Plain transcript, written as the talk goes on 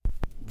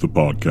The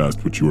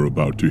podcast which you are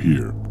about to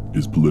hear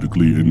is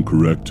politically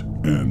incorrect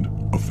and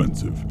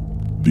offensive.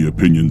 The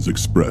opinions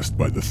expressed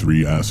by the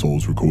three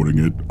assholes recording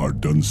it are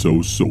done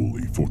so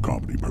solely for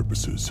comedy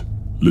purposes.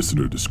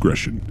 Listener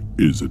discretion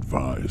is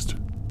advised.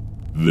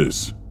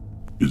 This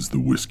is the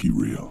Whiskey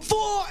Reel.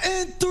 4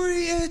 and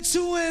 3 and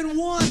 2 and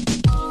 1.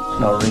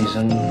 No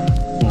reason,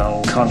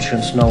 no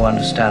conscience, no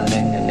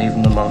understanding, and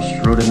even the most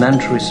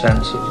rudimentary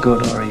sense of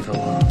good or evil.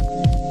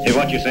 If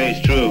what you say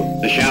is true,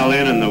 the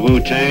Shaolin and the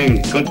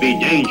Wu-Tang could be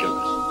dangerous.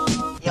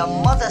 Your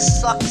mother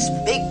sucks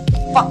big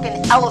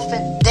fucking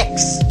elephant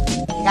dicks.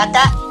 You got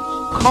that?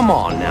 Come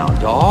on now,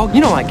 dog.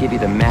 You know I give you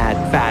the mad,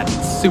 fat,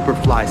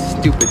 superfly,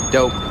 stupid,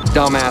 dope,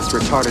 dumbass,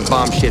 retarded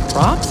bomb shit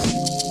props.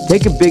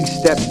 Take a big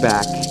step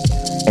back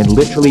and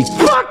literally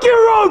fuck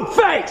your own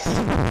face!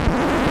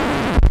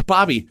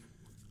 Bobby.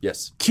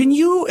 Yes. Can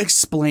you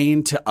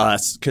explain to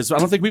us, because I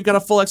don't think we've got a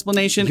full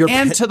explanation, to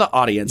the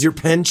audience. Your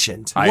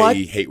penchant. I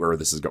hate where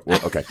this is going. Well,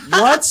 okay.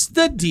 What's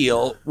the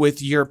deal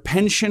with your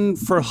penchant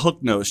for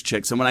hook-nosed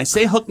chicks? And when I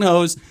say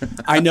hook-nosed,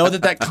 I know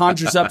that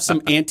conjures up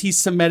some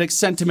anti-Semitic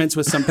sentiments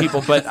with some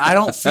people, but I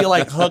don't feel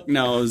like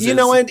hook-nosed. You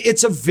know, and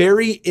it's a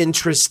very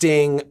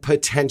interesting,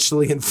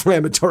 potentially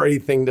inflammatory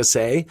thing to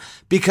say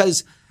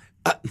because...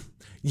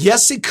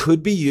 yes, it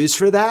could be used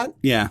for that.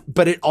 Yeah.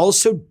 But it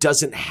also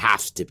doesn't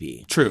have to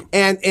be. True.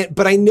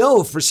 But I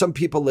know for some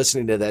people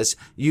listening to this,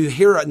 you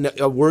hear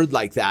a word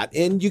like that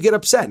and you get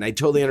upset, and I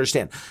totally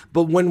understand.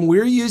 But when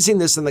we're using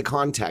this in the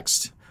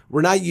context,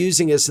 we're not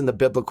using this in the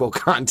biblical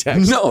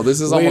context. No,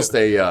 this is almost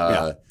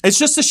a... It's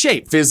just a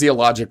shape.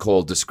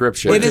 Physiological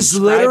description. It is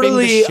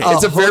literally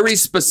it's a very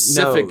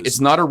specific... nose. It's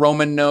not a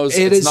Roman nose.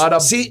 It's not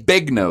a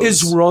big nose.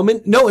 Is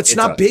Roman... No, it's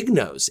not big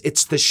nose.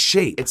 It's the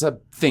shape. It's a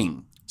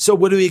thing. So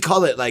what do we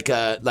call it? Like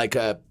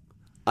a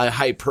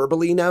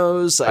hyperbole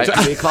nose? Like,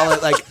 do we call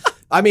it like?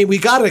 I mean, we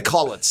got to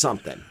call it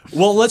something.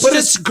 Well,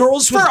 it's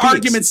girls for with beaks.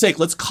 argument's sake,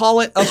 let's call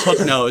it a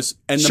hook nose.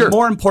 And Sure.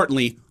 more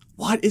importantly,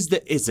 is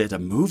it a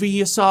movie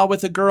you saw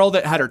with a girl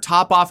that had her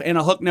top off and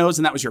a hook nose,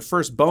 and that was your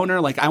first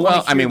boner? Like,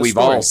 we've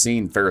all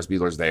seen Ferris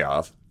Bueller's Day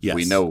Off. Yes.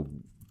 We know.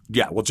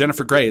 Yeah, well,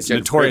 Jennifer Grey is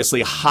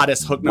notoriously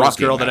hottest hook-nosed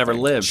girl that ever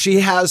lived. She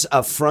has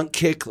a front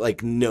kick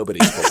like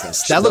nobody's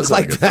business. That looked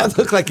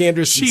like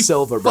Anderson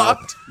Silva, bro.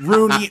 Fucked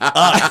Rooney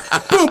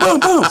up. Boom, boom,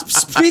 boom.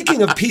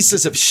 Speaking of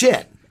pieces of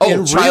shit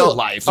in real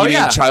life. You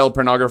mean child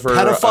pornographer?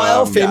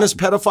 Pedophile, famous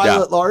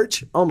pedophile at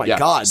large? Oh my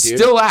God, dude.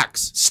 Still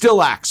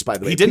acts, by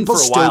the way. He didn't People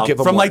for a still while. give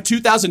him From one. like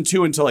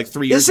 2002 until like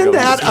 3 years Isn't ago.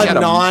 that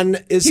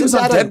he was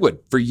on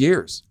Deadwood for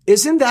years.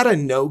 Isn't that a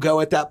no-go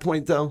at that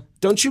point, though?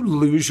 Don't you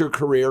lose your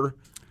career?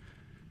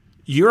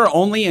 You're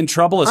only in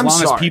trouble as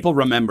long as people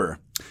remember.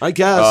 I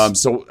guess.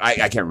 So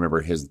I can't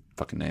remember his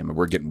fucking name.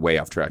 We're getting way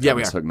off track on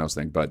this hook nose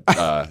thing. But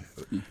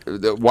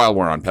while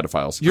we're on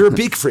pedophiles. You're a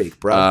beak freak,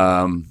 bro.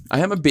 I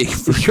am a beak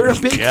freak. You're a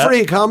beak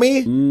freak,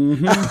 homie.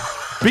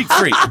 Mm-hmm. Beak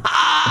freak.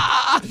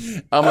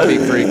 I'm a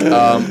beak freak.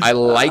 I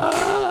like...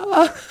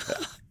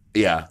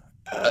 Yeah.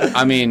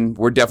 I mean,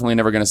 we're definitely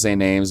never going to say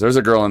names. There's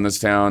a girl in this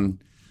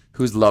town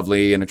who's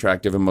lovely and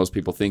attractive, and most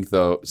people think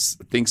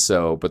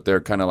so, but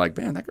they're kind of like,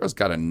 man, that girl's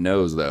got a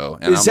nose, though.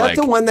 And Is that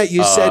the one that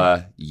you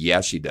said?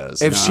 Yeah, she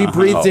does. If she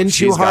breathed in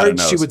too hard,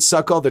 she would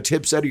suck all the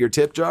tips out of your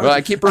tip jar? Well,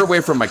 I keep her away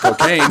from my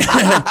cocaine.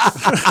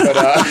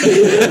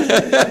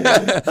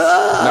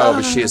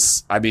 But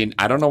she's, I mean,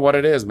 I don't know what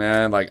it is,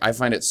 man. Like, I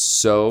find it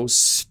so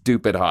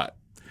stupid hot.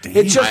 Damn.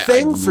 It's a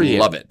thing for you. I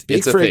love it.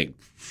 It's a thing.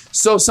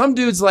 So some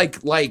dudes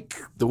like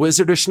the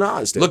Wizard of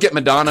Schnoz, dude. Look at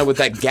Madonna with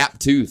that gap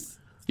tooth.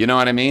 You know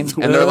what I mean?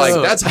 And they're like,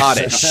 that's hot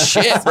as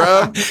shit,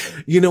 bro.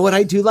 You know what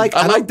I do like?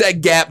 I like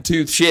that gap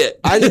tooth shit.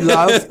 I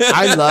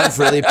love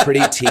really pretty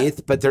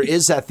teeth, but there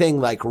is that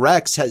thing like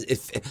Rex has.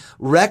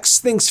 Rex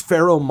thinks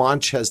Pharaoh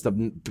Monch has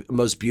the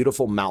most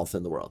beautiful mouth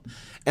in the world.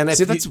 And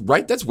see, that's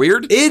right. That's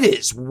weird. It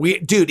is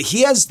weird, dude.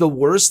 He has the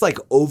worst like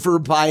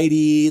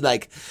overbitey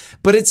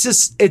but it's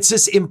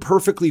this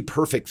imperfectly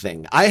perfect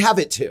thing. I have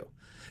it too.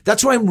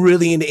 That's why I'm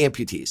really into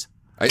amputees.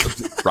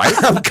 Right?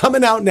 I'm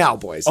coming out now,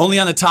 boys. Only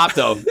on the top,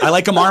 though. I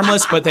like them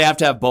armless, but they have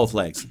to have both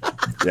legs.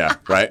 Yeah,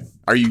 right.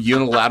 Are you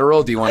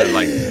unilateral? Do you want to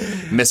like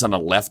miss on a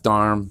left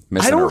arm,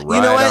 miss on a right arm?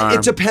 You know what?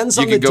 It depends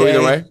on the day. You can go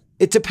either way?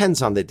 It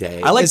depends on the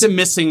day. I like the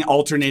missing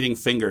alternating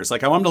fingers.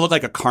 Like I want them to look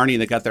like a carny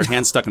that got their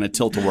hands stuck in a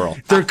tilt-a-whirl.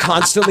 They're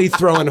constantly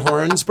throwing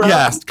horns, bro.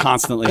 Yeah,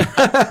 constantly.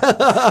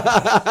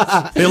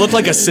 They look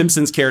like a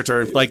Simpsons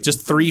character, like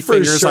just three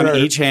fingers on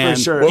each hand.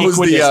 For sure. What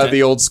was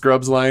the old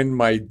Scrubs line?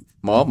 My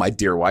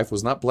dear wife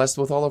was not blessed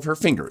with all of her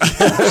fingers.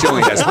 She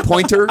only has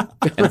pointer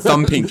and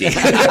thumb pinky. She's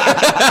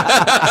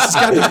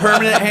got the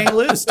permanent hang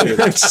loose, dude.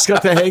 She's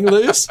got the hang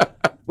loose?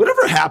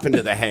 Whatever happened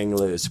to the hang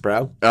loose,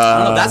 bro?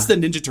 That's the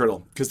Ninja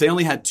Turtle, because they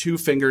only had 2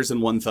 fingers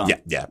and 1 thumb.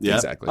 Yeah,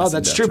 exactly. Oh,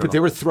 that's true, but they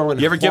were throwing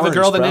You ever give a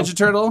girl the Ninja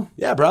Turtle?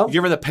 Yeah, bro. You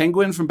give her the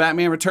Penguin from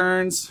Batman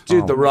Returns?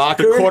 Dude, the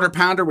rocker? The quarter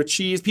pounder with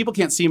cheese. People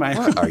can't see my...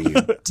 What are you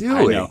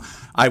doing? I know.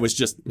 I was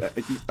just...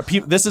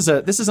 this is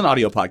an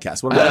audio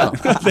podcast. What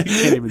about they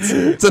can't even see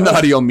it. It's an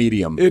audio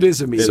medium. It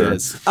is a medium. It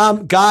is.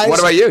 Guys... What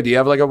about you? Do you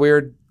have like a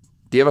weird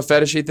Do you have a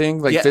fetishy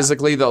thing? Like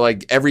physically,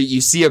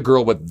 you see a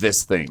girl with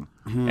this thing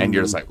and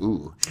you're just like,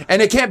 ooh.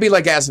 And it can't be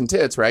like ass and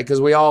tits, right?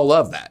 Because we all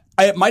love that.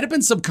 It might have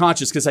been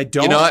subconscious because I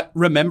don't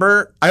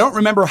remember. I don't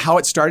remember how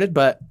it started,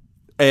 but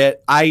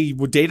I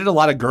dated a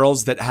lot of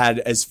girls that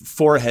had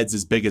foreheads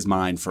as big as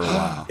mine for a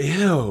while.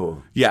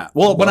 Ew. Yeah.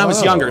 Well, when I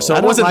was younger, so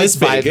it wasn't this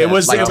big. It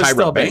was like it was Tyra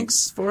still big.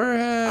 Banks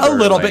forehead? A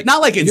little bit.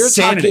 Not like You're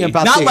insanity. talking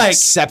about not the like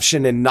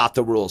exception and not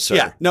the rule, sir.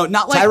 Yeah. No,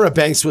 not like Tyra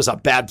Banks was a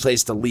bad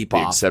place to leap The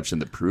off. exception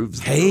that proves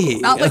the Hey.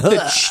 not like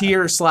the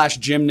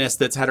cheer/gymnast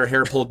that's had her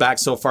hair pulled back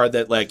so far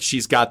that like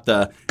she's got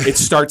it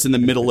starts in the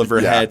middle of her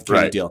head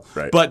kind of deal.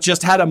 Right. But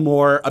just had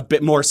a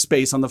bit more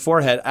space on the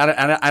forehead.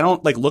 I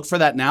don't like look for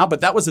that now,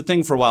 but that was a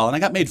thing for a while, and I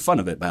got made fun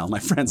of it by all my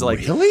friends. Like,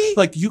 really?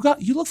 Like you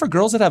look for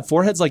girls that have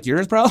foreheads like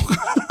yours, bro?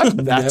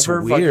 That's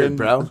Never weird, fucking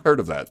bro. heard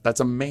of that. That's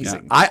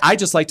amazing. I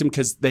just liked them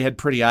because they had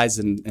pretty eyes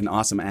and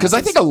awesome asses. Because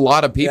I think a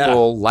lot of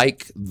people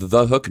like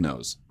the hook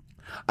nose.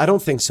 I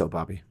don't think so,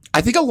 Bobby. I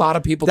think a lot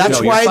of people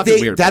That's do. why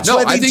they. weird, That's No,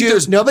 why I they think do.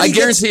 there's. Nobody I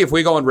guarantee if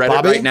we go on Reddit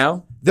Bobby? right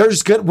now,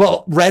 There's good.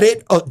 Well,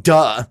 Reddit. Oh,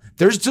 duh.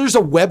 There's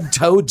a web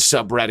toad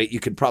subreddit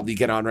you could probably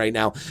get on right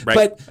now. Right.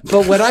 But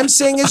what I'm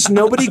saying is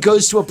nobody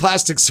goes to a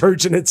plastic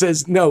surgeon and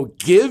says, "No,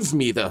 give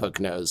me the hook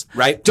nose."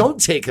 Right. Don't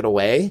take it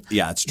away.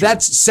 Yeah, it's true.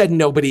 That's said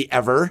nobody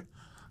ever.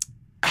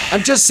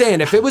 I'm just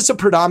saying, if it was a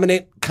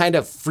predominant kind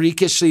of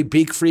freakishly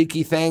beak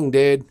freaky thing,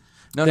 dude.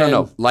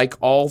 No. Like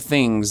all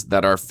things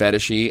that are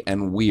fetishy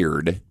and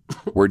weird,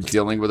 we're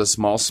dealing with a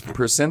small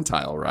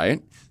percentile,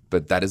 right?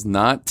 But that is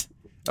not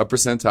a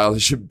percentile that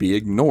should be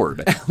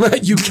ignored.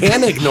 You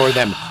can ignore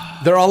them.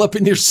 They're all up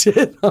in your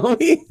shit,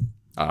 homie.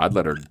 I'd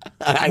let her.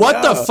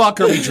 what the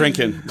fuck are we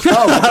drinking?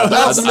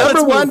 Well,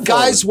 number one, move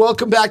guys,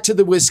 welcome back to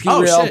the Whiskey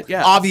Oh, Reel. shit,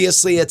 yeah.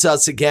 Obviously, it's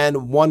us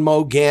again. One mo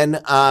again.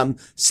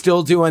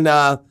 Still doing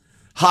hot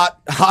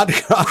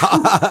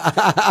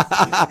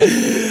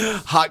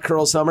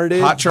curl summer,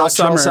 dude. Hot curl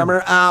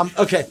summer.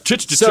 Okay.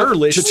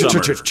 Churlish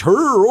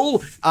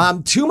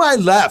summer. To my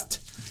left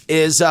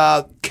is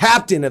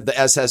captain of the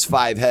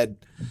SS5 head,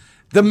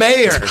 the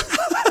mayor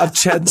of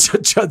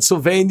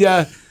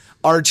Pennsylvania,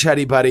 our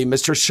chatty buddy,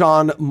 Mr.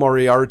 Sean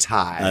Moriarty.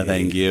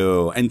 Thank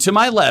you. And to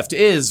my left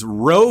is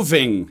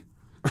roving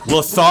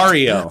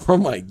Lothario. Oh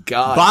my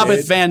God. Bobbeth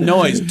dude. Van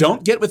Noyes.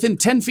 Don't get within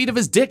 10 feet of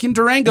his dick in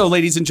Durango,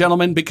 ladies and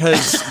gentlemen,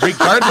 because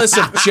regardless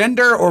of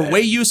gender or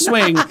way you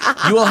swing,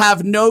 you will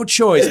have no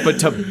choice but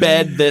to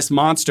bed this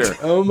monster.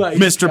 Oh my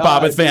Mr.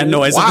 God, Bobbeth Van dude.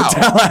 Noyes Wow. of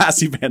the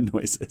Tallahassee Van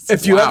Noises.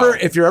 If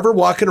you're ever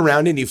walking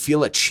around and you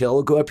feel a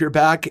chill go up your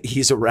back,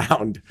 he's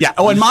around. Yeah.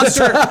 Oh, and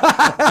monster.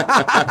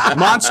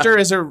 Monster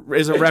is a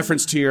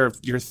reference to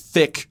your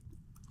thick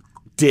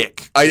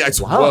dick.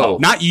 Whoa.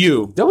 Not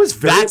you.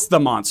 That's the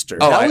monster.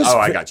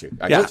 I got you.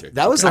 I got you.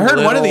 That was. I heard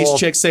one of these little-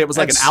 chicks say it was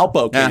like an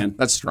Alpo Yeah, can.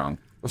 that's strong.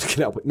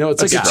 No,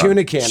 it's like a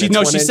tuna can. She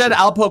It's said 1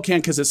 inch. Alpo can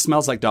because it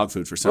smells like dog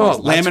food for some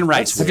reason. Lamb and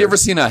rice. Have you ever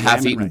seen a and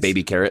half-eaten rice.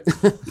 baby carrot?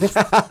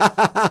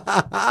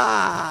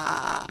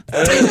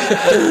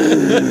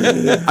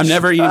 I'm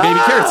never eating baby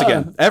carrots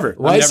again. Ever.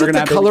 Why I'm is never it gonna the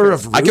have baby color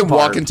carrots. of I can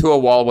walk rhubarb? into a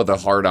wall with a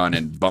heart on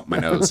and bump my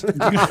nose.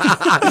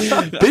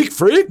 Beak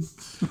freak?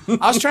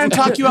 I was trying to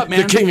talk you up,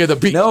 man. The king of the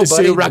beak. No, So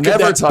buddy, you reckon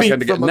never that talk, beak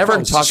a, from never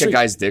across the talk a street?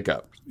 guy's dick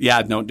up.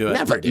 Yeah, don't do it.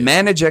 Never, dude.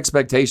 Manage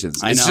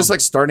expectations. I It's know. just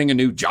like starting a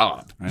new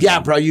job. Yeah,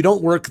 bro, you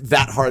don't work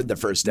that hard the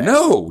first day.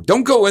 No,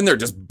 don't go in there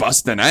just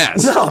busting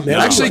ass. No, man,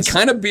 Actually, no.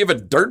 kind of be of a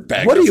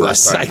dirtbag. What the are you, a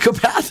first time.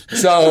 psychopath?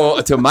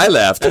 So, to my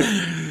left,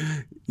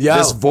 Yo.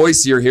 this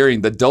voice you're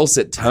hearing, the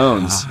dulcet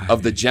tones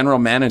of the general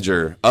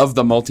manager of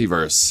the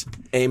multiverse,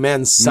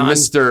 Amen, son.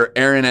 Mr.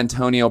 Aaron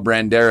Antonio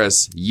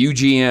Branderas,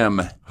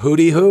 UGM,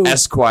 Hootie hoo.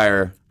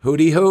 Esquire,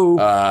 Hootie hoo.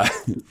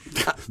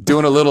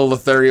 doing a little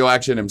Lothario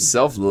action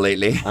himself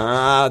lately. It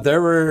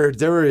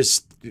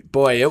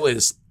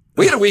was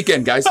We had a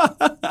weekend, guys.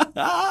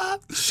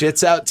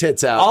 shits out,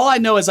 tits out. All I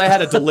know is I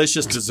had a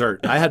delicious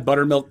dessert. I had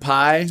buttermilk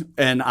pie,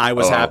 and I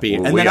was happy.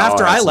 well, And we then all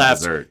after had I some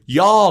left, dessert.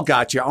 y'all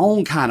got your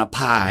own kind of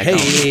pie.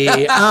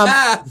 Hey,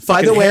 by the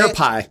Fucking way, hair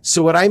pie.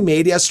 so what I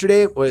made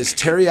yesterday was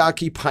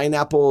teriyaki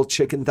pineapple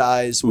chicken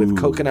thighs with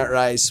coconut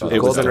rice, with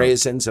It was golden dope.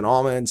 raisins and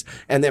almonds.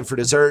 And then for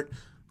dessert,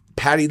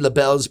 Patty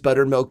LaBelle's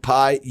buttermilk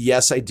pie.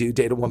 Yes, I do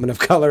date a woman of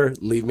color.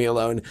 Leave me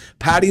alone.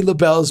 Patty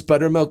LaBelle's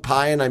buttermilk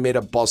pie, and I made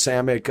a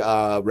balsamic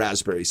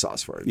raspberry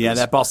sauce for it. Yeah,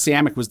 that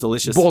balsamic was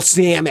delicious.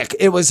 balsamic.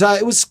 It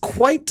was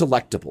quite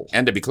delectable.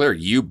 And to be clear,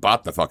 you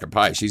bought the fucking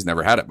pie. She's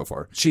never had it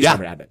before. She's Yeah.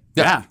 never had it.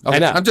 Yeah. Okay, I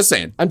know. I'm just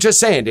saying. I'm just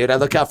saying, dude. I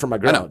look out for my I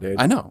girl, know.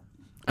 dude. I know.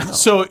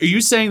 So are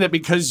you saying that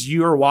because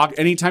you are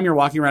anytime you're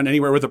walking around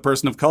anywhere with a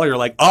person of color, you're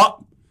like,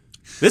 oh,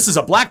 this is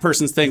a black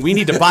person's thing. We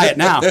need to buy it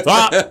now.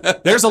 Oh,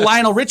 there's a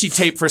Lionel Richie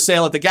tape for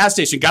sale at the gas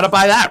station. Got to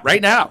buy that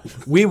right now.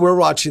 We were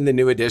watching the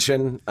new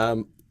edition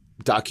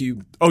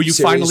docu. Oh, you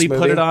series finally movie.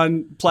 put it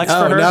on Plex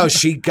Oh for her? no,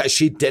 she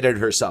did it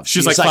herself.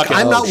 She's She's like, like, "Fuck it."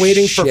 I'm not Oh,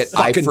 waiting for shit,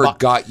 I fucking.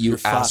 forgot you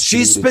asked She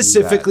me to do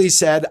specifically that.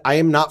 said, I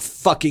am not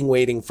fucking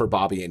waiting for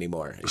Bobby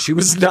anymore. She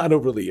was not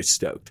overly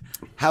stoked.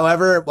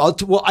 However,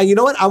 you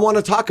know what? I want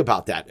to talk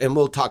about that, and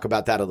we'll talk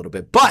about that a little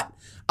bit. But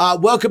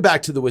welcome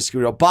back to the Whiskey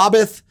Reel.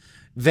 Bobbeth,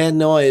 Van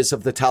Nuys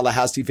of the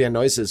Tallahassee Van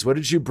Noises. What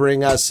did you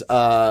bring us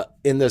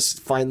in this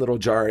fine little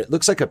jar? It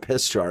looks like a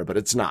piss jar, but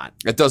it's not.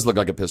 It does look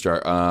like a piss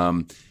jar.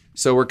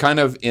 So we're kind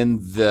of in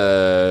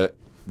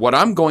what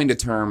I'm going to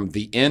term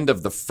the end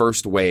of the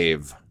first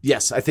wave.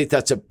 Yes, I think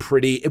that's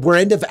we're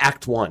end of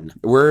Act 1.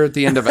 We're at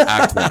the end of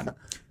Act 1.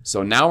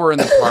 So now we're in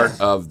the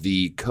part of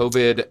the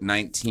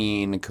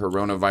COVID-19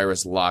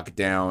 coronavirus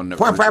lockdown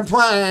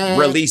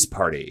release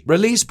party.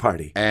 Release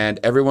party. And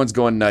everyone's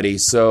going nutty.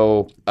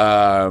 So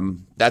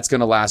that's going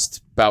to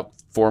last about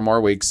 4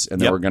 more weeks,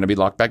 and then we're going to be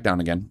locked back down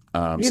again.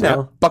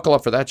 Buckle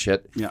up for that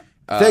shit. Yeah.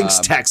 Thanks,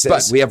 Texas.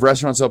 But we have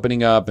restaurants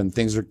opening up, and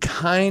things are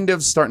kind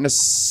of starting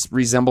to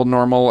resemble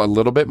normal a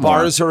little bit more.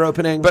 Bars are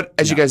opening. But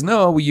as you guys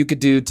know, you could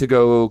do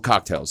to-go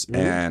cocktails,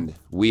 and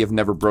we have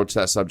never broached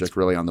that subject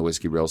really on the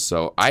Whiskey Reels.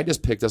 So I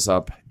just picked us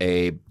up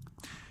a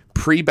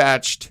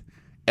pre-batched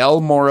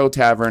El Moro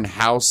Tavern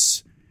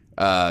House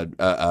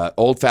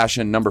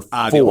old-fashioned number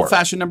 4. The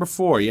old-fashioned number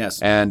 4,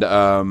 yes.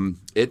 And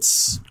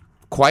it's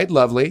quite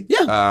lovely.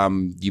 Yeah.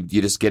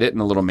 You just get it in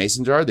a little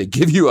mason jar. They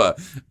give you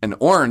an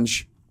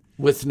orange.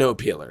 With no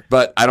peeler.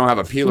 But I don't have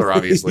a peeler,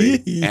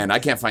 obviously. And I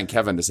can't find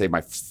Kevin to save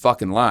my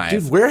fucking life.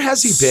 Dude, where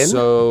has he been?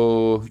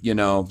 So,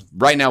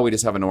 right now we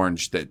just have an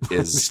orange that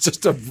is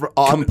just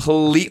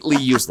completely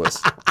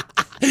useless.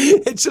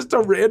 It's just a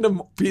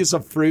random piece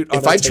of fruit on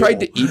If I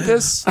tried to eat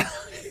this...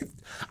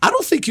 I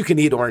don't think you can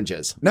eat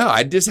oranges. No,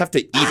 I just have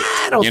to eat it.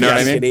 I don't think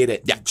you can eat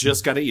it. Yeah,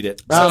 just got to eat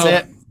it. That's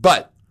it.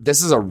 But...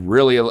 this is a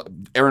really,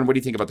 Aaron, what do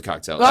you think about the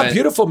cocktail?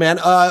 Beautiful, man.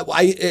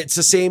 It's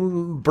the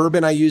same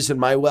bourbon I use in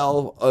my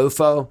well,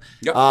 Ofo,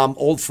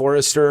 Old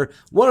Forester.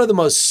 One of the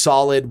most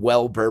solid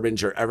well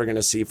bourbons you're ever going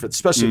to see,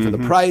 especially for the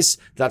price.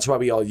 That's why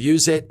we all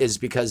use it, is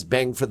because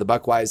bang for the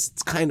buck wise,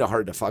 it's kind of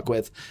hard to fuck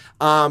with,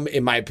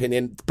 in my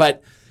opinion.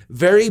 But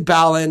very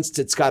balanced.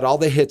 It's got all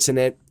the hits in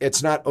it.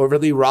 It's not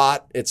overly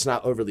wrought. It's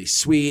not overly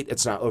sweet.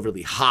 It's not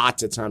overly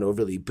hot. It's not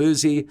overly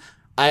boozy.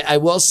 I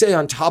will say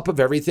on top of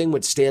everything,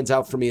 what stands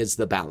out for me is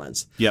the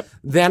balance. Yep.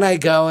 Then I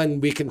go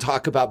and we can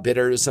talk about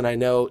bitters. And I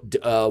know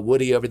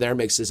Woody over there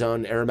makes his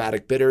own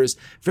aromatic bitters.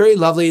 Very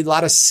lovely. A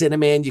lot of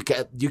cinnamon. You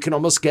can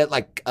almost get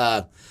like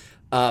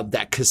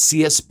that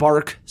casillas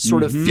bark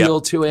sort of feel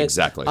to it.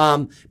 Exactly.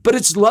 But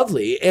it's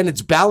lovely and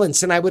it's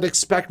balanced. And I would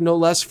expect no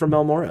less from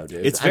El Moro,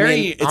 dude. It's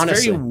very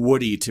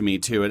woody to me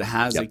too.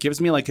 It gives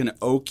me like an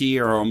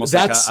oaky or almost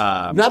like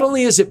a not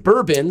only is it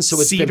bourbon, so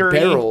it's cedary.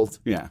 been barreled.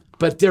 Yeah.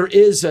 But there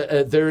is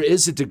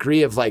a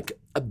degree of like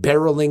a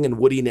barreling and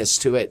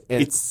woodiness to it.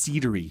 And it's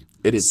cedary.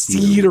 It is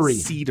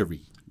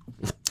cedary.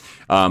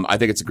 I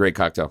think it's a great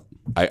cocktail.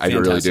 I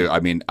really do. I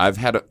mean, I've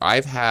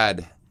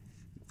had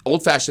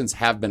old fashions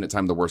have been at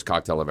times the worst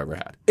cocktail I've ever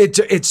had.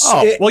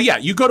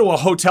 You go to a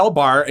hotel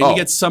bar and you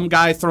get some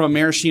guy throwing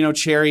maraschino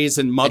cherries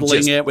and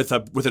muddling it with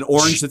an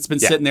orange that's been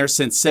sitting there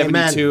since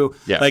 72.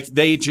 Yeah. Like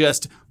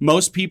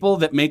most people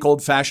that make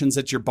old fashions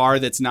at your bar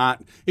that's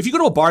not, if you go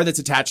to a bar that's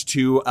attached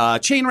to a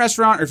chain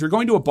restaurant, or if you're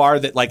going to a bar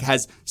that like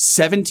has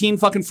 17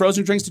 fucking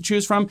frozen drinks to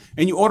choose from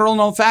and you order an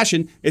old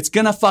fashioned, it's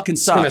gonna fucking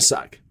suck. It's gonna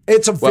suck.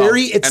 It's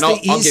the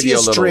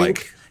easiest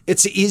drink.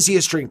 It's the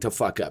easiest drink to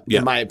fuck up,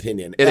 in my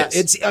opinion.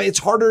 It's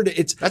harder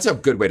to. That's a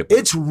good way to put it.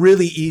 It's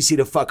really easy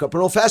to fuck up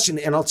an old fashioned,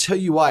 and I'll tell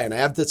you why. And I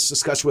have this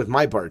discussion with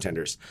my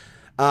bartenders,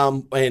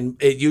 and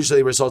it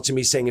usually results in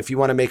me saying, if you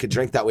want to make a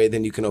drink that way,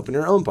 then you can open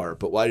your own bar.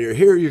 But while you're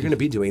here, you're going to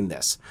be doing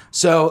this.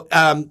 So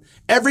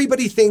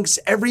everybody thinks,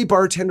 every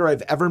bartender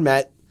I've ever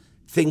met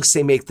thinks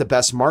they make the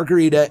best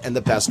margarita and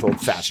the best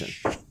old fashioned.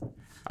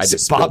 I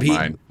just spilled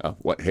mine.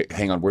 What? Hey,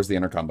 hang on. Where's the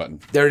intercom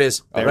button? There it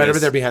is. Over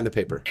there behind the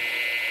paper.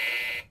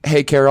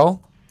 Hey,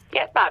 Carol.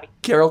 Yes, Bobby.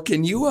 Carol,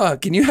 can you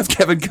have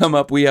Kevin come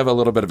up? We have a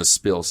little bit of a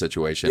spill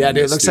situation. Yeah,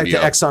 dude, it looks like the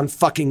Exxon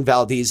fucking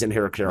Valdez in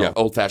here, Carol. Yeah,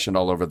 old fashioned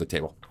all over the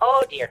table.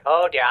 Oh dear.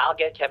 I'll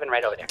get Kevin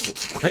right over there.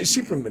 Why is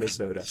she from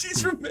Minnesota?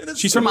 She's from Minnesota.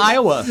 She's from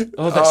Iowa.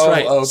 Oh, that's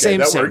right. Okay,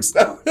 that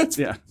works.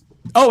 Yeah.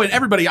 Oh, and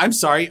everybody, I'm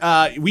sorry.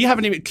 We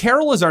haven't even.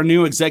 Carol is our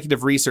new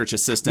executive research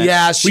assistant.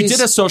 Yeah, we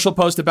did a social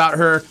post about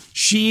her.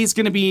 She's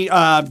going to be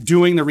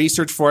doing the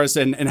research for us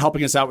and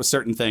helping us out with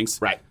certain things.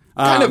 Right.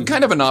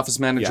 Kind of an office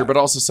manager, but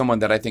also someone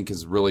that I think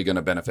is really going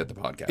to benefit the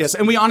podcast. Yes,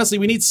 and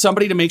we need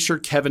somebody to make sure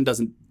Kevin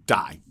doesn't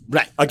die.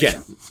 Right.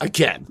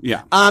 Again.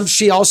 Yeah.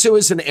 She also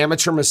is an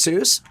amateur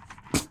masseuse.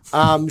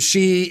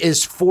 She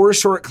is 4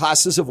 short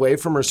classes away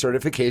from her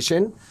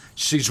certification.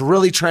 She's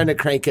really trying to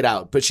crank it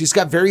out, but she's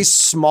got very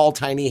small,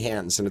 tiny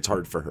hands, and it's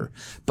hard for her.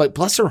 But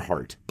bless her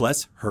heart.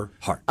 Bless her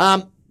heart.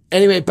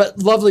 Anyway, but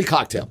lovely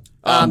cocktail.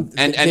 I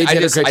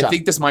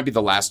think this might be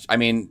the last. I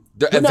mean,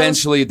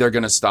 eventually they're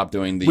going to stop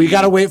doing the. We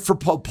got to wait for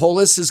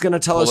Polis is going to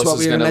tell us what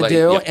we're going to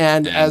do,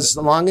 and as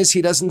long as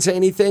he doesn't say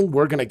anything,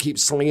 we're going to keep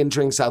slinging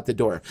drinks out the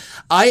door.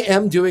 I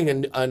am doing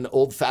an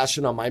old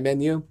fashioned on my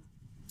menu,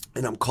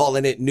 and I'm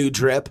calling it New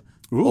Drip.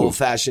 Old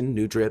fashioned,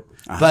 new drip.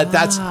 But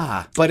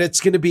it's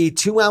going to be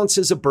 2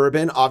 ounces of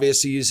bourbon,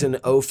 obviously using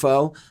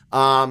Ofo.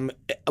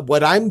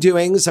 What I'm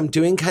doing is I'm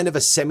doing kind of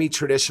a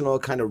semi-traditional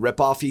kind of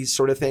rip-offy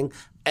sort of thing.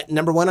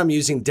 Number one, I'm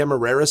using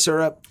Demerara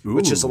syrup,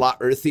 which is a lot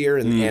earthier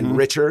and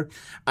richer.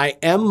 I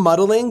am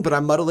muddling, but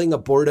I'm muddling a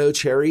Bordeaux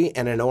cherry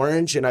and an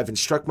orange, and I've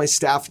instructed my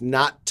staff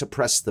not to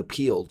press the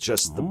peel,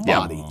 just the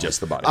body. Yeah,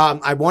 just the body.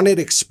 I want it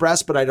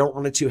express, but I don't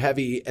want it too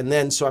heavy. And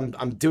then, so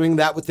I'm doing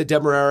that with the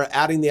Demerara,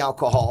 adding the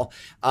alcohol.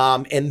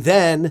 And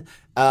then,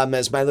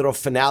 as my little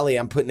finale,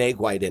 I'm putting egg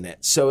white in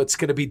it. So it's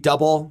going to be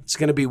double. It's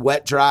going to be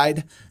wet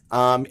dried.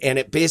 And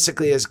it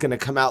basically is going to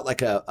come out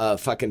like a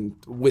fucking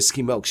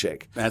whiskey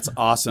milkshake. That's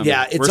awesome.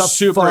 Yeah, it's We're a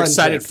super fun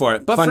excited drink. for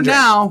it. But Fun for drink.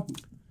 now,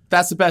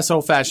 that's the best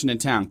old fashioned in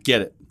town.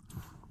 Get it.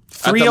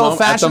 At 3 the old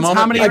fashions. moment,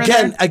 How many are in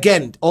there?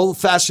 Again, old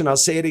fashioned. I'll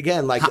say it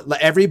again. Like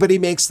everybody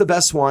makes the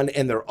best one,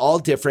 and they're all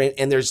different.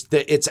 And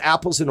it's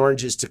apples and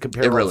oranges to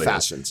compare It old really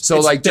fashions. is. So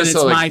like, Then just it's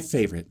so like, my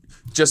favorite.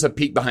 just a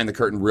peek behind the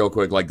curtain real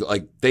quick. Like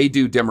they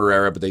do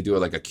Demerara, but they do it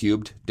like a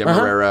cubed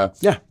Demerara.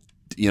 Yeah.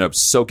 You know,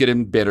 soak it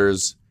in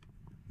bitters,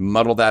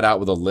 muddle that out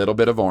with a little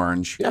bit of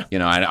orange. Yeah. You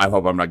know, I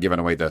hope I'm not giving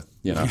away the,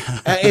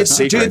 It's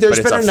secret, dude. There's but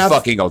it's been a enough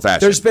fucking old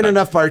fashioned. There's been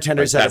enough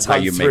bartenders that that's have how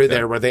come you make through them.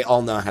 there where they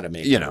all know how to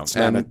make it. You know, It's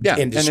not an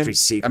industry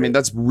secret. I mean,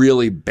 that's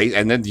really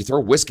and then you throw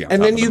whiskey on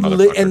and top then of you the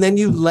li-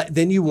 motherfucker. and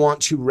then you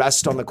want to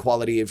rest on the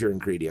quality of your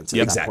ingredients. At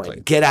that Exactly.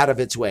 point. Get out of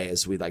its way,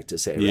 as we like to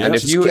say. Right? And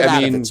if Just you, get I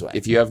out of mean, its way.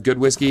 if you have good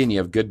whiskey and you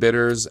have good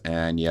bitters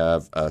and you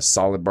have a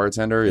solid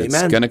bartender, it's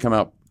Amen. going to come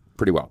out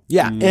pretty well.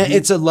 Yeah, and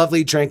it's a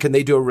lovely drink, and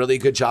they do a really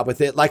good job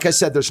with it. Like I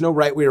said, there's no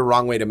right way or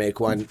wrong way to make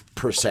one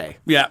per se.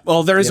 Yeah.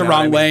 Well, there is You a know what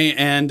wrong I mean? way,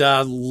 and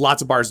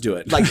lots of bars do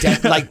it.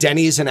 Like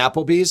Denny's and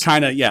Applebee's.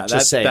 Kind of. Yeah.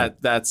 Just saying.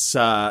 That's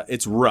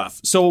it's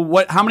rough.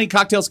 So how many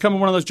cocktails come in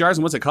one of those jars,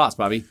 and what's it cost,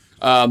 Bobby?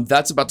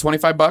 That's about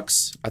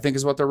 $25, I think,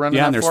 is what they're running.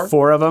 Yeah, that and there's for.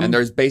 4 of them. and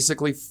there's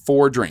basically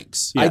 4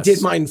 drinks. I Yes.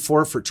 did mine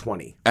 4 for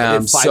 $20. I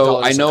did $5 So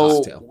I a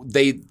know cocktail.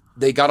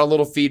 they got a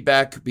little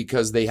feedback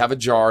because they have a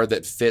jar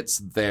that fits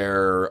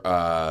their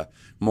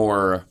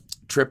more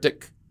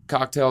triptych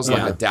cocktails,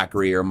 like a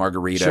daiquiri or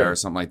margarita Sure. or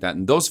something like that,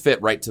 and those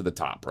fit right to the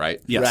top, right?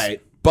 Yes.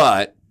 Right.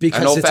 But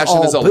Because an old it's fashioned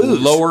all is a booze.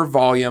 lower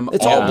volume,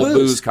 It's all all booze.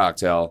 booze.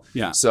 cocktail.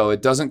 Yeah. So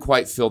it doesn't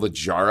quite fill the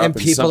jar up. And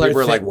And, people some are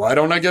people are like, think- why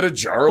don't I get a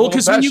jar of Well, old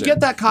 'cause when you fashioned? get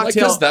that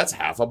cocktail- Because that's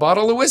half a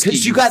bottle of whiskey.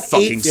 Because you got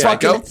fucking 8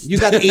 psycho. fucking, you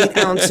got 8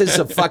 ounces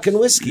of fucking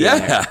whiskey. in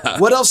there. Yeah.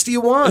 What else do you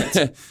want?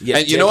 And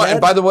you know what?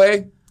 And by the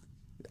way,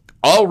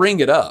 I'll ring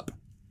it up.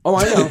 oh,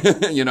 I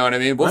know. You know what I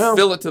mean? We'll Well-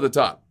 fill it to the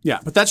top. Yeah,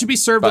 but that should be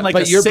served in like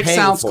but a you're 6-ounce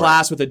paying for it.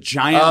 glass with a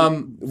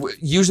giant.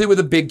 Usually with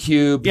a big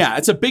cube. Yeah,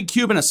 it's a big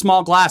cube in a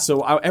small glass.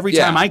 So every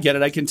Yeah. time I get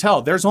it, I can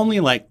tell there's only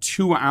like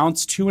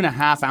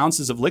 2.5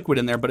 ounces of liquid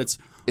in there, but it's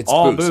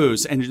all booze.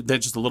 booze, and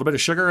there's just a little bit of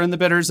sugar in the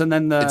bitters, and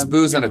then the It's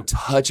booze and a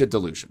touch of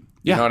dilution.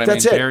 Yeah, you know what I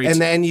That's mean? it. Very And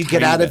then you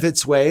get tiny out of bit.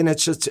 its way, and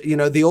it's just,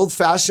 the old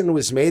fashioned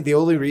was made. The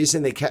only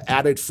reason they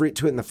added fruit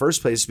to it in the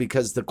first place is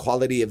because the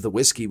quality of the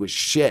whiskey was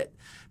shit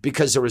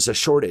because there was a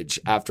shortage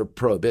after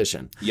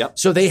Prohibition. Yep.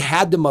 So they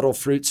had to muddle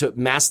fruit so it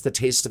masked the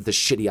taste of the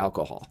shitty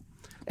alcohol.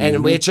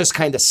 And it just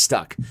kind of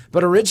stuck.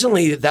 But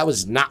originally, that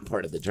was not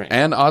part of the drink.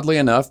 And oddly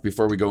enough,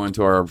 before we go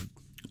into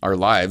our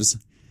lives,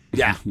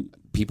 yeah.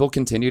 people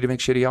continue to make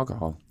shitty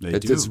alcohol. They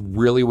do. It's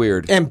really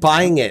weird. And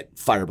buying it,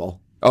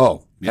 Fireball.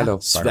 Oh, hello.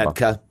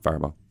 Svedka.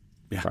 Fireball.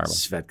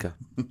 Svedka.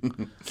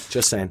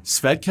 Just saying.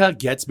 Svedka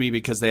gets me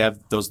because they have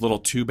those little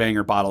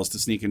 2-banger bottles to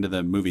sneak into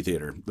the movie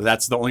theater.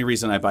 That's the only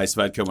reason I buy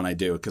Svedka when I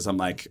do, because I'm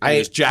like, I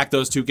just jack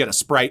those 2, get a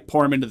Sprite,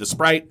 pour them into the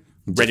Sprite,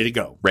 ready to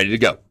go. Ready to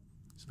go.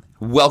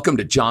 Welcome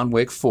to John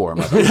Wick 4.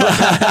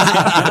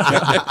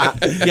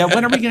 Yeah,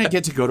 when are we going to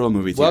get to go to a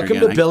movie theater Welcome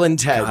again? to Bill and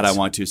Ted's. God, I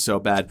want to so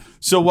bad.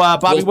 So,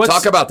 Bobby, We'll what's...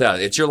 talk about that.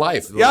 It's your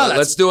life. Yeah,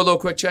 Let's do a little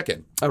quick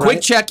check-in.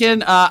 Quick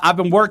check-in. I've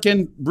been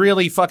working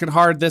really fucking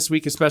hard this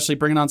week, especially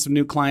bringing on some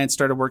new clients.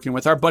 Started working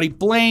with our buddy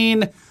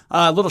Blaine.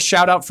 A little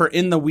shout-out for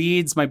In the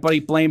Weeds. My buddy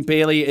Blaine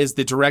Bailey is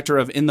the director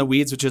of In the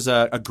Weeds, which is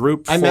a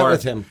group for... I met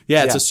with him.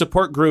 Yeah, it's Yeah. a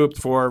support group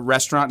for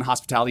restaurant and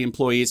hospitality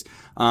employees.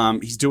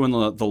 He's doing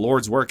the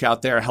Lord's work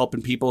out there,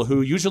 helping people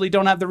who usually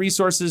don't have the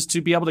resources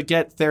to be able to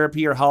get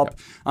therapy or help.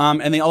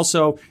 And they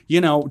also,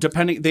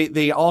 depending,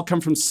 they all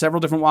come from several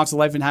different walks of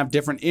life and have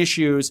different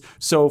issues.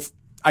 So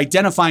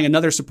identifying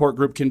another support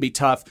group can be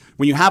tough.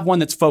 When you have one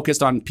that's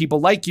focused on people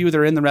like you,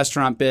 they're in the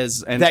restaurant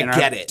biz and That are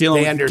get it.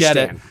 dealing They with get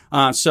it.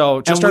 understand.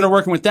 So just And started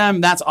working with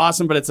them. That's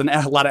awesome, but it's a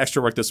lot of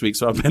extra work this week.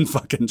 So I've been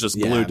fucking just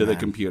Yeah, glued to the man.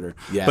 computer.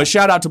 Yeah. But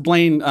shout out to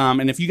Blaine.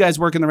 And if you guys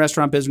work in the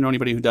restaurant biz or know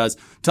anybody who does,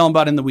 tell them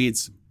about In the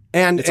Weeds.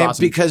 And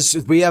awesome.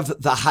 because we have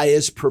the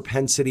highest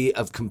propensity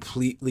of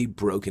completely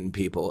broken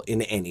people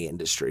in any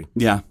industry,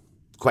 Yeah.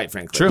 quite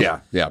frankly. True. Yeah.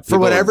 For People-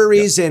 whatever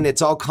reason,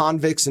 it's all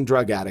convicts and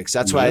drug addicts.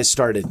 That's why I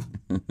started.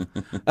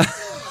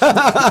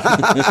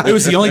 It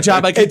was the only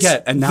job I could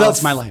get, and now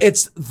it's my life.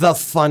 It's the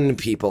fun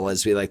people,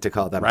 as we like to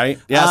call them. Right?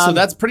 Yeah, so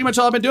that's pretty much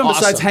all I've been doing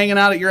besides awesome. hanging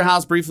out at your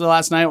house briefly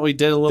last night. We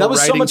did a little That was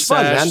so writing much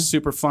fun, sesh, man.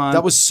 super fun.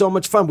 That was so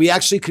much fun. We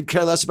actually could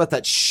care less about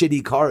that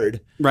shitty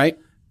card right.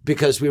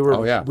 because we were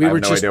Oh, yeah. we I have were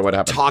no just idea what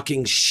happened.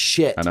 talking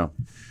shit. I know.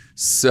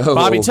 So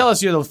Bobby, tell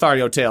us your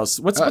Lothario tales.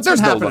 What's been there's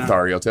no happening?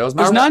 Lothario tales.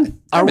 There's none?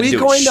 Are we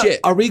going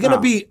shit. to? Are we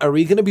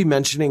going to be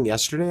mentioning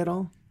yesterday at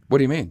all? What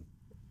do you mean?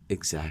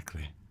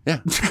 Exactly. Yeah.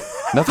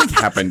 Nothing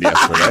happened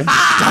yesterday.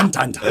 Dun,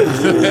 dun,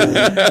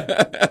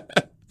 dun.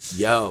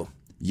 Yo.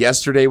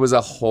 Yesterday was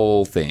a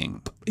whole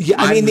thing. Yeah,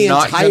 I mean, the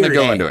entire I'm not going to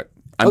go day. into it.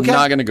 I'm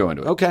not going to go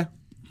into it. Okay.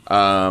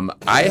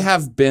 I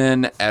have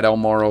been at El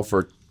Moro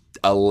for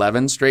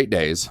 11 straight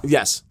days.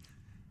 Yes.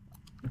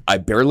 I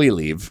barely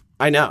leave.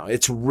 I know.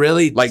 It's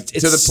really Like,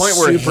 it's to the point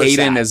where super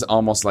Hayden sad. is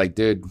almost like,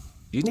 dude.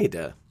 You need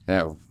to.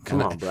 Yeah,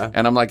 Come on, bro.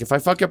 And I'm like, if I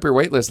fuck up your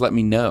wait list, let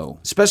me know.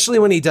 Especially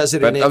when he does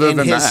it But other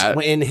than that,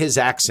 in his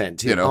accent.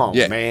 Too. You know, Oh,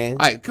 yeah. man.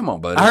 Come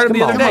on, buddy. I heard him the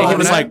Come other on, day. He man.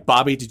 was like,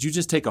 Bobby, did you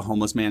just take a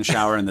homeless man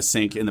shower in the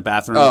sink in the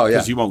bathroom? Oh, yeah.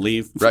 Because you won't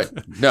leave. Right.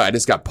 No, I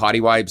just got potty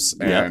wipes.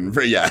 And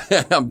yeah,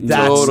 I'm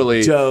That's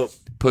totally dope.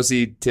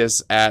 pussy,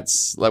 tiss,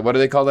 ats. Like, what do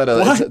they call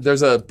that?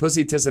 There's a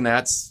pussy, tiss, and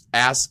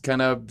ass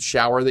kind of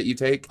shower that you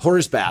take.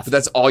 Horse bath. But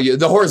that's all you,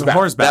 the horse bath.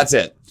 horse bath. That's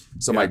it.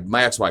 So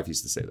my ex-wife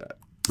used to say that.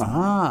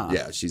 Ah.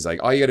 Yeah, she's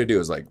like, all you got to do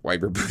is like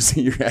wipe your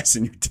pussy, your ass,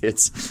 and your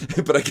tits.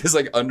 But I guess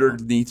like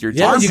underneath your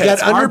Yeah, tits. you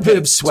got under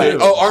boob sweat.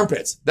 Oh,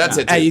 armpits. That's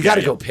it. Hey, too. you got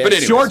to Yeah, go yeah. piss. But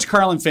anyways, George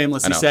Carlin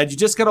famously know. said, you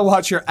just got to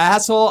watch your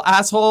asshole,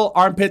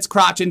 armpits,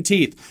 crotch, and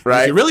teeth.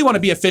 Right. If you really want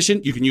to be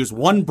efficient, you can use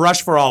one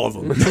brush for all of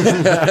them.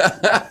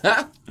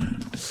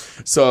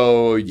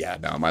 So yeah,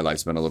 no, my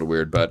life's been a little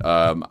weird, but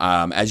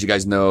as you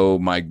guys know,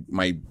 my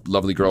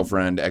lovely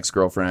girlfriend,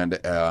 ex-girlfriend,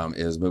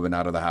 is moving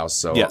out of the house,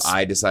 so Yes.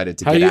 I decided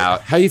to get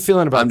out. How you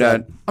feeling about I'm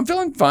that? done. I'm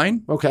feeling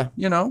fine. Okay.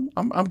 You know,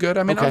 I'm good.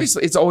 I mean, Okay.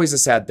 obviously, it's always a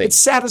sad thing. It's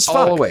sad as fuck.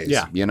 Always.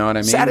 Yeah. You know what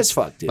I mean? Sad as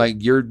fuck, dude. Like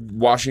you're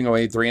washing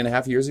away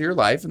 3.5 years of your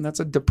life, and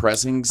that's a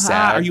depressing,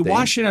 sad. Are you thing.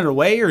 washing it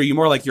away, or are you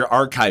more like you're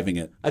archiving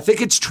it? I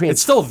think it's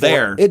It's still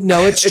there. It's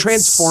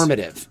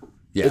transformative.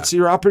 Yeah. It's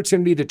your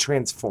opportunity to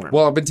transform.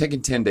 Well, I've been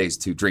taking 10 days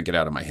to drink it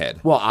out of my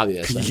head. Well,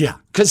 obviously. Yeah.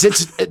 Because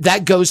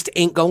that ghost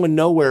ain't going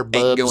nowhere,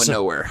 bubs. Ain't going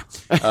nowhere.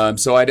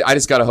 So I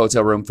just got a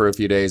hotel room for a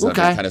few days. I've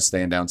Okay. been kind of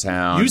staying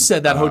downtown. You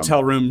said that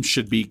hotel room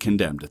should be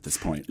condemned at this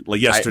point, like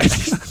yesterday.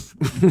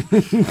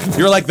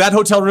 You're like, that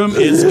hotel room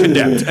is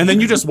condemned. And then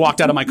you just walked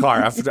out of my car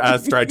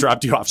after I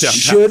dropped you off downtown.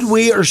 Should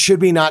we or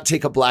should we not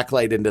take a black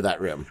light into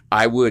that room?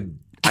 I would.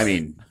 I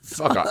mean,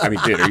 fuck off. I mean,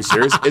 dude, are you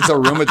serious? It's a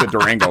room at the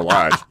Durango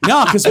Lodge.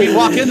 No, because we'd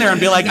walk in there and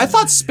be like, I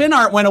thought spin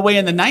art went away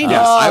in the 90s.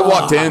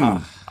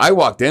 I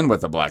walked in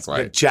with a black The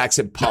light.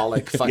 Jackson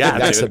Pollock fucking Yeah,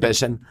 dude.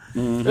 exhibition.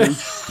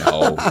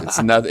 No,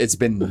 it's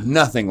been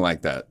nothing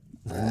like that.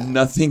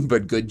 Nothing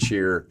but good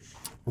cheer.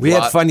 We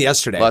had fun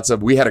yesterday.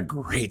 We had a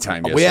great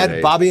time yesterday. We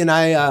had Bobby and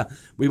I.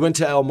 We went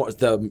to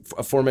the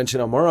aforementioned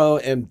El Moro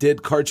and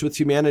did Cards with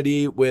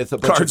Humanity with a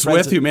bunch Cards of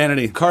friends. with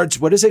Humanity. Cards.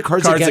 What is it?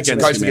 Cards Against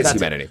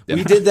Humanity. Yeah.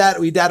 We did that.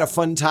 We had a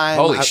fun time.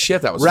 Holy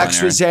shit, that was Rex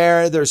fun, was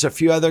there. There's a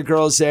few other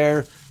girls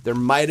there. There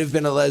might have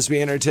been a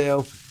lesbian or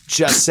two.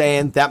 Just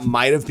saying, that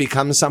might have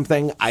become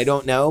something. I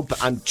don't know, but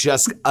I'm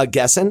just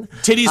guessing.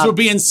 Titties were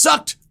being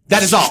sucked.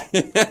 That is all.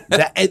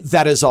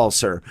 That is all,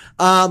 sir.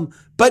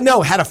 But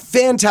no, had a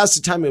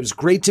fantastic time. It was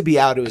great to be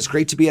out. It was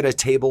great to be at a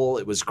table.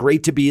 It was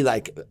great to be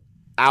like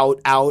out.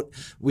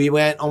 We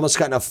almost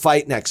got in a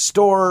fight next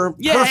door.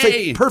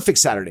 Yay! Perfect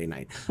Saturday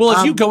night. Well,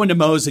 if you go into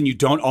Moe's and you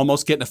don't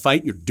almost get in a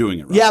fight, you're doing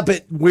it right. Yeah,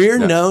 but we're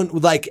known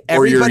like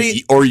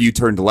everybody. Or you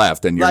turned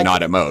left and you're Like,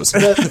 not at Moe's.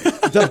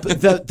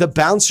 The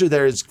bouncer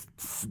there is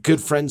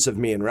good friends of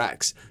me and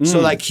Rex. So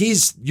like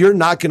you're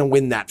not going to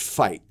win that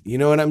fight. You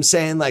know what I'm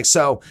saying? Like,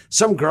 so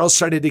some girls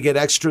started to get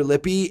extra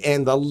lippy,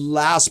 and the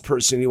last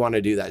person you want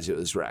to do that to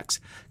is Rex,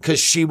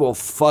 because she will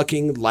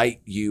fucking light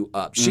you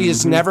up. She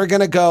is never going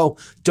to go,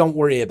 don't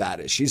worry about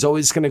it. She's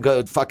always going to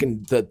go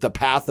fucking the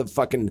path of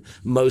fucking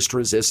most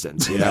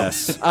resistance, you know?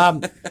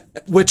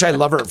 Which I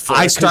love her for.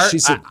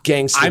 She's a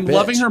gangster I'm bitch.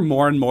 loving her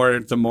more and more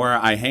the more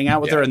I hang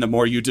out with her and the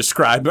more you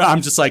describe her.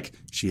 I'm just like,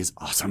 she is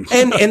awesome.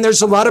 And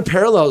there's a lot of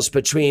parallels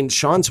between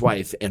Sean's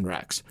wife and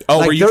Rex. Oh,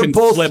 Like, where you they're can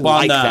both flip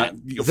like on that.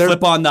 the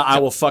flip on the I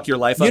will fuck your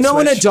life up. You know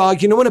when a switch?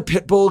 dog, when a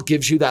pit bull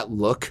gives you that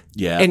look,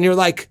 Yeah. and you're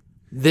like,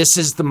 this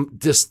is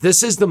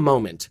the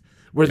moment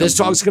where this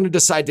dog's going to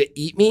decide to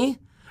eat me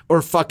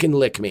or fucking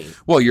lick me.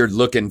 Well, you're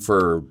looking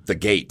for the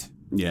gate.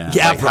 Yeah.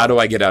 Yeah, Like, bro. how do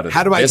I get out of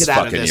How do I this get out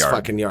of fucking this yard?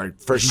 fucking yard?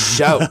 For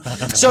sure.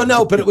 So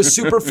no, but it was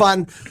super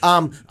fun.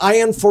 I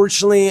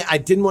unfortunately, I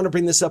didn't want to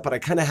bring this up, but I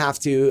kind of have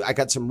to. I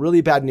got some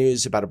really bad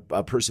news about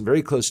a person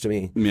very close to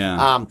me.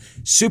 Yeah.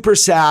 Super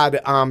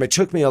sad. It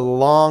took me a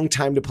long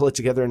time to pull it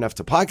together enough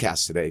to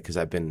podcast today because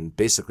I've been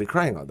basically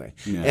crying all day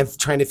and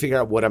trying to figure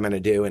out what I'm going to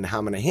do and how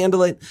I'm going to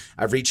handle it.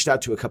 I've reached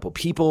out to a couple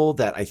people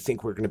that I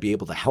think were going to be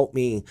able to help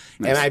me.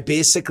 Nice. And I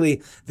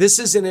basically, this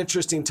is an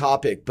interesting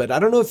topic, but I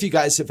don't know if you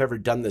guys have ever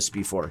done this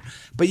before,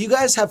 but you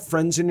guys have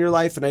friends in your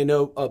life. And I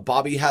know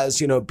Bobby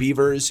has,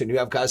 Beavers, and you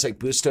have guys like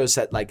Bustos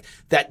that like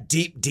that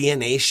deep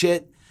DNA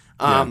shit.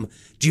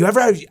 Do you ever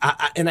have,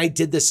 and I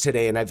did this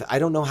today and I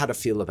don't know how to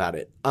feel about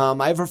it.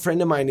 I have a friend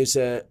of mine who's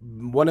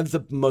one of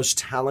the most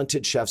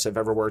talented chefs I've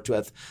ever worked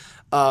with,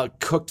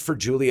 cooked for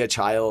Julia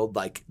Child.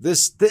 Like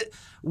this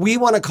we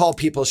want to call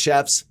people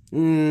chefs.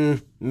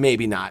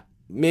 Maybe not.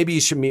 maybe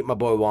you should meet my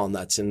boy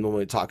Walnuts and when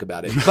we talk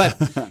about it.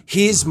 But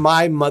he's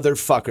my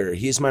motherfucker.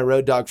 He's my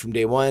road dog from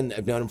day one.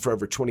 I've known him for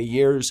over 20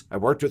 years. I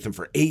worked with him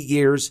for 8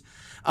 years.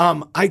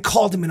 I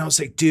called him and I was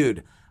like,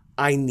 dude,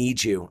 I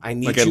need you. I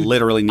need you. I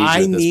literally need you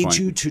I at this need point.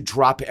 you to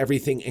drop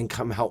everything and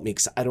come help me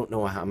because I don't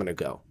know how I'm going to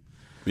go.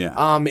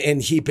 Yeah.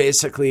 And he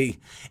basically,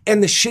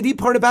 and the shitty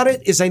part about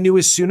it is I knew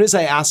as soon as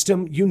I asked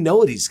him, you know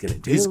what he's going to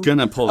do. He's going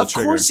to pull the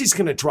trigger. Of course he's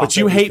going to drop But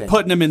you everything. hate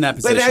putting him in that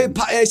position.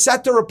 But I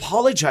sat there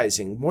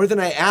apologizing. More than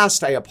I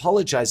asked, I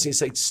apologized.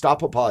 He's like,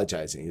 stop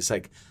apologizing. He's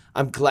like,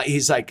 I'm glad.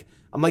 He's like,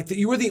 I'm like,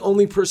 you were the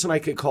only person I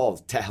could call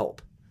to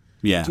help.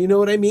 Yeah. Do you know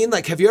what I mean?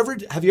 Like, have you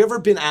ever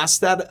been asked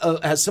that?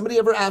 Has somebody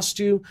ever asked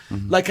you?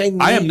 Like, I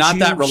am not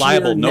that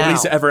reliable.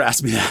 Nobody's now. ever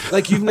asked me that.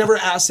 Like, you've never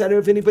asked that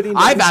of anybody?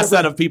 I've asked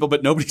that of people,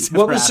 but nobody's ever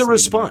What was asked the me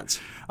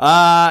response?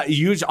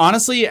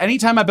 Honestly,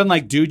 anytime I've been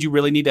like, dude, you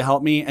really need to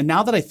help me. And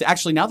now that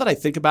I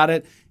think about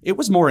it, it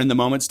was more in the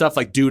moment stuff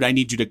like, dude, I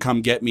need you to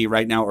come get me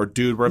right now. Or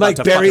dude, we're about Like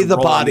to bury fucking the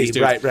roll on body. these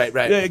dudes.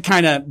 Right.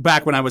 Kind of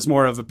back when I was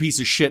more of a piece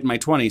of shit in my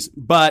 20s.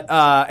 But,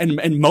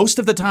 and most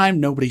of the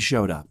time, nobody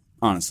showed up.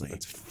 Honestly,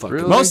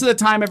 Really? Most of the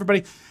time,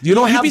 everybody. You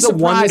don't you'd have be the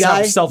one surprised how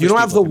guy. selfish You don't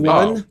have people the can be.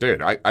 one. Oh,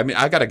 dude, I mean,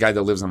 I got a guy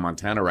that lives in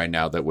Montana right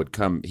now that would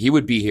come. He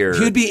would be here.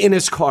 He'd be in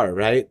his car,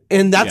 right?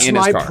 And that's In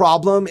his my car.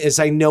 problem is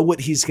I know what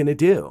he's going to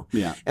do.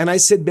 Yeah. And I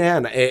said,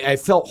 man, I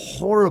felt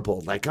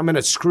horrible. Like I'm going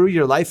to screw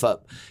your life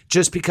up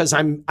just because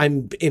I'm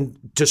in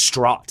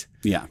distraught.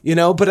 Yeah. You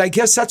know, but I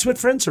guess that's what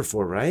friends are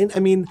for, right? I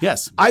mean,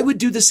 Yes. I would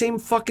do the same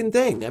fucking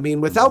thing. I mean,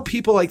 without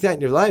people like that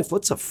in your life,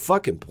 what's the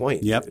fucking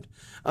point? Yep. Dude?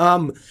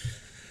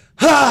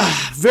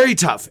 Very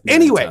tough.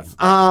 Anyway,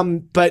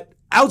 but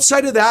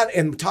outside of that,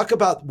 and talk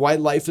about why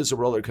life is a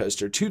roller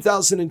coaster.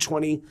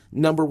 2020,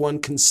 number one,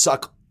 can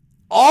suck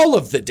all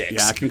of the dicks.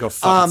 Yeah, it can go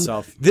fuck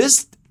itself.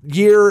 This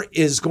year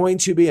is going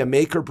to be a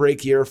make or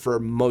break year for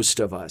most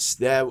of us.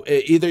 That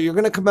either you're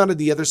going to come out of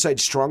the other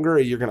side stronger or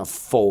you're going to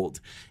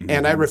fold.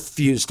 And I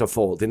refuse to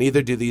fold. And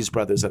either do these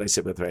brothers that I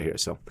sit with right here.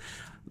 So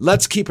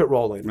let's keep it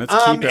rolling. Let's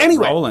keep it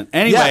rolling.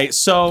 Anyway,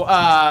 so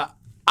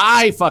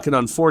I fucking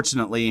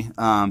unfortunately,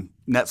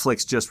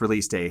 Netflix just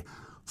released a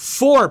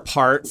 4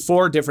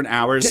 different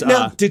hours.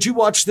 Now, did you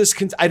watch this?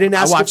 I didn't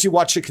ask if you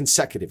watched it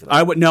consecutively.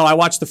 I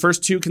watched the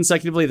first 2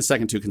 consecutively, the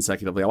second 2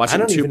 consecutively. I watched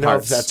it in 2 even know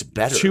parts. if that's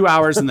better. 2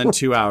 hours and then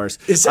 2 hours.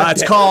 Is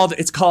that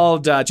it's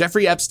called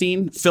Jeffrey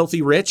Epstein,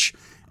 Filthy Rich.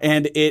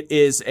 And it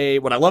is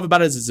what I love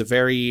about it is it's a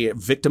very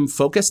victim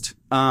focused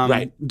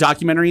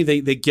documentary.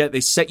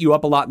 They set you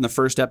up a lot in the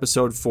first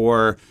episode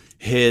for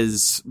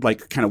his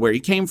like kind of where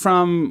he came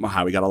from,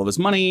 how he got all of his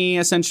money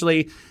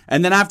essentially.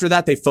 And then after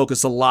that, they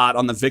focus a lot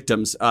on the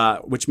victims,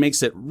 which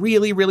makes it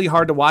really, really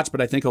hard to watch. But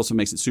I think also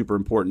makes it super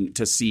important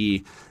to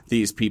see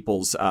these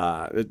people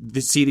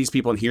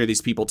and hear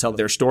these people tell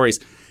their stories.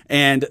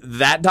 And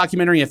that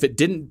documentary, if it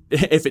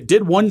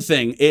did one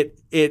thing,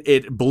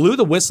 it blew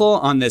the whistle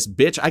on this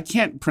bitch. I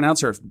can't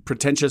pronounce her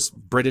pretentious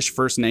British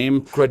first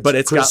name, but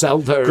it's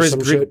Griselda or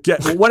some shit.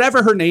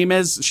 Whatever her name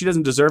is, she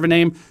doesn't deserve a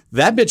name.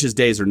 That bitch's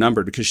days are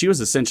numbered because she was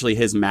essentially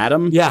his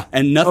madam. Yeah.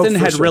 And nothing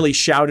had sure. really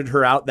shouted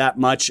her out that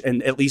much,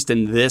 and at least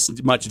in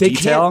this much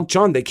detail.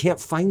 They can't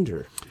find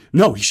her.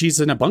 No, she's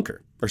in a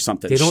bunker or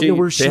something. They don't know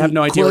where she They have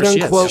no idea where she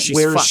is. unquote, She's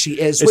where fucked. she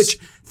is. Which,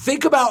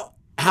 think about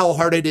how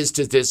hard it is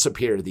to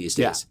disappear these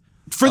days.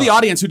 Yeah. For the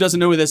audience who doesn't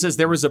know who this is,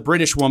 there was a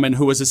British woman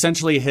who was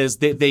essentially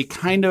they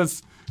kind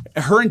of,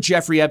 her and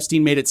Jeffrey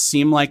Epstein made it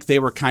seem like they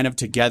were kind of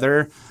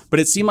together, but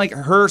it seemed like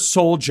her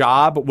sole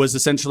job was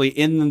essentially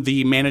in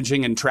the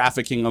managing and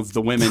trafficking of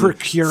the women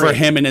for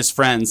him and his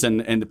friends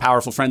and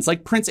powerful friends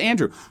like Prince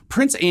Andrew.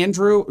 Prince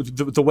Andrew,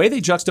 the way they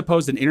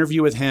juxtaposed an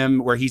interview with him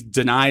where he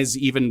denies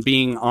even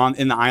being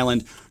in the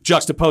island,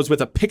 juxtaposed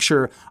with a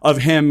picture of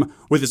him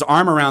with his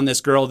arm around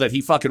this girl that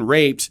he fucking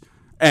raped.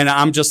 And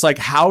I'm just like,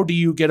 how do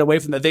you get away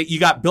from that? You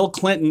got Bill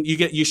Clinton.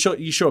 You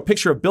show a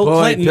picture of Bill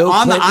Clinton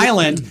on the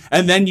island,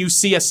 and then you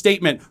see a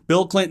statement.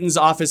 Bill Clinton's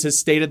office has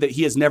stated that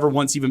he has never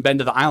once even been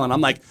to the island.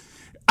 I'm like,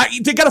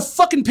 they got a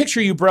fucking picture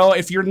of you, bro.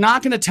 If you're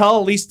not going to tell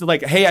at least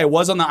like, hey, I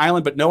was on the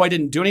island, but no, I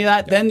didn't do any of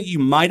that, then you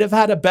might have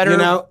had a better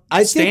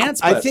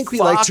stance. I think we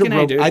like to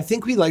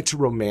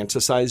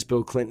romanticize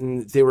Bill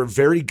Clinton. They were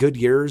very good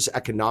years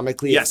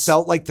economically. Yes. It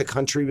felt like the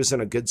country was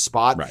in a good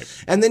spot.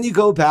 Right. And then you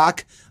go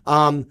back.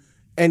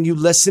 And you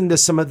listen to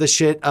some of the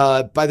shit.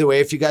 By the way,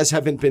 if you guys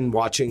haven't been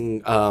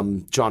watching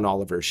John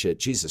Oliver's shit,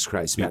 Jesus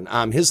Christ,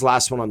 man. His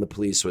last one on the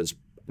police was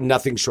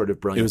nothing short of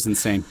brilliant. It was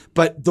insane.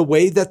 But the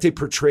way that they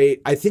portray,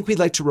 I think we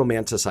like to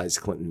romanticize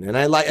Clinton. And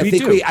I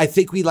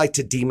think we like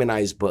to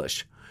demonize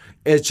Bush.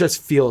 It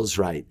just feels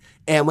right.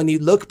 And when you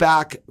look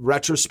back,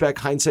 retrospect,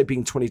 hindsight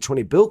being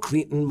 2020, Bill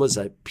Clinton was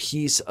a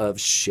piece of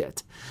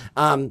shit.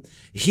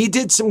 He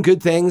did some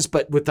good things,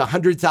 but with the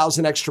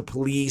 100,000 extra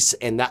police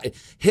and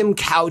him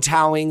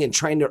kowtowing and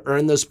trying to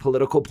earn those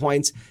political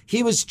points,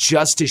 he was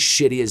just as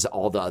shitty as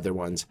all the other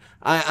ones.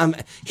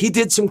 He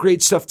did some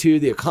great stuff too.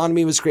 The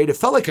economy was great. It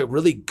felt like a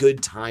really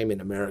good time in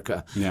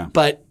America. Yeah.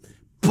 But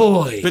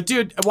boy. But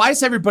dude, why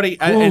is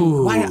everybody?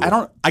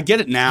 I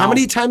get it now. How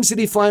many times did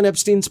he fly on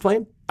Epstein's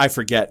plane? I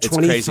forget. It's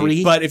 23?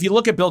 crazy. But if you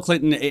look at Bill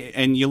Clinton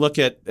and you look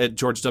at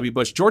George W.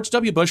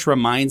 Bush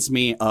reminds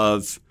me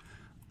of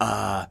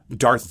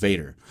Darth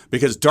Vader,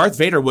 because Darth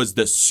Vader was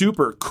the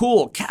super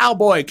cool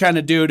cowboy kind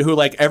of dude who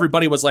like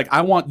everybody was like,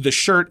 I want the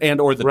shirt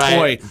and or the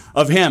toy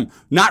of him,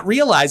 not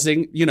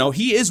realizing,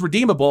 he is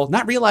redeemable,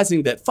 not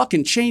realizing that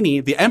fucking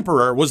Cheney, the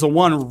emperor, was the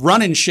one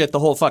running shit the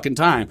whole fucking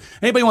time.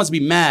 Anybody wants to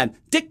be mad,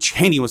 Dick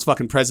Cheney was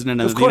fucking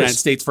president of the United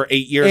States for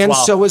 8 years. And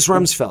so was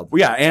Rumsfeld.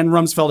 Yeah, and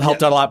Rumsfeld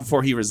helped out a lot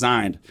before he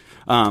resigned.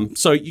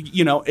 So,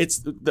 it's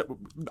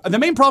the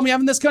main problem we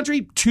have in this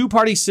country,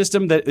 two-party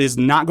system that is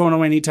not going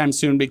away anytime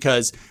soon,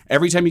 because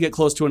every time you get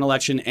close to an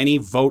election, any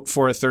vote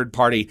for a third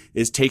party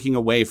is taking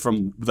away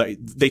from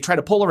they try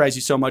to polarize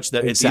you so much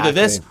that it's either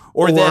this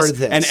or this.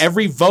 And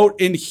every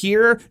vote in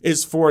here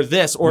is for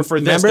this or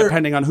for this,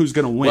 depending on who's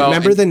going to win. Well,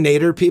 remember the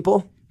Nader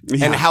people?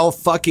 Yeah. And how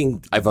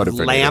fucking I voted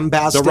for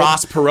lambasted the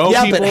Ross Perot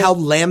people. Yeah, but how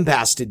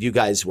lambasted you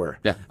guys were.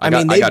 Yeah, I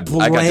got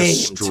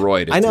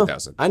destroyed in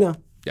 2000. I know.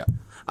 Yeah.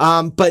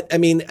 But I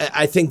mean,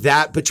 I think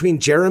that between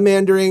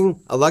gerrymandering,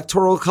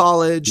 electoral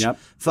college,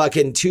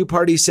 fucking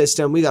two-party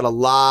system, we got a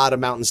lot of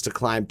mountains to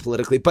climb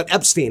politically. But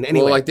Epstein,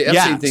 anyway. Well, like the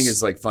Epstein thing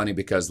is like funny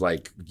because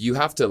like you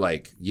have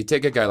to you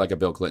take a guy like a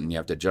Bill Clinton, you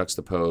have to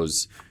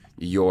juxtapose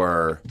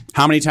your.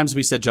 How many times have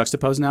we said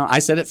juxtapose now? I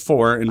said it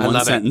 4 in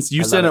one sentence.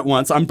 You said it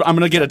once. I'm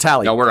going to get a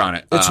tally. No, we're on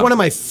it. It's one of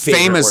my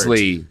favorite words.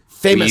 We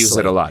use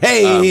it a lot.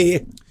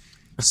 Hey.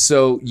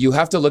 So you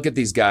have to look at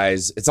these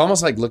guys. It's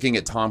almost like looking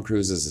at Tom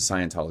Cruise as a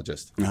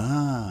Scientologist.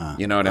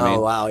 You know what I mean?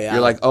 Oh, wow, yeah.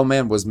 You're like, oh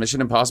man, was Mission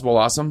Impossible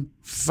awesome?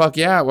 Fuck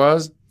yeah, it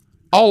was.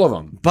 All of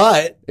them.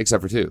 But.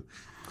 Except for 2.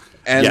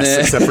 And yes,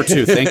 except for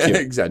 2. Thank you.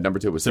 Exactly. Number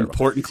 2 was terrible.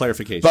 Important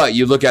clarification. But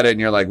you look at it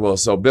and you're like, well,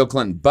 so Bill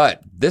Clinton,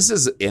 but this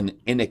is an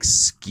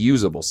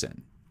inexcusable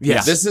sin.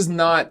 Yes. This is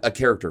not a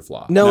character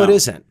flaw. No, it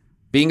isn't.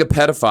 Being a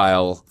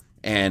pedophile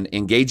and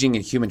engaging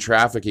in human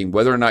trafficking,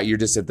 whether or not you're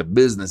just at the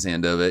business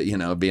end of it,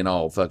 being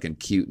all fucking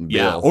cute and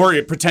Bill.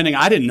 Or pretending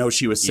I didn't know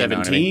she was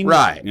 17. You know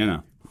what I mean?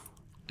 Right.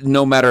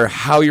 No matter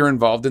how you're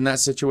involved in that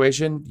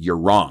situation, you're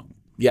wrong.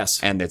 Yes.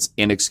 And it's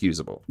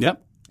inexcusable.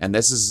 Yep. And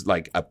this is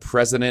like a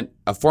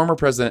former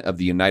president of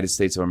the United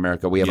States of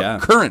America. We have a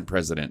current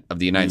president of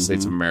the United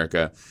States of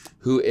America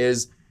who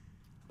has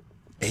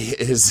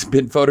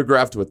been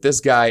photographed with this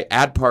guy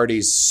at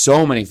parties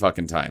so many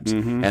fucking times.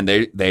 And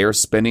they are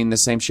spinning the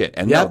same shit.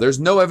 And no, there's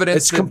no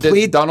evidence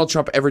that Donald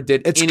Trump ever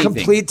did anything. It's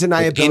complete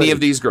deniability. Any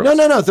of these girls.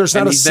 No. There's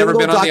not a single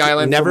never been on the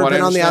island. Never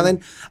been on the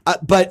island.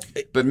 But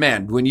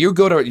man, when you're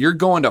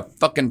going to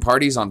fucking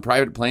parties on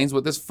private planes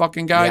with this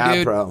fucking guy,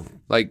 dude. Bro.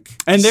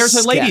 And there's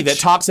a lady that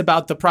talks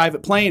about the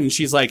private plane, and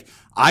she's like,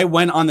 I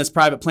went on this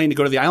private plane to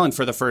go to the island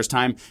for the first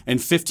time,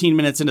 and 15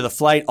 minutes into the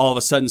flight, all of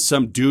a sudden,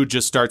 some dude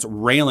just starts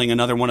railing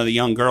another one of the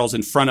young girls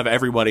in front of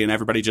everybody, and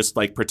everybody just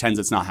pretends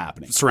it's not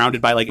happening,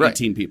 surrounded by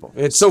 18 people.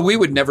 So we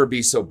would never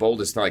be so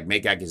bold as to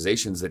make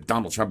accusations that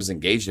Donald Trump is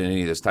engaged in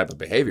any of this type of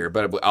behavior,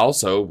 but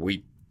also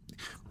we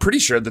pretty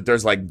sure that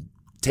there's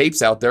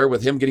tapes out there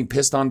with him getting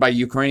pissed on by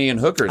Ukrainian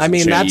hookers. I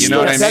mean, that's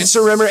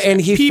the rumor,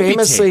 and he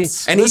famously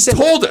he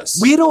told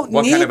us we don't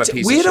what need kind of a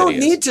piece of shit he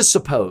is. Need to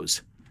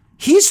suppose.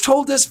 He's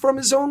told us from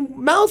his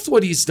own mouth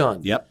what he's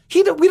done. Yep.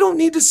 We don't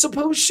need to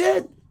suppose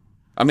shit.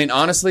 I mean,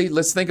 honestly,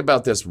 let's think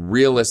about this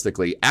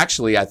realistically.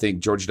 Actually, I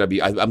think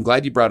I'm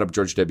glad you brought up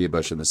George W.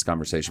 Bush in this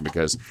conversation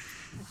because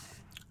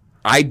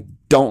I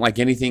don't like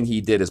anything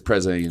he did as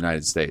president of the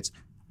United States,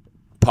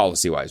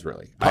 policy-wise,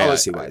 really.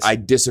 Policy-wise. I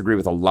disagree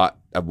with a lot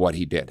of what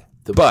he did.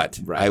 But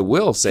I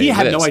will say he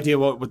had no idea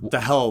what the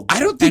hell. I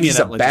don't think he's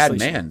a bad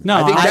man. No,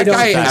 I don't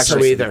think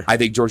so either. I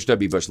think George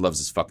W. Bush loves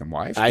his fucking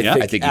wife.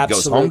 I think he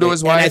goes home to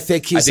his wife. And I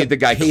think he's the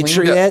guy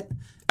patriot.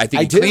 I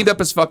think he cleaned up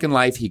his fucking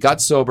life. He got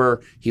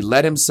sober. He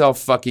let himself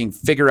fucking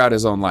figure out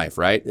his own life,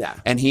 right? Yeah.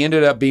 And he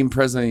ended up being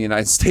president of the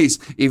United States,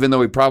 even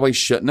though he probably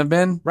shouldn't have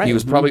been. Right. He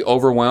was probably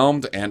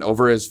overwhelmed and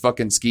over his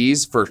fucking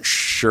skis for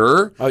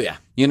sure. Oh, yeah.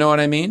 You know what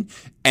I mean?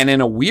 And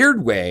in a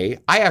weird way,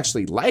 I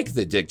actually like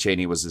that Dick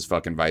Cheney was his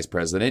fucking vice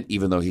president,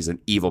 even though he's an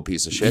evil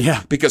piece of shit.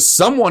 Yeah. Because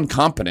someone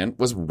competent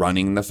was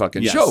running the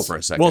fucking show for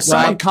a second. Well,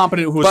 someone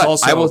competent who was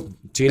also.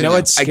 Do you know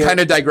what's I kind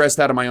of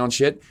digressed out of my own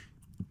shit.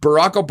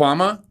 Barack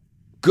Obama,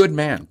 good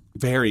man.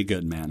 Very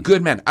good man.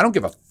 Good man. I don't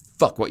give a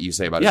fuck what you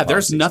say about his policies.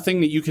 There's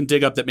nothing that you can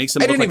dig up that makes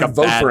him look like a bad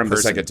person. I didn't even vote for him the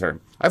second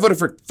term. I voted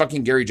for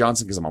fucking Gary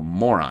Johnson because I'm a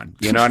moron.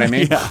 You know what I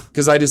mean?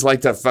 Because I just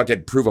like to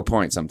fucking prove a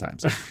point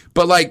sometimes.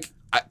 But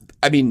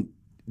I mean,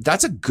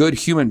 that's a good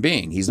human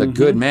being. He's a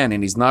good man,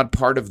 and he's not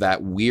part of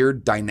that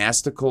weird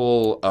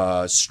dynastical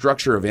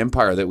structure of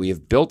empire that we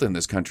have built in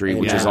this country,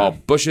 which is all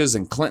Bushes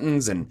and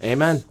Clintons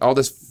and all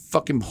this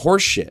fucking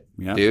horse shit,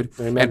 dude.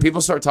 Amen. And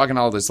people start talking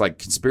all this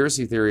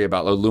conspiracy theory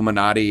about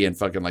Illuminati and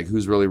fucking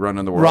who's really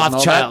running the world.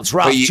 Rothschilds.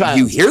 But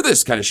you hear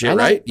this kind of shit,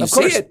 right? You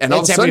see it, and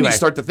all of a sudden everywhere. you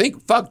start to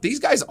think, fuck, these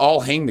guys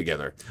all hang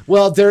together.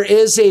 Well, there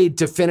is a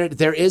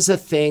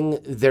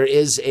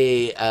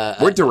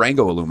We're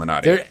Durango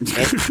Illuminati.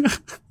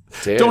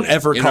 Dude, Don't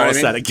ever call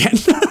us that again.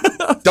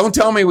 Don't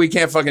tell me we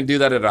can't fucking do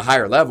that at a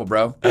higher level,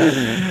 bro.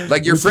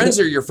 Like your friends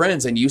are your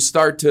friends, and you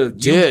start to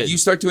you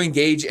start to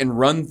engage and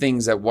run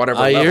things at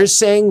whatever level. You're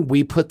saying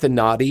we put the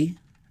naughty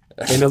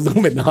in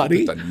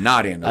Illuminati? Put the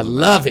naughty in I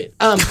Illuminati.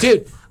 love it.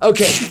 Dude,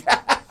 okay.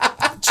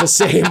 Just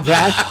saying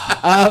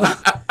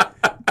that.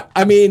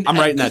 I mean, I'm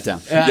writing that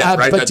down.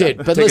 write that down.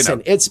 But Take a listen,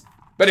 note. it's.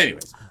 But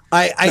anyways,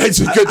 It's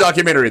a good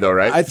documentary though,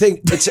 right? I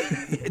think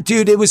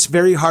dude, it was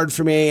very hard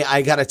for me.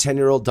 I got a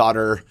 10-year-old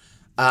daughter.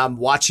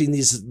 Watching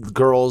these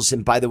girls,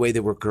 and by the way,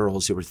 they were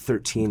girls. They were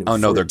 13 and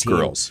 14. no, they're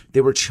girls.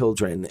 They were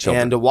children.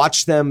 And to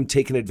watch them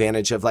taken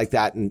advantage of like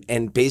that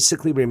and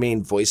basically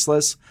remain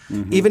voiceless.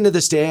 Even to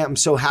this day, I'm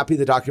so happy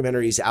the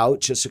documentary's out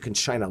just so it can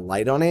shine a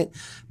light on it.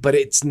 But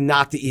it's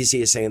not the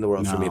easiest thing in the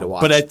world for me to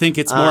watch. But I think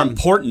it's more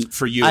important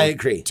for you I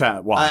agree. to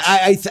watch.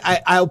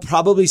 I'll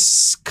probably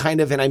kind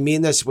of, and I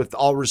mean this with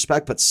all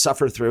respect, but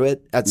suffer through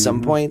it at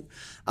some point.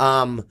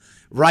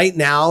 Right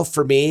now,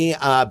 for me,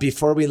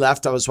 before we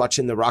left, I was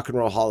watching the Rock and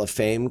Roll Hall of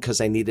Fame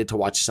because I needed to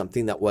watch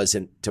something that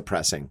wasn't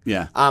depressing.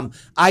 Yeah.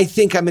 I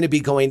think I'm going to be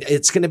going.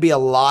 It's going to be a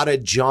lot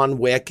of John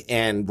Wick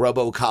and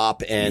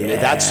RoboCop, and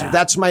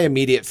that's my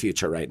immediate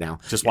future right now.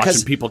 Just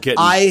watching people get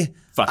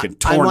fucking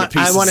torn to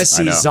pieces. I want to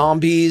see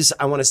zombies.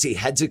 I want to see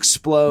heads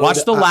explode.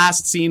 Watch the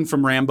last scene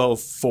from Rambo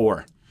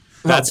 4.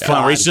 That's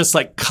fun. Where he's just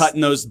like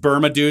cutting those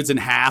Burma dudes in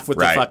half with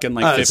the fucking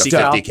like 50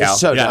 cal. It's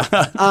so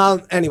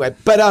dumb. Anyway,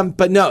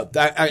 but no,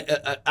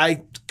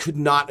 I could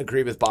not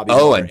agree with Bobby.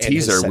 Oh, Moore and in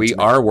his teaser, we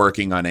sentiment. are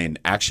working on an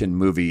action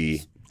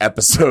movie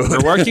episode.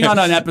 We're working on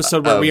an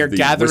episode where we are the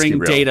gathering Whiskey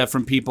Reel. data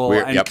from people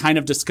and kind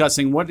of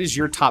discussing what is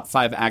your top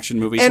 5 action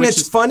movies. And which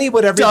it's is funny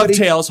what everybody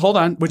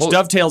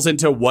dovetails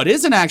into what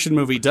is an action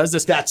movie. Does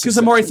this? Because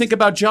the more I think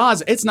about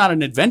Jaws, it's not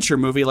an adventure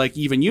movie like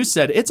even you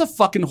said. It's a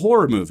fucking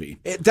horror movie.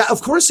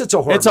 Of course, it's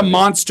a horror. It's a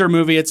monster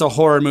movie. It's a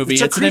horror movie.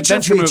 It's an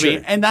adventure feature.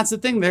 movie. And that's the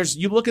thing.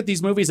 You look at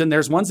these movies and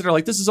there's ones that are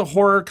like, this is a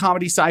horror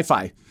comedy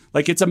sci-fi.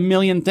 Like it's a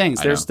million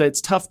things.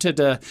 It's tough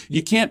to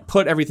you can't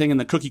put everything in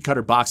the cookie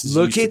cutter boxes.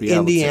 Look at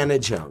Indiana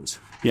Jones.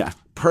 Yeah.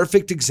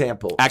 Perfect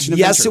example. Action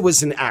yes, adventure. it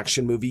was an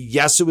action movie.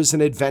 Yes, it was an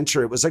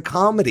adventure. It was a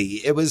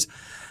comedy. It was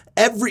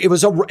a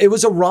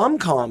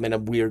rom-com in a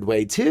weird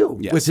way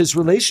too, with his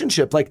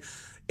relationship. Like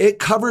it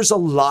covers a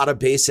lot of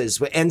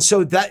bases. And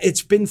so that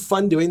it's been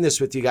fun doing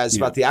this with you guys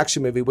about the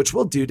action movie, which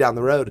we'll do down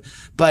the road.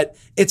 But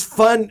it's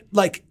fun.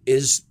 Like,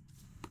 is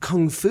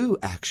Kung Fu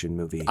action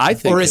movie? I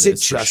think or is it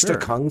for just sure. a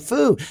Kung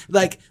Fu?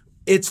 Like,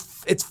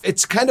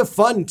 it's kind of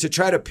fun to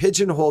try to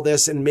pigeonhole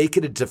this and make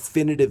it a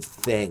definitive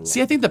thing.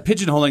 See, I think the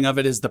pigeonholing of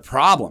it is the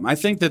problem. I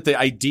think that the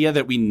idea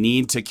that we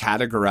need to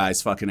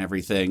categorize fucking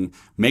everything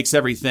makes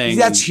everything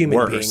That's human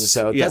worse. beings,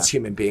 though. Yeah. That's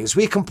human beings.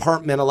 We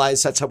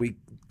compartmentalize. That's how we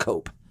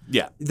cope.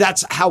 Yeah.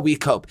 That's how we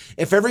cope.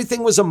 If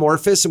everything was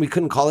amorphous and we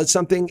couldn't call it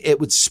something, it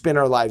would spin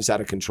our lives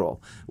out of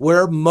control.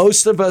 Where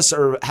most of us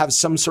have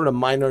some sort of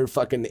minor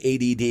fucking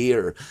ADD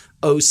or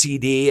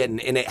OCD,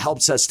 and it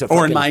helps us to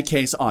Or in my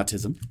case,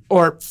 autism.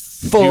 or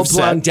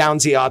full-blown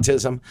Downsy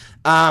autism.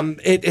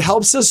 It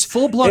helps us.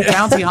 Full-blown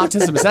Downsy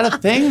autism. Is that a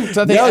thing?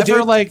 Do they No, ever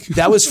dude, like...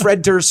 that was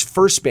Fred Durst's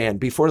first band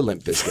before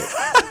Limp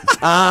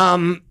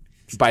Bizkit.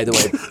 By the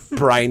way,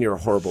 Brian, you're a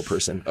horrible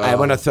person. I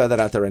want to throw that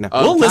out there right now.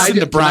 We'll listen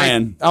to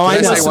Brian. I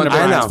know. Listen to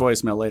I Brian's know.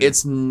 voicemail later.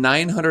 It's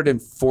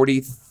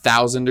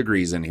 940,000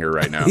 degrees in here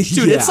right now.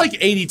 Dude, it's like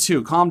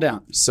 82. Calm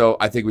down. So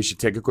I think we should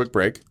take a quick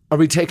break. Are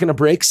we taking a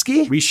break,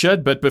 Ski? We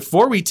should, but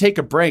before we take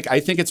a break, I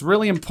think it's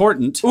really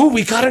important. Ooh,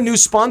 we got a new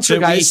sponsor, That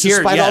we guys.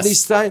 hear- Despite all yes.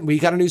 these times, we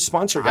got a new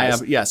sponsor,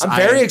 guys. I'm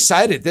very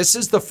excited. This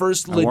is the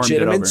first warmed it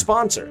legitimate over.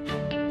 sponsor.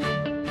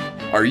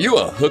 Are you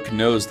a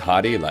hook-nosed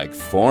hottie like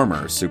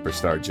former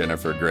superstar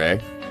Jennifer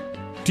Grey?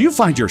 Do you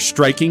find your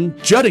striking,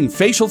 jutting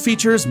facial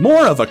features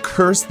more of a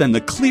curse than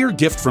the clear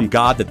gift from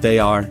God that they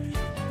are?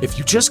 If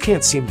you just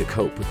can't seem to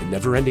cope with the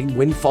never-ending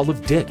windfall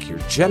of dick your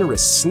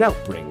generous snout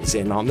brings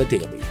in on the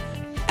daily,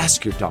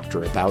 ask your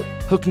doctor about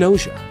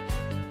Hknozcya.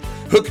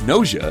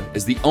 Hknozcya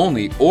is the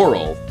only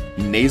oral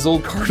nasal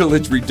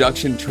cartilage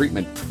reduction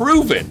treatment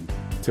proven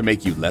to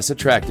make you less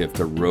attractive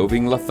to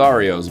roving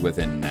Lotharios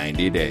within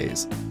 90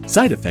 days.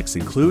 Side effects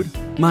include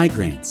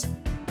migraines,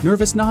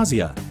 nervous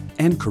nausea,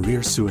 and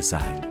career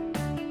suicide.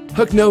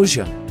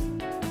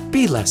 Hknozcya.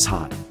 Be less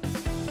hot.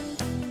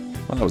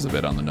 Well, that was a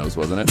bit on the nose,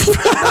 wasn't it?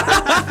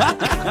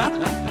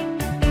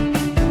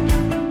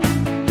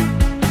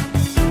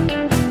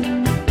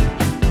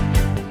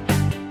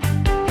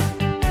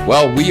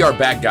 Well, we are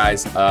back,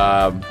 guys.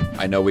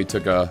 I know we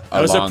took a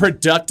That was long... a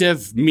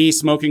productive me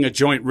smoking a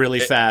joint really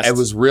fast. It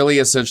was really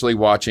essentially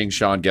watching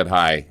Sean get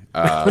high.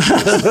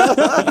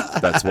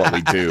 That's what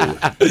we do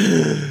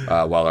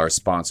while our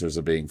sponsors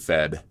are being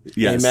fed.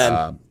 Yes.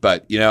 Amen.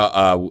 But, you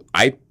know,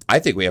 I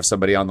think we have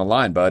somebody on the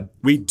line, bud.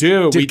 We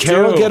do. Did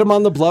Carol get him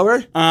on the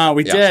blower?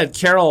 We did.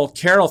 Carol,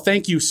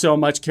 thank you so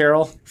much,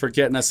 Carol, for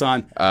getting us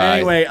on.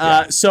 Anyway,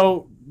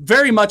 so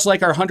very much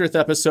like our 100th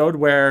episode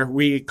where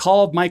we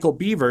called Michael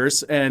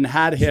Beavers and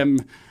had him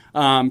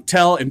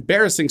tell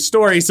embarrassing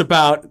stories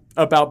about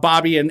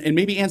Bobby and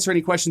maybe answer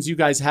any questions you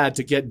guys had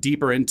to get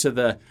deeper into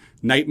the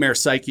nightmare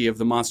psyche of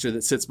the monster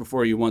that sits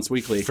before you once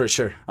weekly. For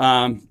sure.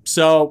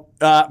 So,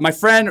 my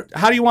friend,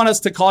 how do you want us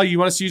to call you? You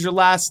want us to use your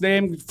last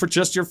name for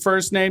just your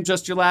first name,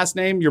 just your last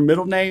name, your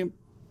middle name?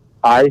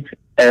 I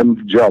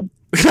am Jub.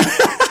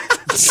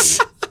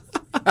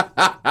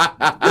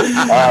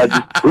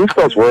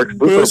 Bustos works.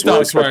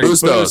 Bustos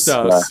works. Bustos.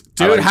 Yeah.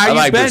 Dude,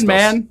 how you been,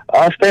 man?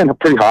 Staying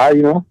pretty high,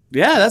 you know.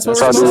 Yeah, that's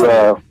what we're supposed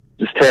to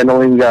just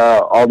handling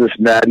all this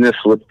madness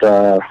with,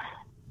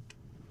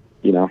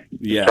 you know,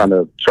 trying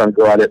to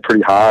go at it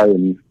pretty high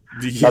and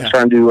not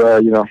trying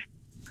to,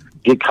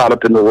 get caught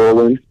up in the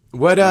whirlwind.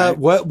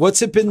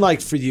 What's it been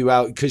like for you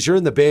out? Because you're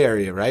in the Bay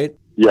Area, right?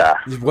 Yeah.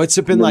 What's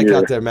it been like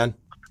out there, man?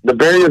 The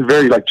Bay Area is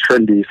very like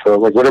trendy, so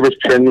like whatever's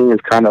trending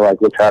is kind of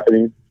like what's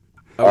happening.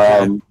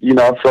 Okay.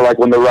 So like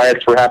when the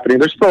riots were happening,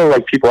 there's still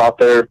like people out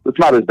there. It's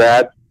not as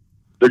bad.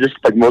 They're just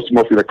like mostly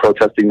like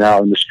protesting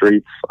now in the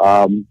streets.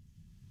 So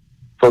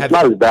it's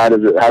not as bad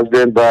as it has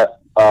been.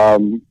 But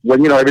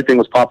when everything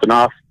was popping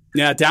off,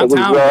 downtown,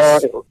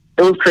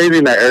 it was crazy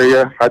in that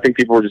area. I think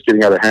people were just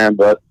getting out of hand.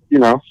 But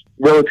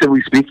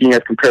relatively speaking,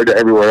 as compared to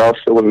everywhere else,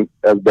 it wasn't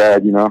as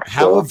bad.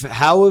 How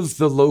have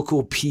the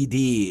local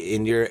PD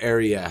in your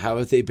area? How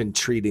have they been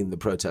treating the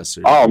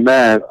protesters? Oh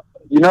man,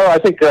 I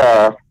think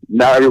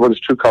now everyone's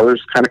true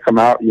colors kind of come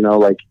out.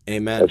 Like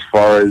amen. As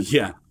far as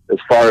if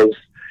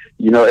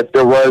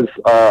there was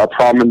a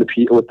problem with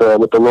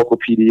the local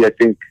PD, I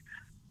think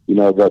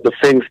the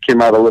things came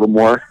out a little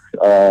more.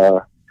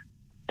 The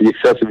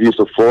excessive use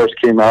of force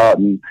came out,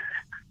 and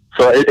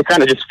so it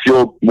kind of just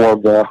fueled more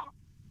of the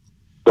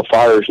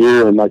fire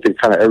here, and I think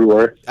kind of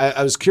everywhere.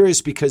 I was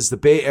curious because the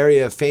Bay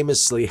Area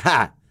famously,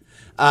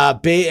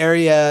 Bay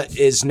Area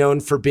is known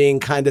for being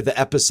kind of the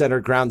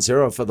epicenter, ground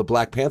zero for the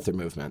Black Panther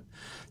movement.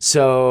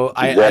 So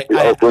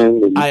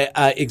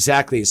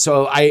exactly.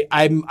 So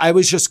I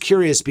was just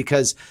curious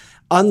because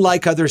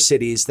unlike other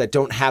cities that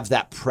don't have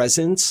that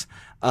presence,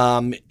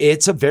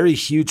 it's a very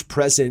huge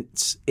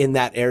presence in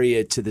that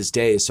area to this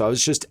day. So I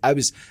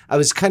was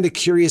kind of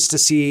curious to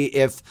see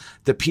if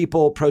the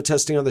people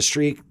protesting on the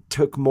street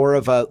took more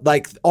of a,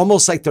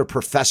 almost like they're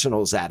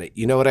professionals at it.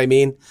 You know what I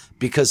mean?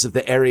 Because of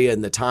the area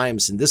and the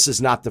times. And this is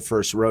not the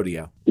first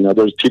rodeo.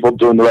 There's people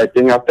doing the right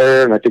thing out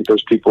there. And I think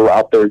there's people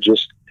out there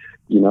just,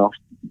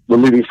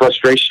 relieving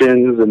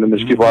frustrations. And then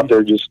there's people out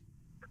there just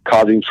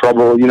causing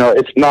trouble.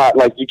 It's not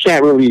like you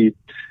can't really,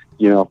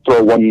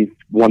 throw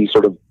one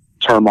sort of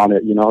term on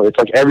it. It's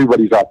like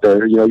everybody's out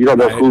there. You don't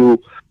know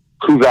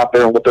who's out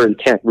there and what their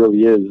intent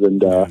really is.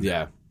 And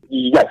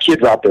you got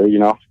kids out there.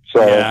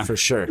 So for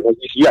sure,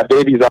 you got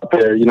babies out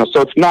there.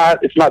 So it's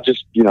not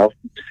just you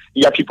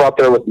got people out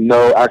there with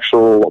no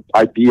actual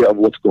idea of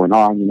what's going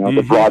on.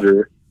 The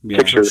broader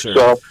picture. Sure.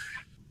 So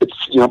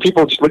it's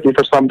people just looking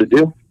for something to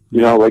do.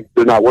 Like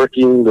they're not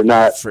working. They're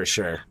not for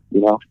sure.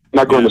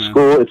 Not going to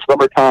school. It's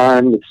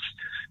summertime.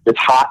 It's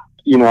hot.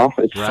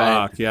 It's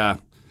fuck yeah.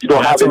 You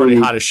don't have already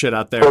any hot as shit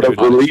out there. Sort of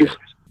relief.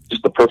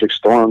 Just the perfect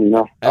storm,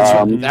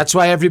 That's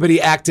why everybody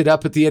acted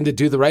up at the end to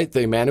do the right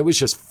thing, man. It was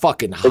just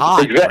fucking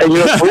hot. Exactly.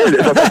 It's weird.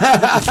 It's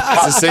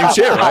the same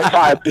shit,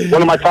 right?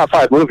 One of my top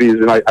 5 movies,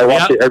 and I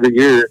watch it every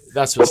year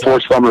before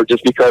summer,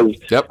 just because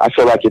I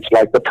feel like it's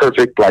like the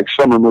perfect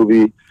summer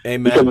movie.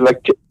 Amen. Because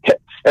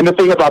and the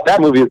thing about that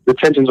movie is the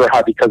tensions are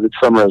high because it's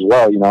summer as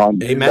well.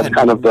 And Amen. That's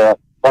kind of the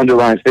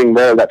underlying thing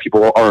there, that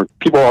people are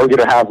going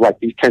to have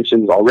these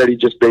tensions already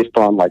just based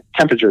on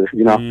temperature,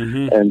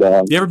 Mm-hmm. And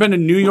you ever been to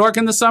New York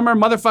in the summer?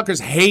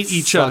 Motherfuckers hate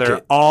each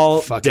other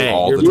all day.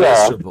 All the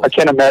time. I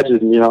can't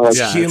imagine.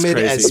 It's humid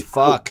as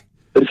fuck.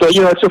 And so it's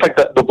just like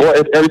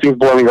everything's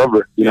boiling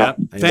over.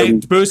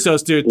 Thank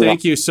Bustos, dude.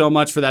 Thank you so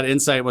much for that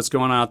insight. What's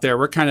going on out there?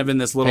 We're kind of in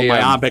this little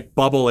myopic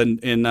bubble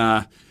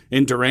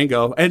in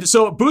Durango. And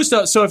so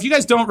Bustos, so if you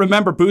guys don't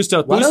remember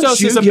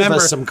Bustos is a member.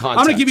 I'm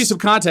going to give you some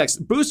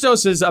context.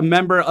 Bustos is a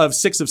member of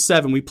 6 of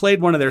 7. We played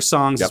one of their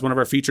songs. It's one of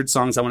our featured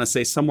songs, I want to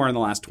say somewhere in the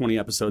last 20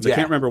 episodes. I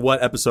can't remember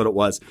what episode it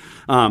was.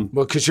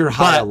 Because you're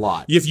high a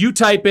lot. If you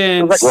type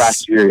in... It was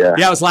last year,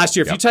 Yeah, it was last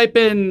year.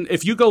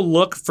 If you go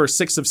look for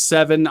 6 of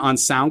 7 on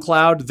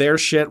SoundCloud, their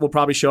shit will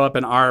probably show up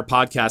in our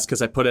podcast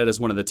because I put it as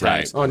one of the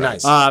tags. Right. Oh,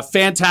 nice.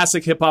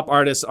 Fantastic hip-hop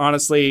artists.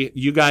 Honestly,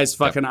 you guys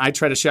I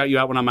try to shout you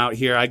out when I'm out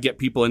here. I get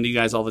people into you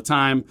guys all the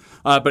time.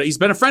 But he's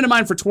been a friend of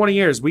mine for 20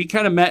 years. We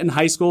kind of met in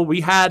high school.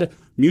 We had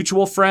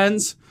mutual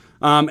friends.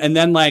 And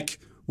then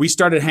we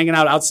started hanging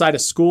out outside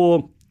of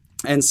school.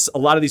 And a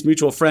lot of these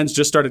mutual friends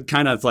just started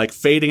kind of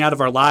fading out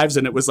of our lives.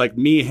 And it was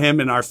me, him,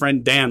 and our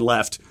friend Dan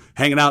left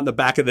hanging out in the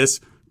back of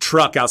this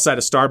truck outside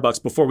of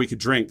Starbucks before we could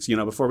drink.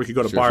 Before we could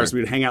go to bars, we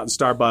would hang out in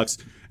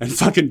Starbucks and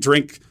fucking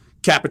drink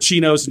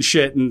cappuccinos and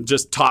shit and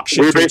just talk shit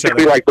to each other. We're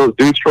basically like those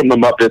dudes from the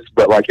Muppets,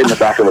 but in the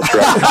back of a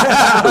truck.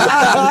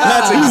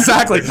 That's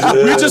exactly.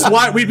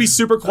 We'd be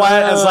super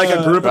quiet as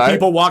a group of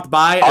people walked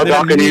by. Our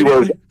balcony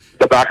was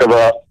the back of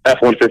a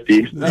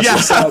F-150.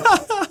 Yeah.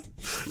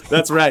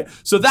 That's right.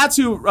 So that's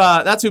who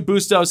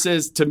Bustos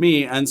is to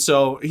me, and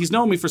so he's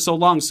known me for so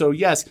long. So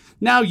yes,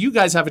 now you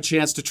guys have a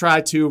chance to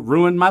try to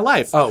ruin my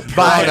life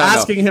by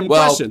asking him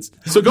questions.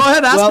 So go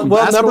ahead, ask him.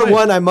 Well, ask number away.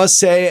 one, I must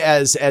say,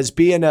 as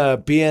being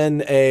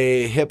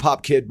a hip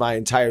hop kid my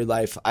entire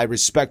life, I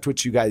respect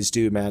what you guys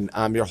do, man.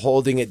 You're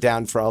holding it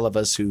down for all of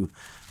us who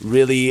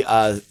really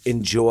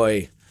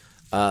enjoy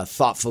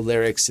thoughtful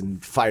lyrics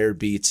and fire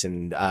beats,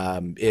 and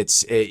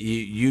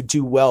you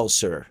do well,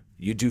 sir.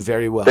 You do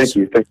very well. Thank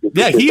you.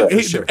 Yeah,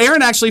 Sure.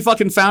 Aaron actually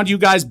fucking found you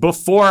guys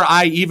before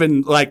I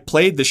even like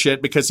played the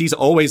shit because he's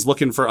always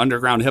looking for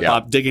underground hip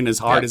hop, digging as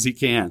hard as he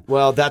can.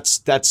 Well,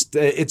 that's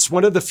it's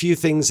one of the few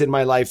things in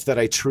my life that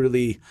I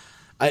truly.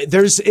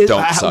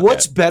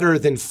 What's better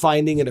than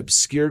finding an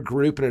obscure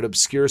group and an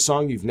obscure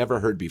song you've never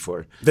heard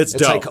before? It's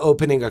dope. like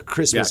opening a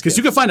Christmas because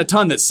you can find a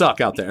ton that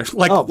suck out there,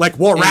 like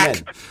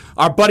Warrack. Amen.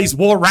 Our buddies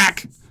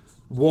Warrack.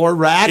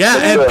 Warrack? Yeah,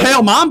 and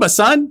Pale Mamba,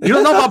 son. You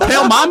don't know about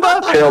Pale Mamba?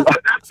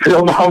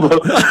 Pale Mamba.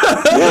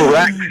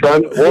 Warrack,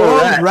 son.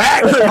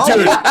 Warrack.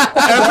 Dude,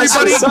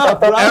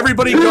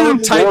 everybody go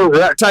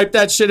type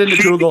that shit into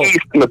Google. He's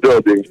in the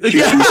building. He's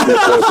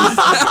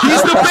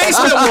the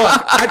basement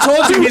wook. I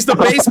told you he's the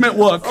basement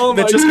wook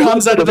that just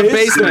comes out of the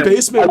basement.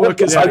 Basement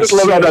wook is I just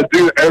love how that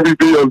dude, every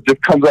video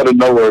just comes out of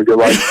nowhere. You're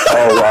like,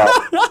 oh, wow.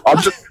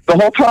 The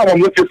whole time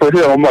I'm looking for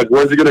him. I'm like,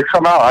 where's he going to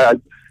come out?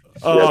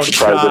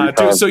 God,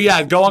 dude. So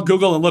yeah, go on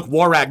Google and look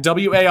Warrack,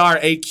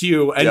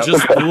 WARAQ, and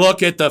just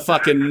look at the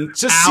fucking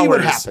see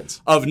what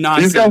happens of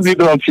nonsense. These guys need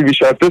their own TV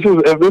show. If this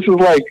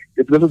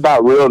is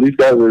not real, these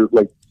guys are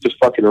like just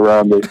fucking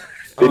around. They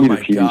need a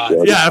TV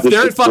show. Yeah, if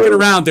they're fucking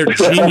around, they're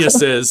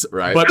geniuses.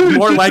 Right. But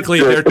more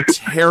likely, they're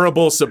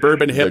terrible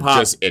suburban hip hop.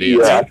 Just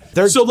idiots. Yeah.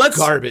 They're so let's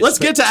garbage. Let's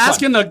get to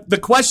asking the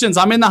questions.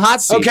 I'm in the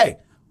hot seat. Okay,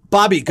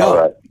 Bobby, go. All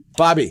right.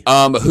 Bobby.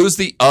 Who's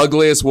the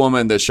ugliest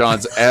woman that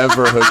Sean's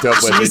ever hooked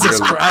up with? Jesus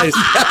Christ.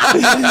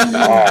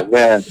 Oh,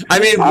 man. I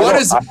mean,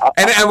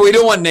 and we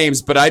don't want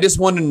names, but I just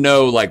want to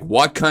know, like,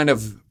 what kind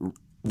of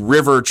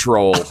river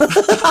troll at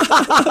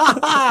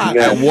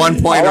one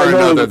point or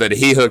another that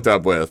he hooked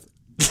up with.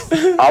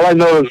 All I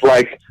know is,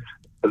 like,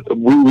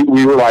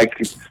 we were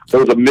like, there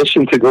was a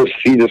mission to go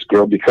see this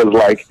girl because,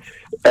 like,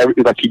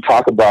 he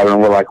talked about her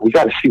and we're like, we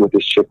got to see what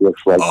this chick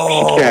looks like.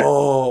 She can't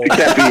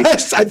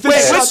be.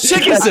 Wait, which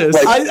chick is this?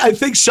 I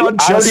think Sean.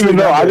 I don't even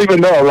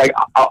know. Like,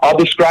 I'll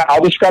describe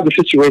the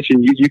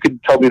situation. You can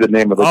tell me the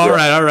name of it. All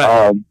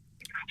right.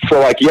 So,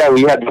 like, yeah,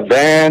 we had the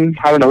van.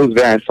 I don't know whose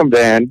van. Some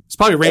van. It's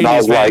probably Randy's and I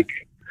was van. like,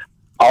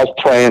 I was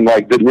playing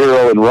like De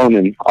Niro and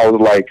Ronin. I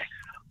was like,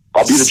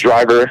 I'll be the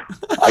driver.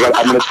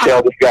 I'm gonna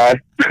tail this guy.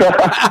 So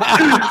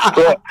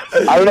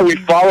I don't know. We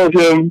followed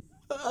him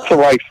to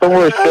like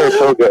somewhere in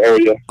Saratoga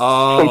area.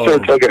 Some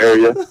Saratoga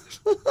area.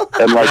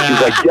 And like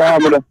she's like, yeah,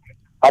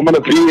 I'm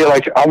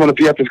gonna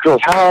be at this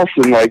girl's house,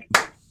 and like,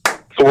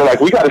 so we're like,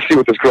 we got to see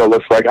what this girl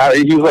looks like.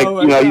 He's like,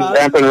 he's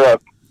ramping her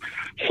up.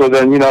 So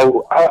then, we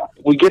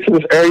get to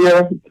this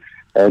area,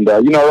 and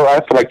I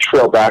have to like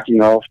trail back,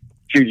 a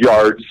few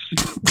yards.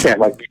 Can't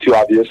like be too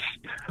obvious.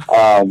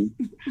 And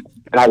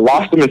I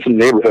lost him in some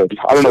neighborhood.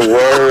 I don't know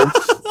where.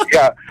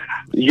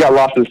 He got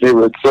lost in this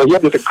neighborhood. So he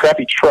had this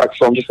crappy truck.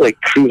 So I'm just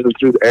like cruising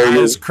through the area.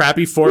 This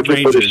crappy Ford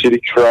Ranger. For the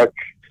shitty truck.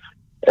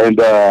 And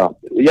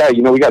we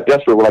got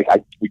desperate. We're like,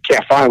 we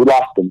can't find him. We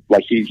lost him.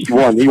 Like he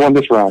won. He won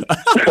this round.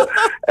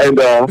 And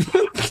the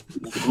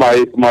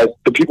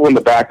people in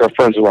the back, our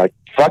friends, are like,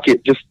 fuck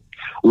it, just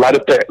light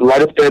up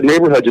that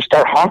neighborhood. Just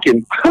start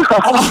honking.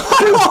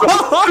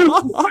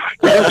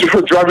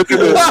 Driving through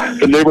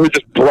the neighborhood,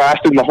 just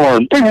blasting the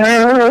horn.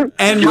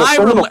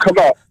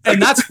 And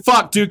that's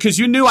fucked, dude, because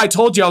you knew I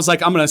told you, I was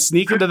like, I'm going to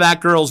sneak into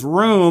that girl's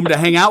room to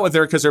hang out with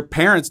her because her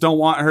parents don't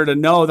want her to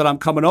know that I'm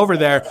coming over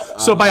there.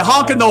 So by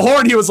honking the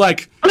horn, he was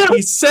like,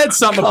 he said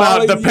something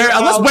about the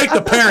parents. Let's wake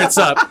the parents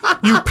up.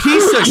 You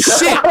piece of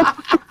shit.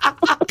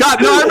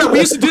 God, no, I remember we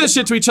used to do this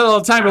shit to each other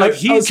all the time. We're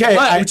like, we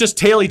just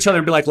tail each other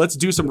and be like, let's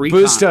do some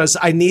recon. Bustos,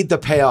 I need the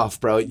payoff,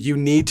 bro. You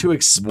need to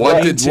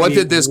explain Did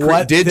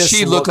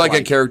she look like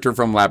a character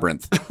from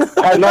Labyrinth?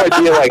 I had no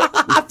idea. Like,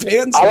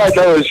 all I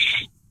know is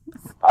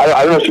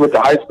I don't know if she went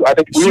to high school. I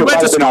think she went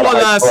to school with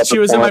us. She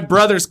was in my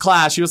brother's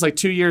class. She was like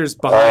 2 years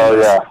behind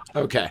us.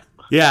 Yeah. Okay.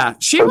 Yeah,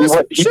 he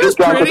dipped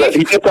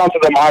onto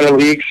the minor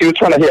leagues. He was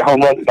trying to hit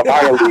home runs in the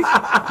minor leagues.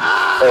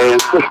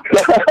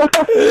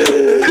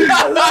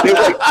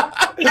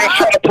 He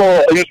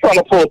was trying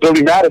to pull a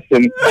Billy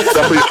Madison. That's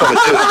what he was trying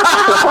to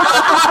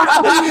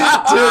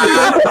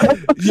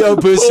do. Yo,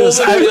 Bustos.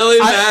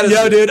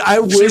 Dude, I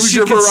wish she was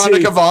your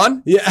Veronica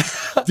Vaughn? Yeah.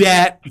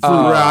 That Veronica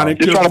Vaughn.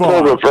 He was trying to pull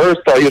a reverse,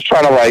 though. He was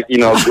trying to, like,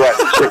 grab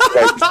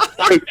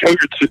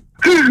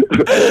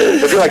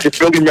I feel like if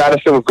Billy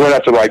Madison was going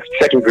after like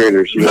second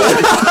graders,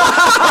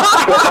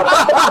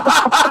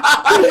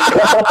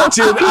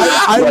 Dude,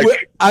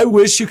 I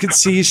wish you could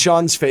see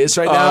Sean's face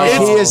right now. It's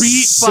He is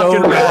beat so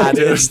fucking mad. red,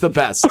 dude. It's the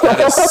best. That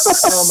is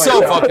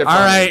so fucking funny. All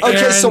right, Okay,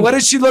 Aaron. so what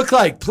does she look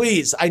like?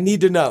 Please, I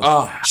need to know.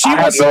 She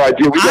I have no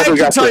idea. We I never can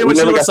got tell to- you we what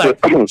she never looks got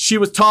like. to- She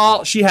was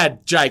tall. She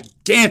had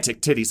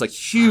gigantic titties, like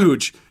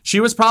huge. She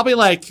was probably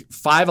like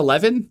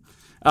 5'11".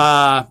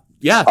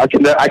 Yeah. I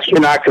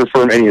cannot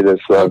confirm any of this.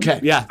 So. Okay.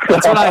 Yeah,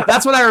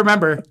 that's what I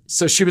remember.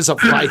 So she was a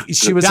Viking.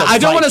 She was. I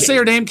don't want to Viking. say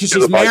her name because She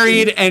was she's a Viking.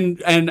 married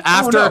and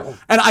after no.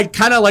 and I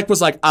kind of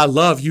was like I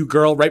love you,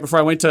 girl, right before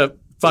I went to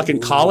fucking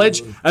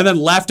college, and then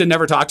left and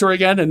never talked to her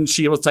again. And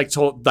she was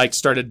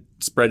started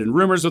spreading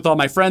rumors with all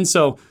my friends.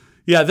 So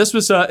yeah, this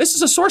is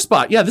a sore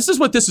spot. Yeah, this is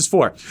what this is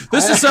for.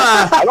 This is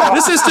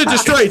to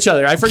destroy each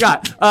other. I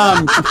forgot.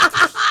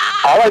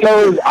 All I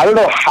know is I don't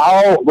know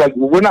how. Like,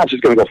 we're not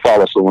just gonna go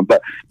follow someone,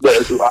 but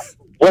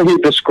what he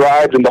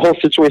described and the whole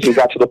situation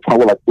got to the point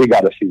where like we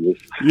got to see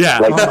this. Yeah.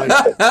 Like,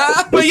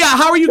 But yeah,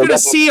 how are you going to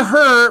see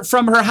her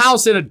from her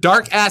house in a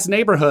dark ass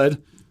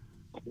neighborhood?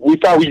 we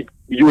thought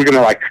you were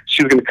gonna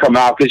she was gonna come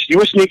out because you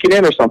were sneaking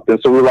in or something.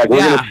 So we were like, we're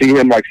gonna see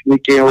him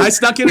sneak in. I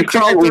snuck in and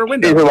crawled through a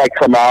window. See her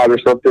come out or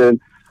something.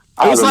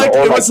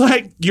 It was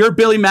like your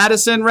Billy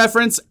Madison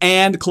reference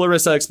and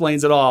Clarissa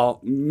Explains It All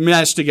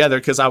meshed together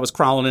because I was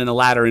crawling in a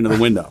ladder into the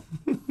window.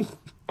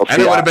 And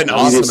it would have been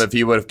awesome if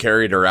you would have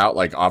carried her out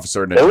like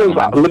Officer.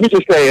 Let me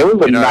just say, it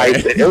was a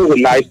nice neighborhood. It was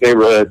a nice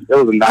neighborhood. It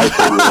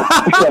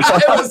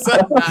was so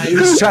nice. He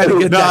was trying to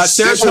get that.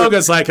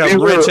 Saratoga's like a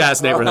rich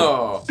ass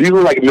neighborhood. These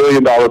were like $1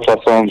 million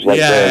plus homes.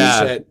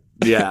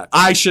 Yeah,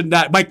 I should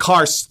not. My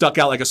car stuck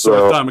out like a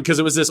sore thumb because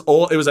it was this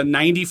old. It was a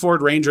 '90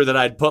 Ford Ranger that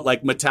I'd put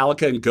like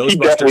Metallica and Ghostbusters. He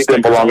definitely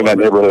didn't belong in that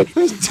neighborhood.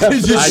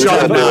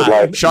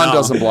 Sean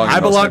doesn't belong. I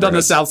belonged on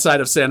the south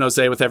side of San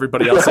Jose with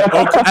everybody else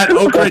at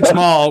Oak Ridge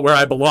Mall, where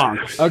I belong.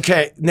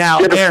 Okay, now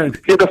Aaron,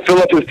 he had to fill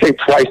up his tank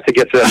twice to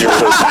get to that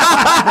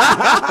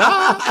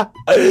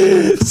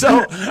neighborhood.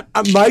 So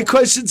my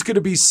question's going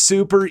to be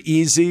super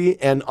easy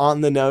and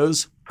on the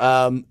nose.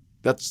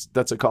 That's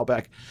a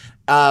callback.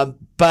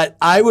 But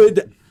I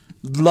would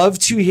love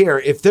to hear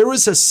if there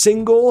was a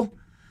single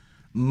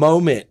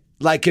moment,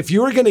 like if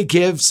you were going to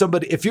give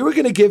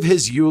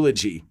his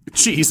eulogy,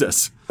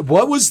 Jesus,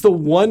 what was the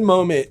one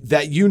moment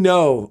that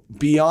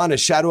beyond a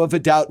shadow of a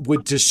doubt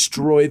would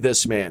destroy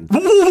this man?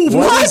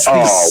 What is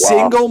the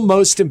single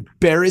most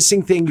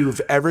embarrassing thing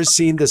you've ever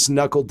seen this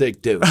knuckle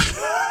dick do?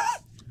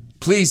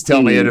 Please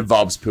tell me it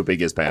involves pooping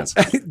his pants.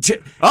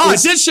 I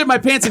did shit my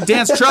pants in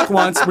Dan's truck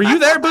once. Were you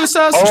there,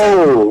 Bustos?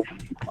 Oh.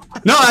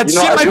 No, I shit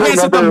my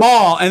pants at the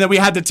mall, and then we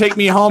had to take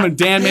me home, and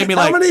Dan made me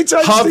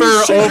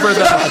hover over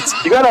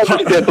the. You gotta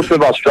understand something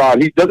about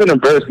Sean. He doesn't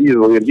embarrass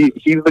easily, and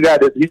he's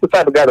the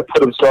type of guy to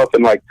put himself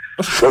in those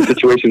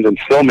situations and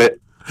film it.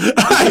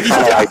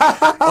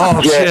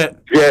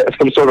 Get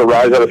some sort of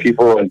rise out of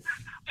people, and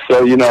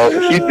so he'd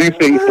do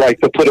things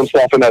to put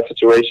himself in that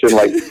situation,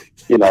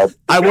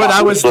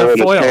 I was the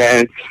foil.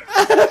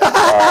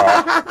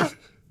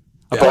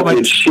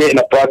 Fucking shit in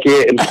a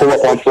bucket and pull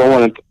up on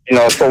someone and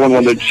someone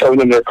when they're showing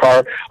them their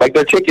car,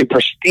 they're taking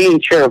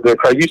pristine care of their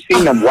car. You've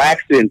seen them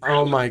waxing.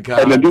 Oh my god!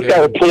 And then this guy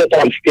would pull up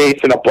on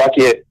skates in a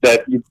bucket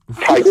that you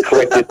probably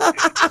collected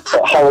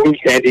Halloween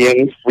candy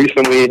in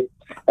recently,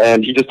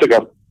 and he just took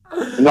a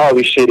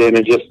gnarly shit in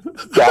and just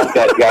got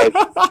that guy.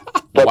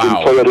 Fucking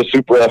Toyota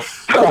Supra.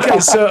 Okay,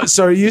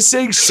 so are you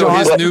saying Sean?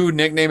 His new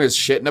nickname is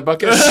shit in a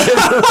bucket?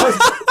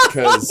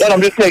 But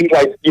I'm just saying,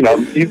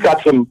 he's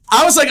got some.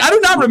 I was like, I do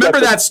not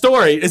remember that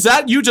story. Is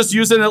that you just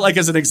using it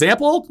as an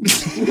example?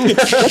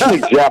 That's an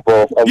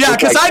example. Yeah,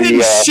 because I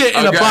didn't shit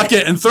in a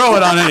bucket and throw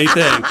it on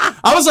anything.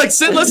 I was like,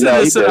 listen to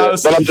this. And I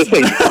was but I'm just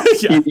saying,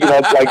 these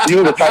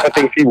are the type of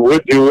things he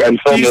would do and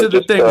film. These are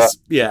the things.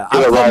 I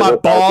pull my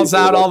balls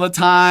out all the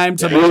time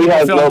to make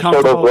me feel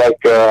uncomfortable.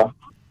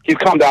 He's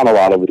calmed down a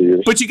lot over the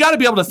years. But you got to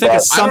be able to think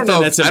of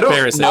something that's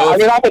embarrassing. I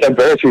mean, not an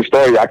embarrassing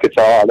story. I could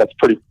tell that's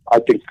pretty. I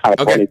think kind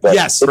of funny. But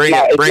yes, bring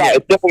it.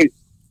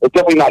 It's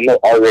definitely not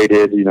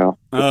R-rated.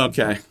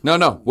 Okay.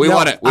 No. We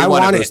want it. We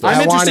want it.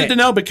 I'm interested to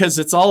know because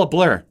it's all a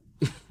blur.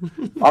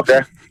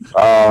 Okay.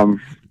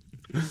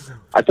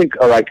 I think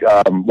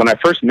when I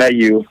first met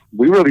you,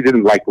 we really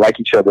didn't like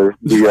each other.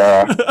 We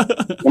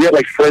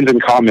had friends in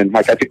common.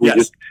 I think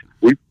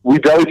we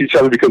dealt with each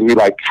other because we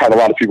had a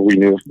lot of people we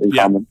knew in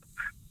common.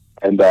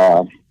 And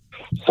so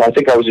I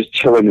think I was just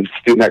chilling in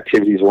student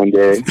activities one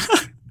day,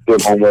 doing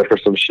homework or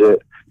some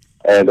shit.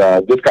 And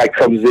this guy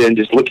comes in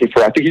just looking for,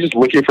 I think he's just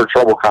looking for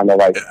trouble, kind of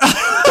that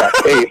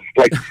face.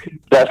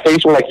 That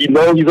face where he's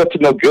up to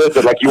no good,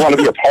 but you want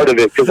to be a part of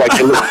it because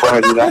it looks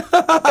fun,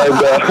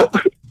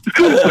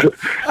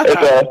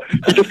 And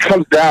he just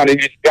comes down and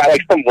he's got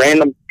some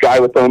random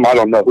guy with him. I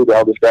don't know who the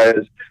hell this guy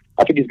is.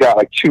 I think he's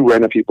got 2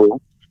 random people.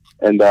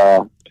 And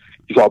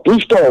he's all, Blue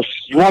Stars,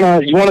 you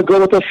wanna go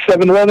with us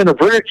 7-Eleven or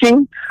Burger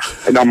King?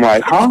 And I'm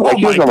like, huh?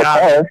 He doesn't have a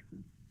car.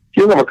 He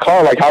doesn't have a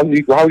car. How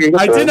you get there?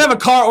 I didn't have a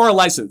car or a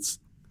license.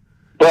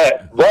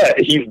 But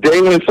he's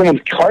dangling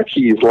someone's car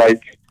keys.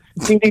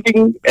 ding, ding,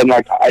 ding, and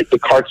like the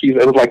car keys,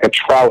 it was like a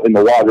trout in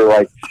the water.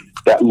 Like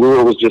that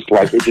lure was just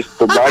like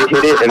the line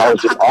hit it, and I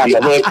was just on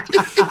the hook.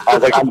 I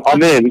was like,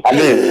 I'm in,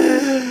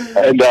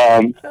 and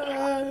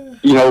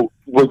you know,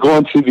 we're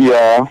going to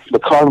the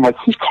car. And I'm like,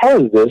 whose car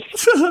is this?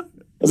 It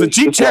was a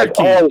Jeep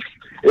Cherokee. Like,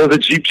 it was a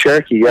Jeep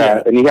Cherokee,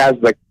 yeah. And he has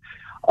like,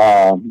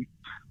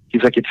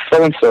 he's like, it's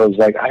so and so. He's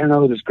like, I don't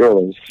know who this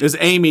girl is. It was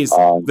Amy's.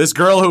 This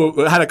girl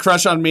who had a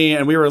crush on me,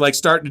 and we were like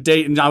starting to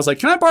date, and I was like,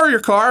 can I borrow your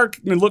car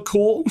and look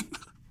cool?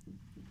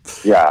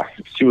 Yeah,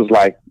 she was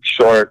like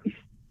short,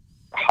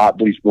 hot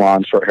bleach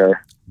blonde, short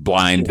hair.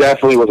 Blind.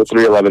 Definitely was a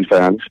 311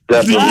 fan.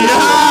 Definitely.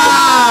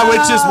 Yeah,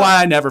 which is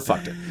why I never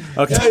fucked her.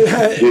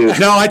 Okay. Dude.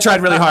 No, I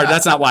tried really hard.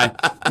 That's not why.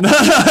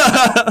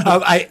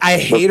 I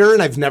hate her,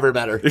 and I've never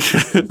met her.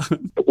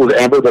 Was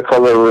Amber the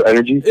color of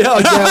energy? Oh,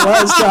 yeah, it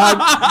was, dog.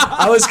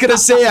 I was going to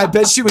say, I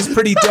bet she was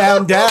pretty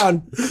down.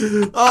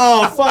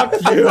 Oh, fuck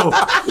you. All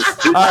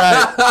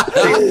right.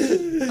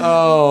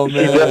 Oh,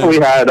 man. She definitely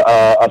had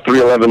a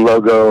 311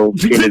 logo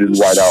painted in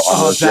white out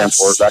on the Jam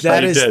 4.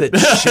 That is the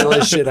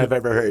chillest shit I've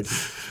ever heard.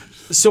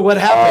 So what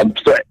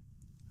happened?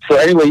 So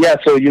anyway, yeah,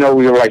 so, you know,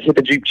 we were like, hit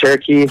the Jeep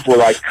Cherokee. We're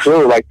like,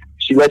 cool, like,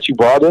 she let you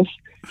borrow this?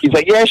 He's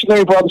like, yeah, she let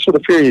me borrow this for the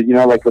period, you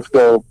know, like, let's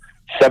go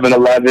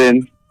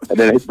 7-Eleven, and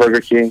then hit Burger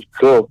King.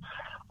 Cool.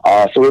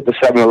 So we hit the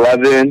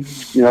 7-Eleven,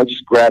 you know,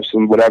 just grab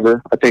some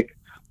whatever. I think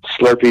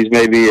Slurpees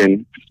maybe,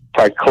 and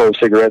probably clove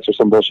cigarettes or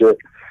some bullshit.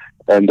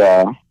 And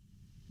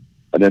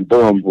then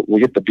boom, we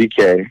get the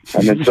BK.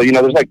 And then, so, you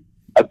know, there's like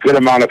a good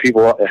amount of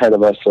people ahead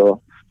of us,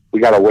 so we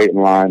got to wait in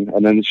line.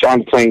 And then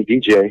Sean's playing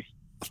DJ.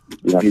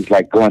 You know, he's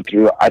like going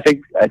through, I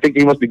think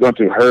he must be going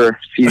through her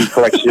CD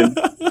collection,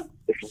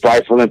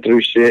 rifling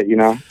through shit, you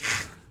know.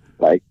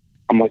 Like,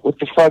 I'm like, what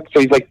the fuck? So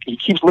he's like, he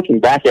keeps looking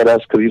back at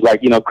us because he's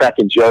like, you know,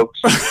 cracking jokes.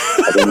 And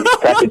then he's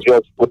cracking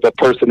jokes with the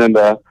person in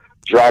the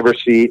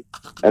driver's seat.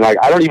 And like,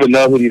 I don't even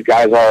know who these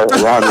guys are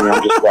around me.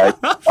 I'm just like,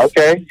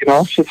 okay, you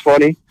know, shit's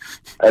funny.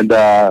 And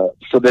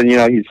so then, you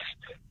know, he's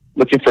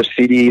looking for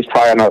CDs,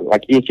 probably on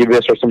like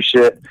Incubus or some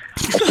shit,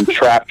 or some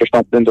Trapped or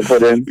something to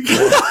put in.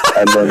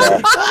 And then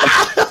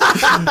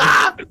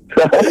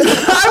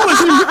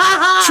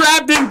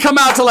Trap didn't come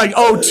out till like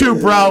 02,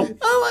 bro.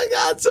 Oh my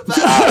God, it's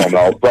I don't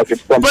know, but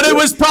it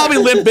was probably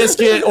Limp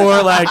Bizkit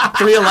or like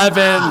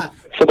 311.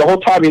 So the whole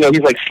time, you know,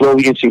 he's like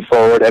slowly inching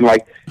forward, and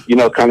like, you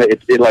know, kind of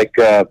it like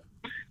the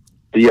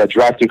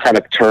drive-through kind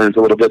of turns a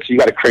little bit, so you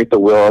got to crank the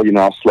wheel, you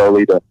know,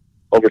 slowly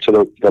over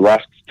to the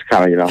left to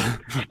kind of, you know,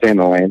 stay in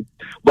the lane.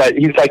 But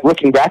he's like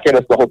looking back at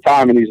us the whole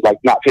time, and he's like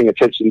not paying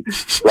attention.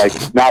 Like,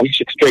 now he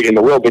should straighten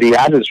the wheel, but he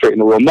hasn't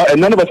straightened the wheel. No,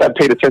 and none of us have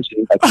paid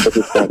attention at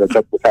this point. That's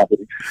what's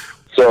happening.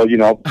 So, you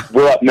know,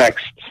 we're up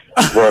next.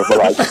 We're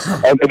like,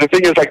 and the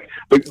thing is, like,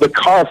 the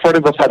car in front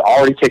of us had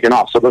already taken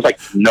off, so there's like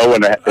no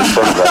one in front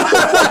of us. So,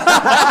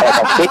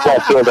 like a football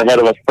field ahead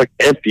of us, like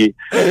empty.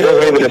 They're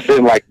waving us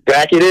in, like,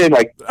 back it in,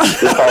 like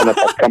they're telling us,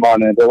 like, come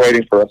on in. They're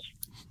waiting for us.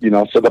 You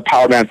know, so the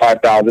Powerman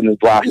 5000 is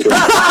blasting. We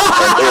got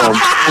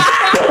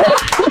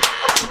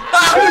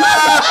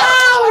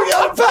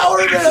a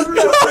Powerman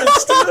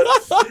reference, dude.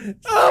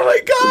 Oh my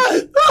God.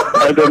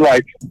 And then,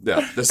 like,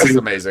 yeah, this is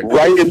amazing.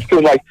 Right into,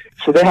 like,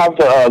 so they have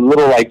the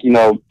little, like, you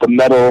know, the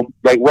metal,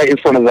 like, right in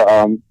front of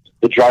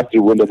the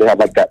drive-through window, they have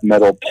like that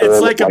metal pole.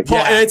 It's like a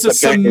pole. It's a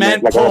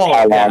cement like pole.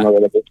 A pylon or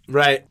whatever.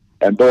 Right.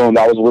 And boom,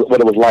 that was what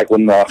it was like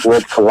when the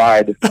worlds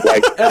collide,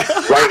 like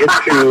right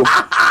into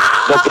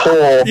the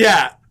pole.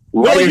 Yeah.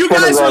 Right well, you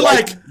guys were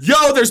like,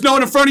 yo, there's no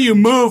one in front of you,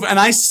 move. And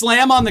I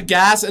slam on the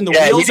gas and the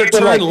wheels are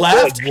turned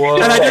left.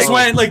 And I just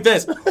went like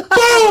this. Boom!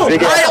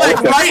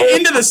 Right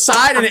into the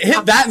side, and it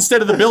hit that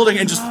instead of the building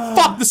and just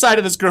fucked the side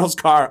of this girl's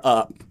car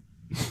up.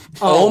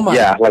 Oh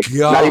my like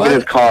God. Not even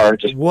his car.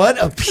 Just what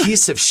a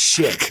piece of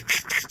shit.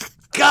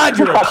 God,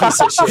 you're a piece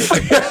of shit. So,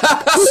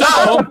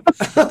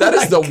 that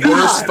is the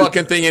worst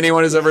fucking thing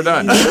anyone has ever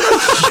done.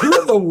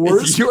 You're the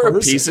worst. You're a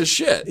piece of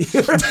shit.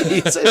 You're a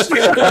piece of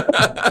shit.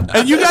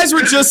 And you guys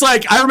were just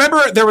like, I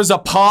remember there was a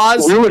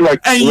pause, we were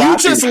like, and you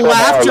just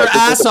laughed your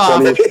ass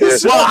off.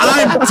 Well,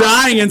 I'm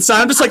dying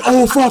inside. I'm just like,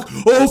 oh fuck,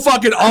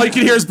 and all you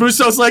can hear is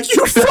Bustos like,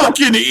 you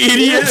fucking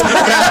idiot. If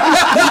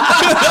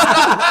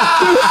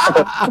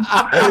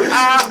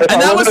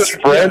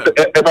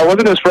I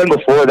wasn't his friend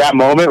before that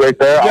moment right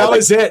there, that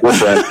was it.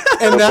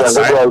 And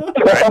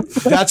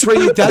that's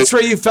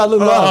where you fell in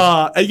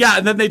love. Yeah,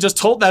 and then they just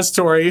told that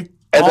story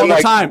and all the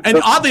time. And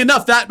oddly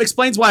enough, that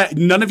explains why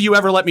none of you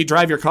ever let me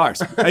drive your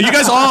cars. You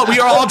guys we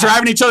are all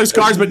driving each other's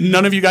cars, but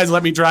none of you guys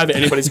let me drive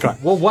anybody's car.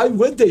 Well, why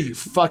would they, you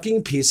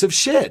fucking piece of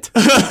shit?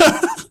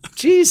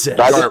 Jesus.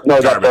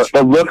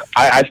 The look,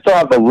 I still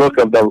have the look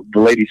of the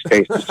lady's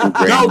face.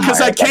 No, because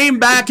I came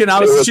back and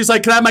she's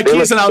like, can I have my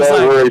keys? And I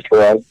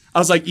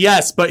was like,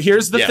 yes, but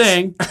here's the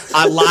thing.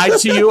 I lied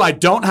to you. I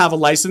don't have a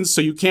license, so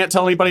you can't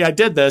tell anybody I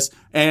did this,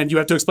 and you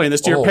have to explain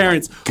this to your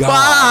parents. God.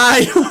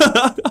 Bye.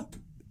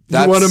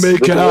 You want to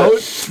make out?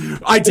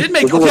 I did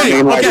make okay.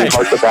 All right.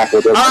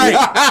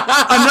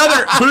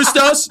 Another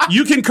Bustos.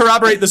 You can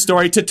corroborate the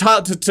story to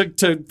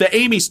the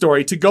Amy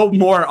story to go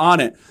more on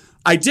it.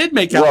 I did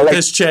make out with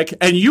this chick,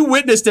 and you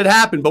witnessed it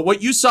happen. But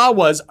what you saw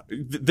was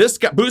this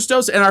guy,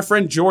 Bustos and our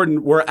friend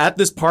Jordan were at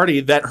this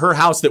party that her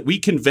house that we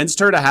convinced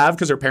her to have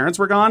because her parents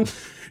were gone.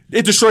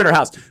 It destroyed her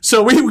house.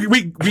 So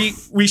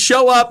we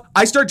show up.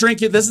 I start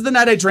drinking. This is the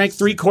night I drank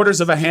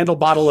 3/4 of a handle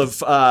bottle of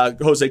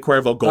Jose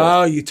Cuervo Gold.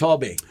 Oh, you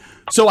told me.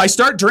 So I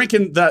start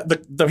drinking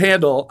the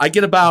handle. I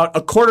get about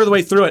a quarter of the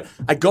way through it.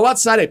 I go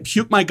outside. I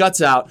puke my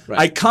guts out. Right.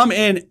 I come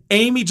in.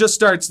 Amy just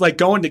starts like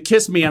going to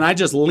kiss me, and I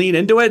just lean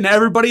into it. And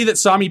everybody that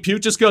saw me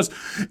puke just goes,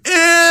 ew!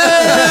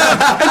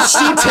 And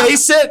she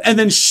tastes it, and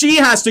then she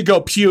has to go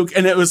puke,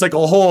 and it was like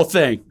a whole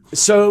thing.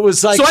 So it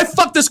was like... So I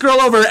fucked this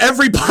girl over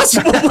every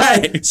possible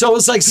way. So it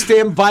was like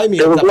Stand By Me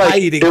at the pie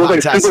eating contest.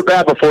 It was like super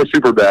bad before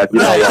super bad. You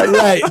know, like,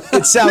 right.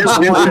 It sounds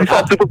when you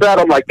saw super bad,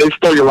 I'm like, they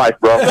stole your life,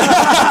 bro.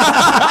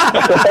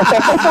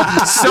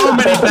 So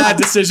many bad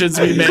decisions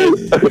we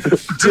made.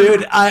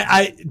 Dude,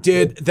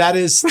 that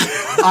is...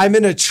 I'm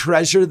going to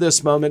treasure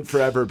this moment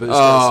forever, Bustos.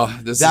 Oh,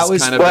 this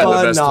is kind of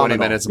the best 20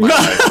 minutes of my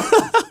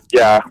life.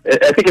 Yeah.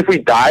 I think if we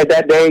died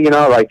that day, you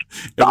know, like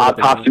the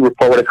autopsy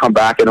report would have come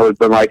back and it would have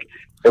been like,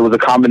 it was a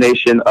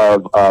combination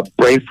of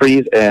brain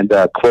freeze and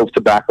clove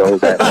tobacco. In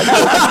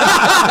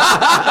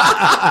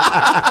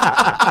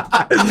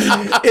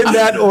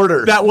that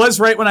order. That was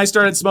right when I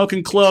started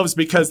smoking cloves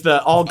because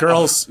the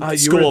all-girls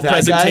school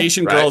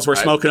presentation girls were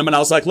smoking them, and I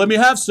was like, let me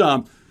have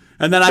some.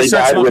 And then I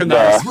started smoking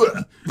those.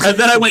 And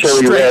then I went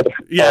straight.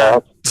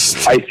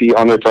 Icy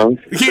on their tongue.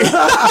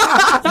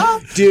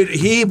 Dude,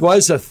 he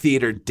was a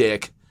theater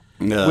dick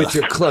with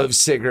your clove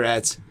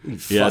cigarettes.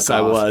 Yes, I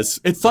was.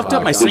 It fucked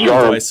up my singing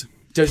voice.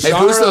 Hey,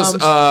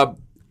 Bustos,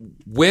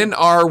 when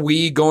are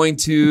we going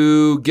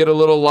to get a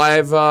little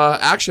live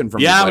action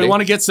from you, buddy? We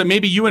want to get some,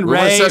 maybe you and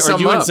Ray or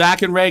you and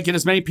Zach and Ray, get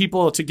as many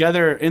people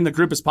together in the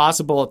group as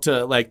possible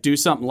to like do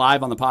something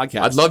live on the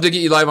podcast. I'd love to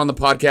get you live on the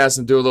podcast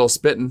and do a little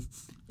spitting.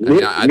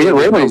 Me and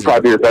Ray would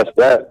probably be your best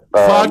bet.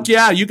 Fuck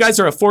yeah, you guys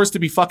are a force to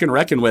be fucking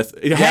reckoned with.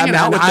 Hanging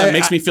out with them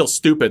makes me feel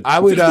stupid. I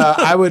would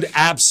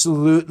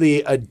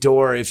absolutely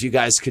adore if you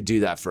guys could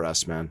do that for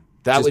us, man.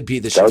 That would be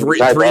the shit. 3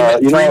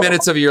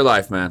 minutes of your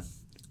life, man.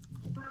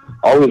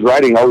 Always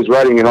writing,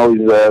 and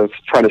always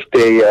trying to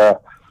stay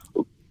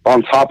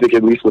on topic,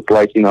 at least with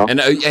like, you know.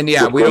 And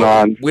yeah, we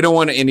don't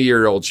want any of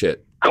your old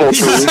shit.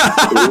 Culturally.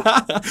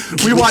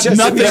 We want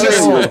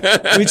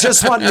nothing. We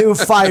just want new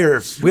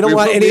fire. We don't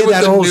want any of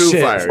that old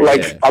shit. Fire,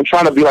 like I'm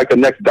trying to be like the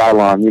next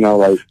Dylon, you know,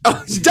 like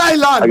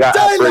Dylon. I got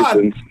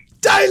aspirations.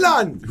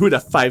 Dylan! Who the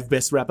 5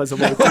 best rappers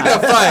of all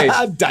time?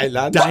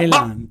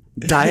 Dylan.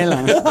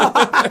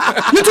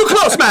 You're too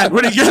close, man.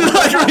 When he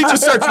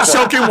just starts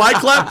choking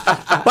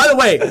Wyclef. By the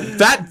way,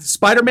 that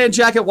Spider-Man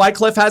jacket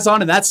Wyclef has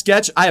on in that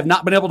sketch, I have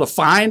not been able to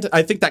find.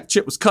 I think that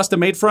shit was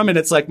custom made from, and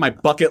it's like my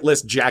bucket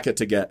list jacket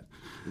to get.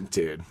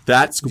 Dude,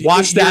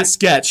 watch that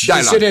sketch. You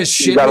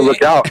gotta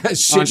look out.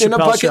 Shit in a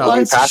bucket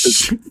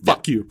list.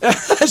 Fuck you.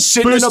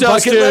 Shit in a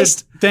bucket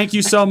list. Thank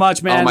you so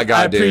much, man. Oh my God,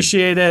 I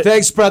appreciate it.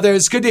 Thanks, brother.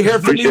 It's good to hear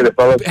from you.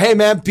 Hey,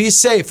 man, be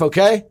safe,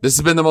 okay? This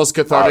has been the most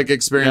cathartic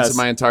experience of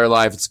my entire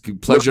life. It's a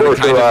pleasure to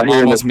kind of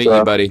almost meet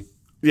you, buddy.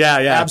 Yeah.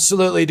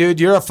 Absolutely, dude.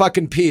 You're a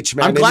fucking peach,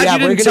 man. I'm glad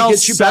you didn't tell we're going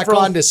to get you back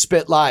on to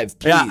Spit Live,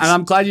 please. Yeah, and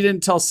I'm glad you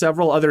didn't tell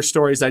several other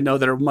stories I know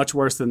that are much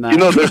worse than that. You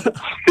know, there's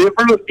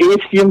several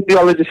Asian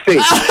theologists say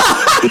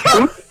the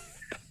truth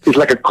is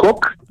like a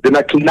cook, then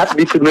I cannot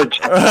be submerged.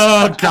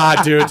 Oh,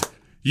 God, dude.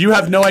 You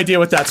have no idea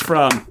what that's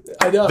from.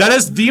 I know. That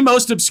is the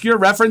most obscure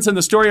reference, and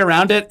the story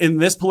around it in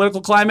this political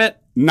climate,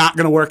 not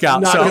going to work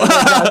out.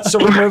 So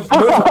we're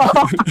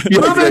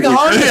moving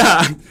on.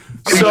 Yeah.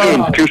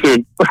 Too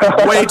soon.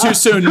 Way too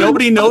soon.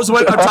 Nobody knows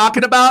what I'm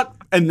talking about,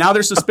 and now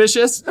they're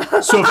suspicious.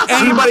 So if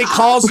anybody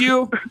calls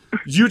you,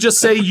 you just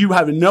say you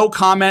have no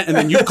comment, and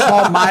then you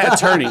call my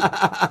attorney. All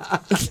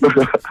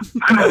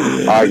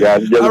right,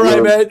 guys. All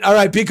right, man. All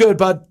right, be good,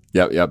 bud.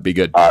 Yep, be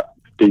good.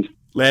 Peace.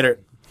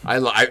 Later.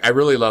 I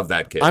really love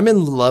that kid. I'm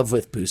in love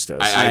with Bustos.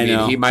 I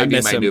mean, he might be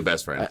my new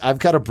best friend. I've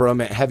got a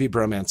heavy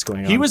bromance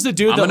going on. He was the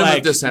dude that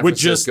move to San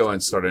Francisco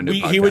and start a new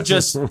podcast. He would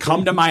just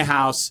come to my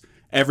house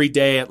every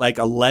day at like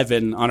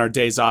 11 on our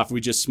days off.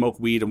 We just smoke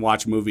weed and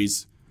watch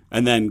movies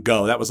and then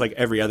go. That was like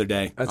every other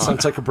day. That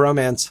sounds like a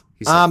bromance.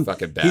 He's a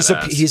fucking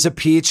badass. He's a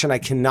peach, and I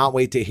cannot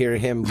wait to hear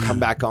him come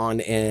back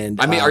on. And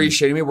I mean, are you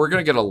shitting me? We're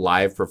gonna get a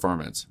live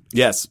performance.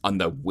 Yes, on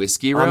the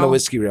whiskey reel. On the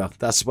whiskey reel.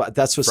 That's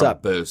what's from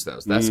up.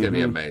 Bustos. That's gonna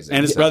be amazing.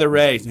 And his brother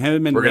Ray.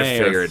 Him and we're Ray.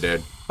 Gonna figure it,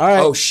 dude. All right.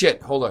 Oh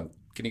shit! Hold on.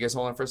 Can you guys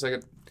hold on for a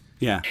second?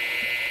 Yeah.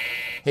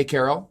 Hey,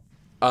 Carol.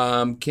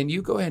 Can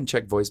you go ahead and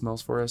check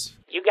voicemails for us?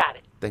 You got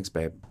it. Thanks,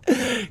 babe.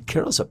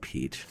 Carol's a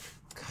peach.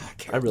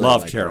 I really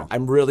love like Carol. Her.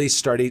 I'm really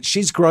starting.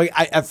 She's growing.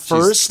 At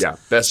first,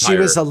 she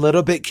was a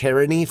little bit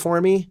Karen-y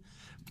for me,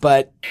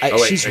 but I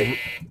think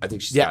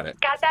she's got it.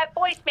 Got that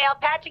voicemail.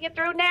 Patching it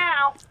through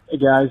now. Hey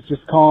guys,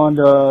 just calling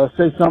to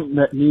say something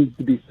that needs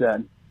to be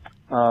said.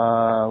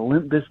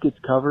 Limp Bizkit's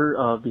cover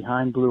of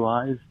Behind Blue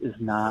Eyes is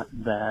not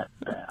that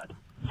bad.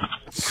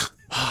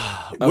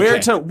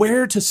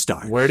 Where to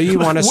start? Where do you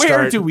want to start?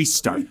 Where do we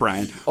start,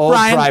 Brian? Old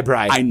Brian, Bri.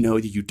 I know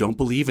that you don't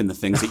believe in the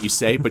things that you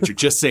say, but you're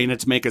just saying it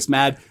to make us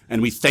mad,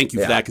 and we thank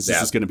you for that because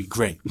this is going to be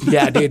great.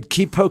 Yeah, dude,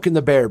 keep poking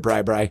the bear,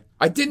 Bri.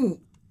 I didn't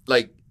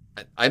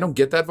I don't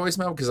get that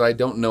voicemail because I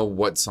don't know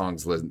what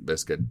songs Limp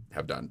Bizkit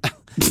have done.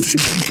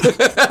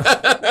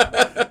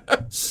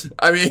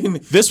 I mean,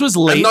 this was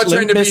late I'm not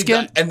trying Limp to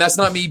Bizkit, and that's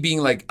not me being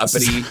like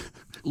uppity.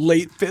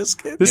 Late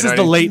Bizkit. This is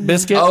the Late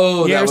Bizkit.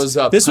 Oh, years.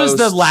 that was This was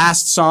the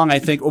last song, I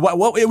think.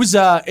 Well, it was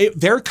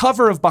their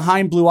cover of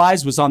Behind Blue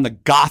Eyes was on the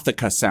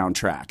Gothica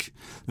soundtrack.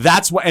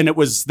 That's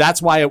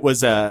why it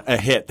was a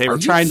hit. They were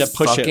trying to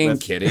push it. Fucking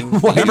kidding?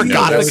 Remember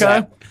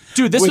Gothica?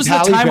 Dude, this was the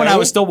time when I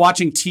was still still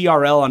watching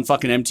TRL on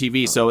fucking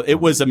MTV. So it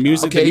was a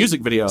music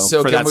video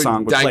so for that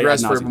song. So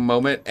digress for a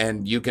moment,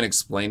 and you can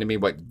explain to me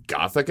what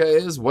Gothica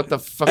is? What the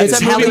fuck it's is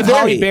that movie with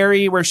Halle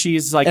Berry where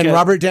she's like and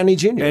Robert Downey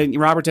Jr. And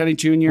Robert Downey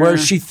Jr. Where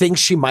she thinks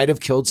she might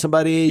have killed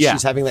somebody. Yeah.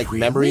 She's having like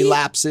memory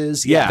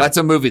lapses. Yeah. That's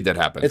a movie that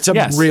happened. It's a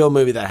real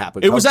movie that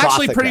happened. It was called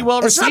actually Gothica. pretty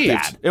well It's not received.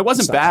 bad. It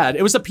wasn't bad.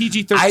 It was a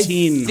PG-13 I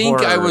think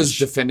horror. I was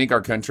defending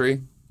our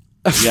country.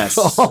 Yes.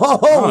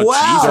 Oh,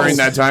 wow. During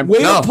that time. Way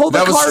to No, pull the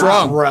that was card,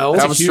 strong. bro.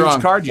 That was a huge strong.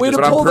 card you Way to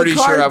But pull I'm the pretty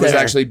sure card I was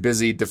there. actually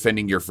busy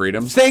defending your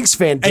freedoms. Thanks,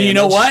 Van And you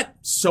know Damage. what?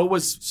 So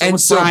was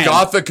And so Brian.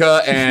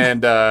 Gothica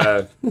and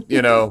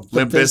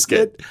Limp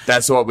Bizkit.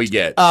 That's what we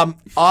get.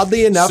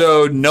 Oddly enough.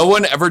 So no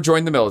one ever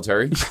joined the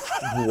military.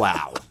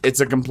 Wow.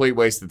 It's a complete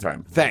waste of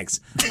time. Thanks.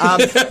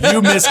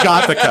 You miss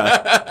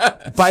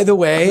Gothica. By the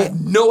way,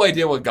 No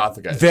idea what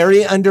Gothica is.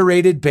 very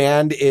underrated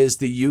band is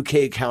the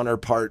UK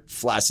counterpart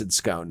Flaccid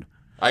Scone.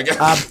 I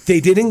got They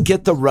didn't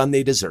get the run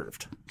they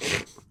deserved.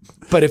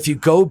 But if you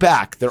go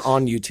back, they're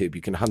on YouTube.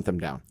 You can hunt them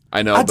down.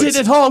 I know. I but did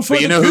it all for but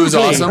the you know who's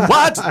googly. awesome?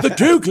 What? The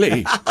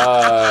googly.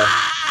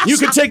 You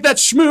could take that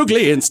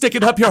schmoogly and stick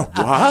it up your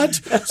what?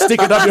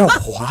 Stick it up your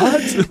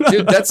what?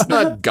 Dude, that's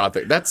not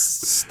Gothic. That's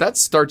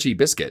starchy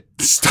biscuit.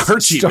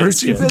 Starchy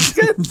Starchy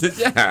biscuit. biscuit?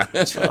 Yeah.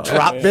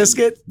 Drop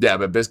biscuit? Yeah,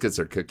 but biscuits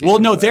are cookies. Well,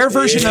 no, their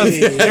version of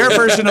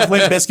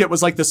Limp Bizkit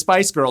was like the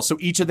Spice Girls. So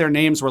each of their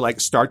names were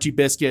like starchy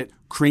biscuit,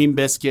 cream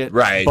biscuit,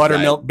 Right,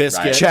 buttermilk right,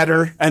 biscuit, right.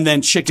 Cheddar. and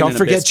then chicken. Don't in a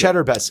forget biscuit.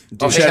 cheddar biscuit.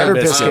 Oh, Cheddar cheddar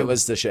biscuit biscuit.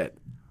 was the shit.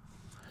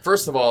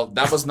 First of all,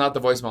 that was not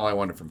the voicemail I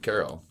wanted from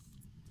Carol.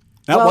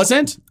 That Well,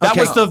 wasn't. That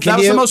okay. was the Can that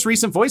was you- the most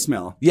recent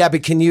voicemail. Yeah,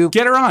 but can you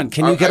Get her on.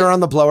 Can you get her on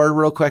the blower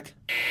real quick?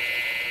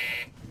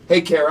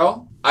 Hey,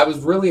 Carol. I was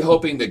really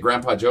hoping that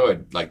Grandpa Joe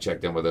had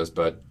checked in with us,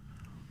 but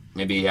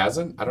maybe he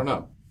hasn't. I don't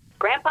know.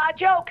 Grandpa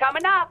Joe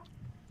coming up.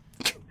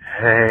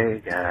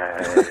 Hey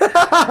guys,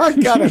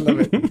 God, I love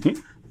it.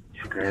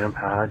 it's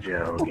Grandpa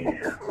Joe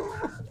again.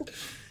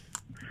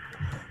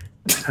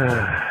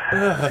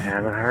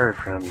 Haven't heard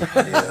from you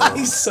still.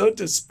 He's so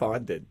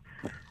despondent.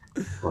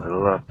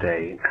 Little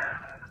update.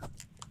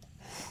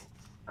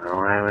 I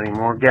don't have any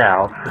more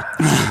gout.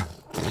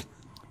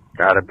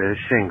 Got a bit of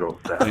shingles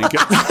though.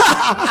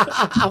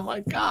 Oh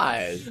my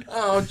god.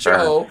 Oh,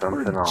 Joe.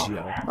 Something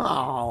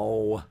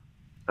awful.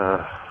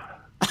 Oh.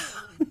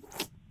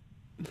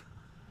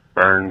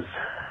 Burns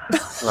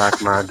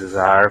like my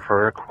desire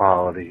for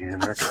equality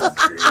in our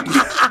country.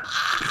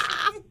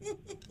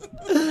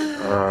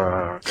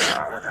 Oh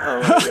God.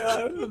 Oh my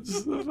god.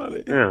 That's so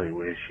funny. Really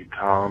wish you'd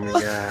call me,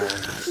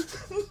 guys.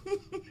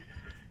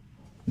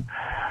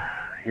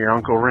 Your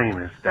Uncle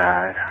Remus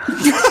died.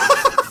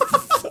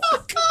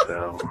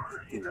 So,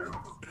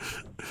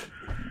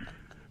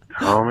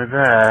 call me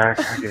back,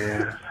 I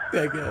guess.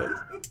 Yeah, good.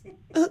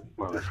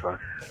 Motherfucker.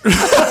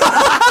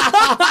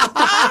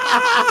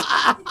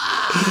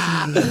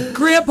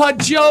 Grandpa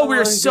Joe,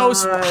 we're so.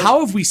 How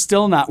have we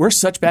still not? We're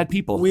such bad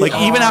people.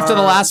 Even after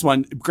the last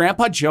one,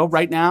 Grandpa Joe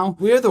right now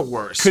We're the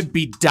worst. could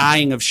be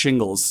dying of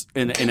shingles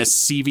in a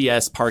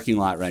CVS parking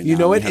lot right now. You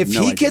know We what? have If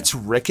no he idea. gets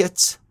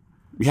rickets,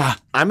 yeah,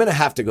 I'm gonna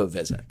have to go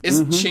visit.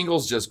 Isn't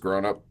shingles just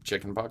grown-up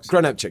chickenpox?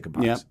 Grown up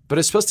chickenpox. Yeah. But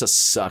it's supposed to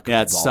suck.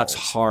 yeah, it balls. sucks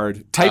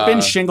hard. Type in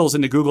shingles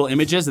into Google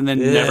Images and then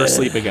never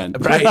sleep again.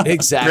 Right,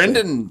 exactly.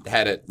 Brendan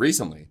had it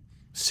recently,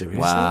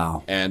 Seriously?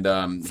 Wow. and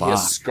he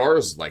has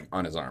scars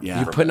on his arm.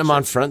 Yeah. You putting him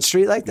on Front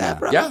Street like that,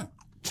 bro? Yeah.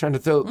 Trying to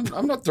throw.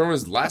 I'm not throwing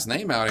his last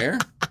name out here.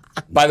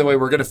 By the way,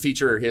 we're going to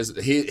feature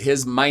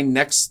his my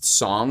next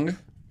song,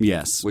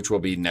 Yes. which will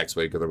be next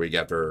week or the week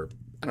after.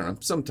 I don't know,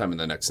 sometime in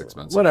the next 6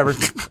 months. Whatever.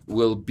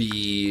 Will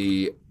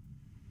be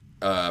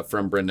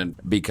from Brendan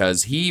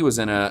because he was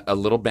in a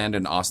little band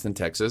in Austin,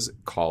 Texas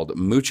called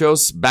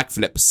Muchos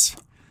Backflips.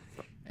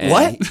 And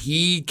What?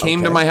 He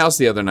came to my house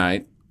the other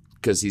night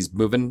because he's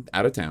moving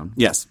out of town.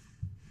 Yes.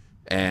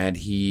 And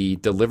he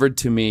delivered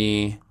to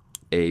me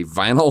a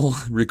vinyl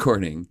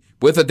recording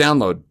with a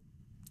download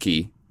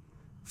key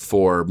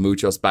for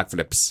Muchos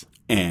Backflips.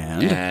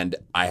 And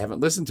I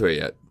haven't listened to it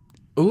yet.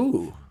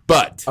 Ooh.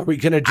 But Are we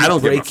gonna do I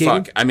don't breaking? give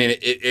a fuck. I mean,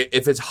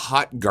 if it's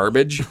hot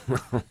garbage,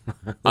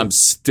 I'm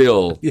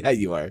still Yeah,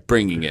 you are.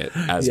 bringing it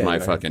as Yeah, my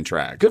you are. fucking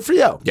track. Good for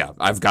you. Yeah,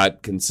 I've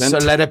got consent. So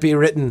let it be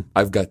written.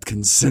 I've got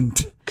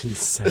consent.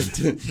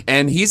 Consent.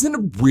 And he's a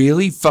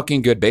really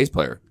fucking good bass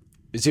player.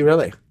 Is he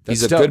really?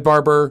 He's a good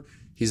barber.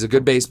 He's a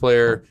good bass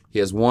player. He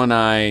has one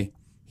eye.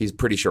 He's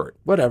pretty short.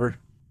 Whatever.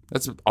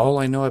 That's all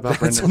I know about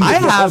Brendan.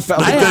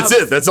 That's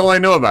it. That's all I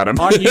know about him.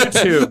 On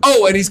YouTube.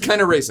 Oh, and he's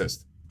kind of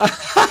racist.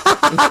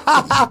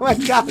 Oh my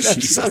God,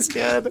 that's so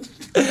good.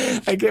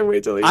 I can't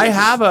wait till on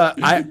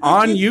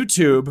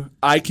YouTube.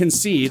 I can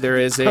see there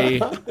is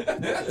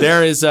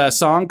a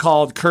song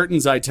called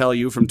 "Curtains." I tell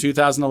you from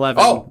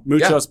 2011. Oh,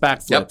 Muchos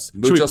backflips. Yep. Should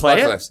we Muchos play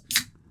backflips.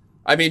 it?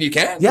 I mean, you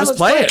can. Yeah, let's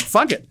play it.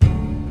 Fuck it.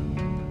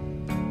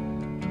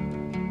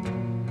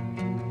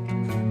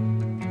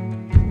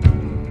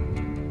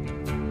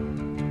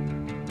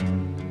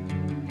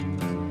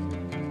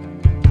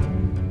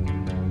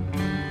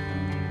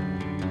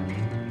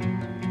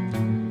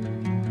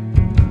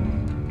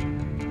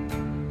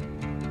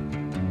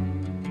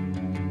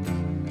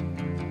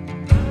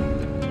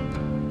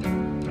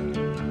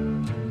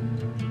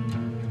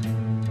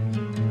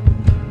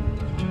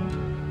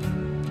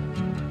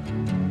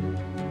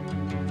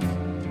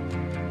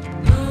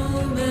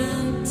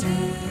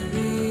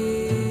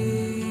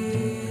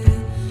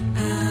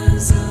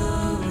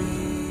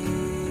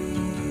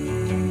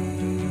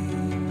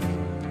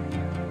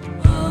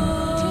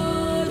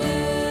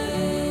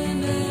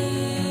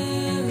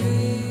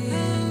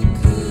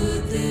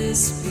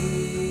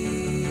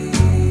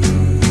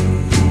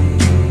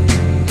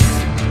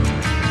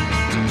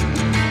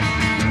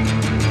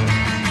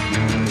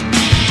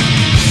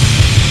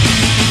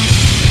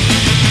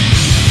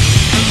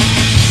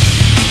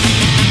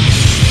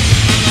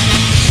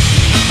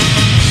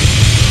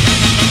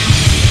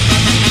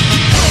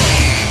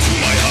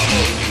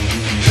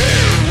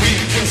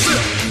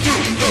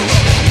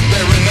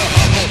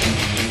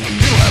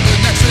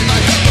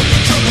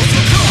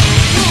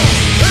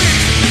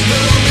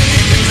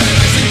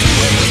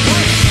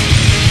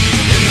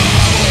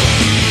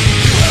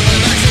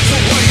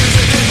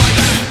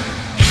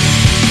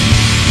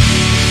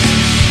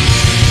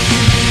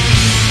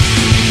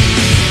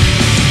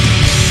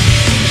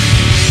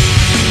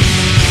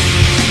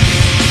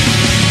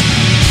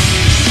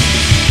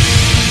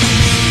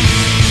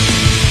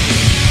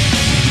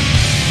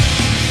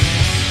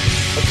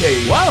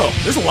 Whoa,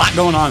 there's a lot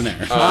going on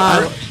there.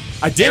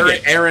 I dig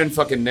it. Aaron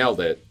fucking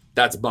nailed it.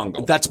 That's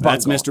Bungle. That's Bungle.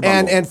 That's Mr.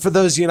 Bungle. And for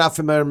those of you not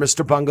familiar,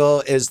 Mr.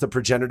 Bungle is the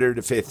progenitor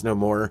to Faith No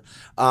More.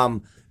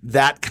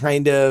 That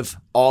kind of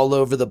all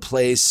over the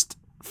place,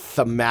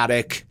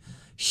 thematic,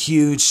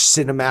 huge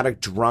cinematic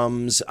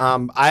drums.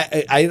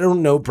 I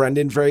don't know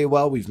Brendan very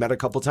well. We've met a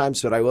couple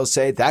times, but I will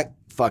say that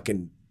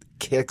fucking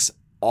kicks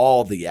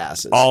all the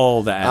asses.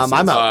 All the asses.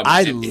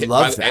 I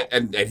love that.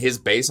 And his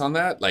bass on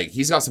that, like,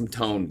 he's got some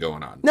tone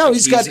going on. No,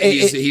 like,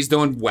 he's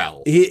doing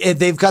well.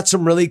 They've got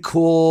some really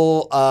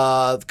cool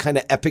kind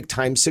of epic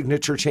time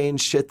signature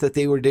change shit that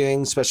they were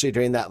doing, especially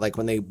during that, like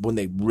when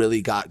they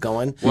really got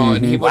going. Well,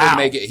 and he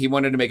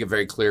wanted to make it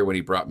very clear when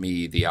he brought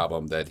me the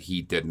album that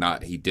he did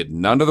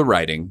none of the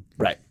writing.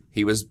 Right.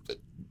 He was,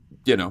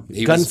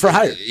 gun for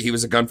hire. He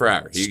was a gun for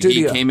hire. He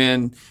came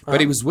in, but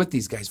he was with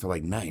these guys for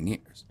like 9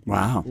 years.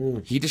 Wow.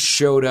 He just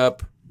showed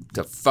up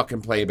to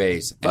fucking play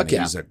bass, and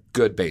he's a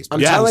good bass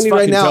player. I'm telling you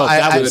right now, I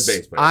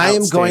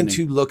am going Outstanding.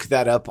 to look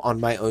that up on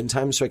my own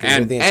time so I can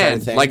hear the entire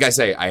thing. Like I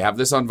say, I have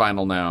this on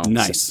vinyl now.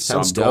 Nice. So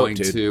I'm going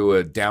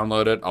to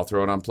download it. I'll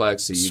throw it on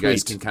Plex so you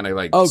guys can kind of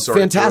like sort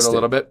fantastic. it through it a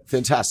little bit.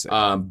 Fantastic.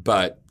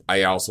 But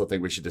I also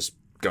think we should just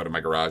go to my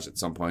garage at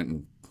some point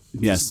and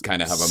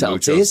kind of have a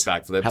Celtics. Muchos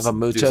backflips. Have a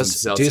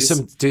Muchos.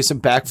 Do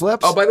some backflips.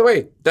 Oh, by the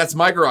way, that's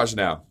my garage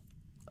now.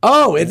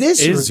 Oh, it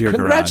is your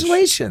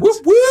congratulations.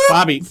 Whoop, whoop.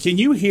 Bobby, can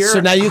you hear so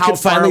now you how can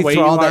far finally away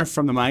throw you all are that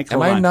from the mic?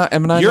 Am I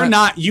not? You're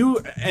not. You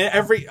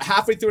every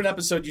halfway through an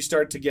episode, you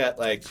start to get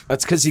like.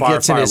 That's because he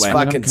gets in his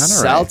fucking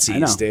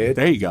Celtics, dude.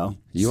 There you go.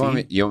 You want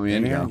me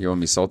in here? You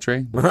want me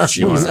sultry?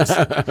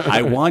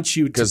 I want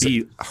you to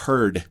be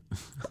heard.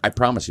 I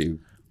promise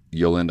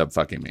you'll end up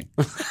fucking me.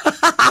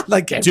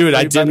 Dude,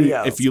 I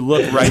didn't. If you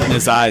look right in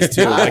his eyes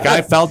too, like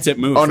I felt it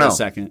move for a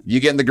second.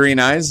 You getting the green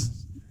eyes?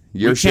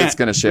 Your shit's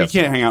gonna shift.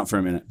 We can't hang out for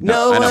a minute.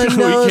 No one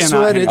knows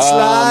what it's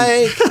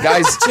like,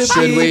 guys.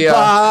 Should we?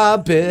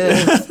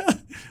 Bobbin.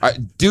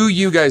 Do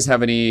you guys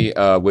have any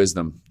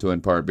wisdom to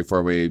impart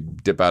before we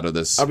dip out of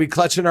this? Are we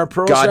clutching our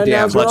pearls Goddamn right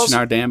now, girls? Clutching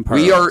our damn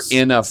pearls. We are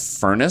in a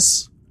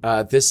furnace.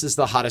 This is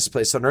the hottest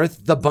place on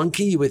earth. The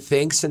bunkie, you would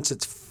think, since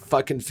it's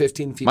fucking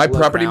 15 feet. My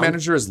property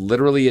manager is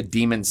literally a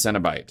demon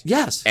Cenobite.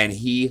 Yes, and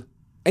he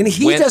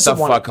went doesn't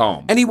the want fuck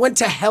home, and he went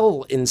to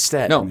hell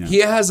instead. No, he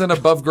has an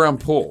above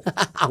ground pool.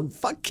 Oh,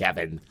 fuck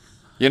Kevin.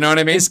 You know what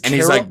I mean? And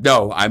he's like,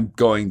 no, I'm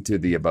going to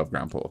the above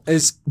ground pool.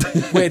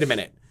 Wait a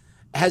minute.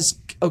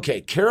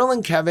 Carol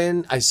and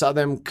Kevin, I saw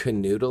them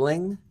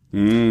canoodling.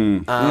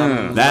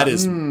 That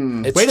is.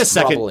 It's wait a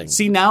second. troubling.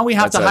 See, now we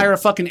have to hire a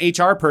fucking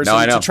HR person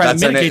to try to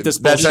mitigate this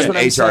that's bullshit.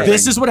 an HR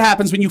This is what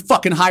happens when you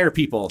fucking hire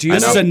people.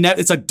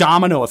 It's a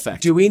domino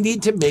effect. Do we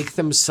need to make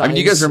them sign? I mean,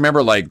 you guys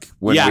remember like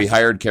when we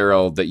hired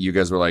Carol that you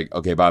guys were like,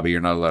 okay, Bobby,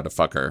 you're not allowed to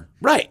fuck her.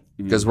 Right.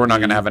 Because we're not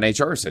going to have an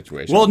HR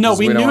situation. Well, no,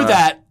 we knew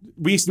that.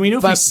 We knew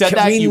if we said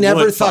that, you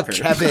never would thought fuck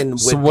her. Kevin would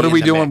So what be are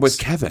we in the doing mix. with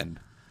Kevin?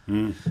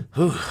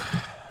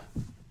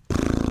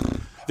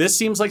 this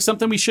seems like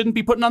something we shouldn't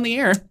be putting on the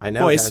air. I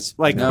know, boys. guys.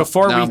 Like No,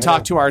 before no, we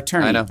talk to our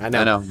attorney. I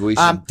know. We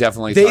should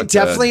definitely. They talk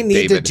definitely to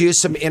need to David. do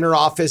some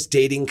inter-office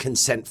dating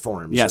consent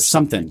forms. Yeah, or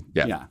something.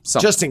 Yeah.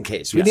 Just in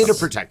case. We need to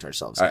protect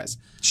ourselves, All right. guys.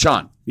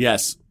 Sean.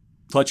 Yes.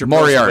 Clutch your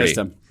pearls of Moriarty.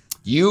 wisdom.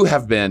 You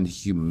have been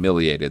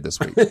humiliated this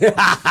week.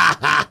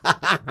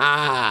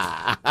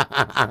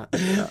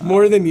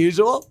 More than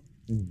usual?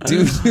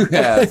 Do you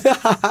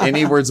have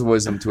any words of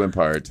wisdom to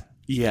impart?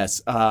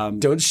 Yes.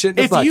 Don't shit in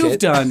a if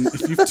bucket.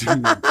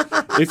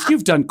 if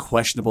you've done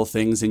questionable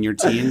things in your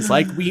teens,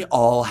 like we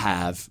all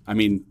have. I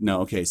mean,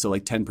 no, okay, so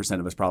like 10%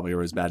 of us probably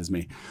are as bad as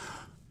me.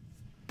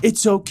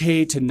 It's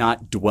okay to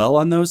not dwell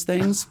on those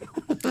things.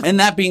 And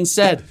that being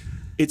said,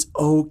 it's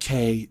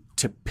okay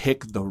to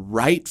pick the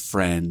right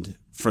friend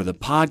for the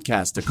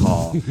podcast to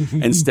call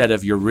instead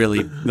of your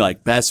really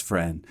like best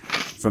friend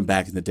from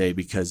back in the day,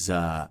 because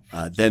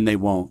then they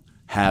won't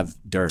have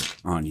dirt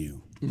on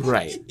you.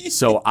 Right.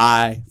 So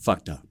I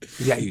fucked up.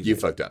 Yeah, You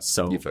fucked up.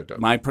 So you fucked up.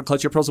 my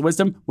clutch your pearls of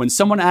wisdom, when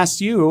someone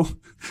asks you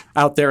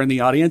out there in the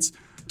audience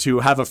to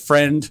have a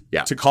friend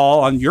to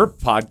call on your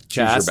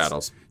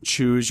podcast,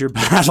 choose your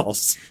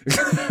battles.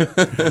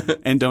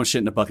 And don't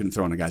shit in a bucket and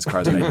throw in a guy's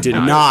car that I did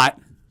not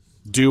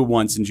do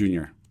once in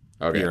junior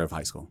year of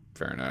high school.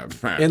 Fair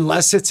enough.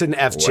 Unless it's an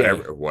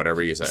FJ.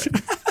 Whatever you say.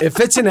 If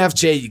it's an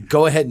FJ, you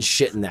go ahead and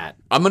shit in that.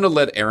 I'm going to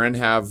let Aaron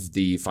have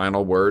the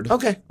final word on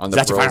the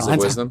That's your pearls final of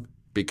answer? wisdom,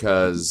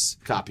 because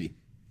Copy.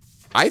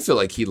 I feel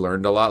like he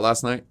learned a lot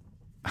last night.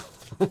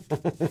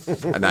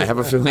 And I have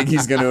a feeling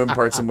he's going to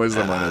impart some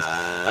wisdom on us.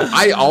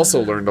 I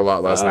also learned a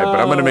lot last night, but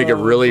I'm going to make it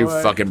really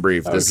fucking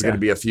brief. This is going to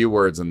be a few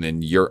words, and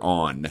then you're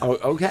on. Oh,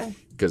 okay.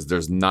 Because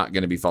there's not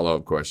going to be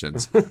follow-up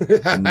questions.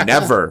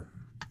 Never,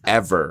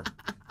 ever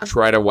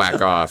try to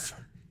whack off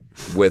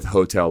with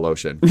hotel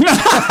lotion.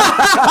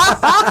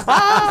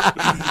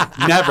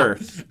 Never.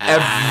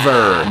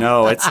 Ever.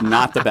 No, it's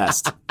not the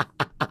best.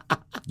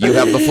 You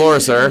have the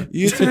floor, sir.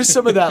 You threw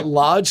some of that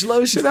Lodge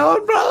lotion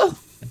out, bro?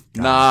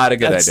 Not a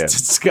good That's idea.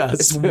 disgusting.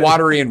 It's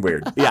watery and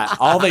weird. Yeah,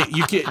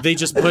 they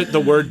just put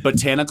the word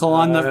botanical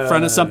on the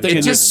front of something,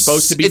 and it's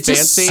supposed to be it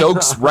fancy. just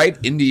soaks right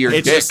into your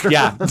dick. Just,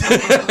 yeah.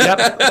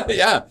 Yep.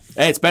 Yeah.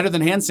 Hey, it's better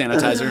than hand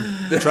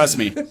sanitizer. Trust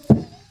me.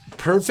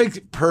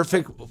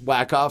 Perfect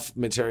whack off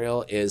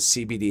material is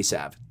CBD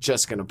salve.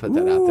 Just gonna put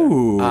that out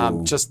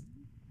there. Just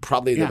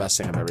probably the best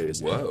thing I've ever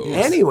used. Whoa.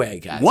 Anyway,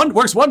 guys. One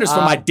works wonders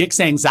for my dick's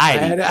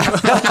anxiety.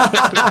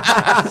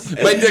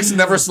 My dick's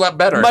never slept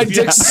better. My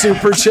dick's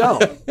super chill.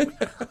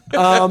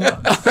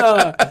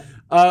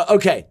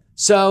 Okay.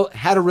 So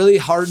had a really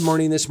hard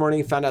morning this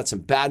morning. Found out some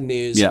bad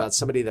news about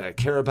somebody that I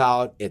care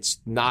about.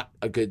 It's not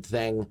a good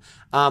thing.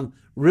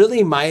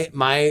 Really,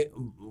 my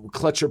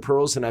clutch your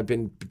pearls, and I've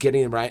been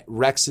getting it right.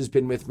 Rex has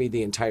been with me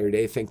the entire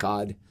day. Thank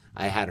God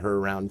I had her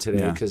around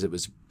today because it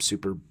was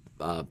super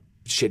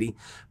shitty.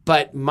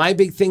 But my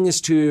big thing is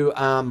to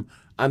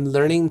I'm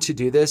learning to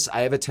do this.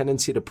 I have a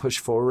tendency to push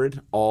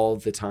forward all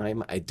the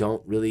time. I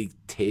don't really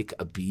take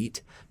a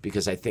beat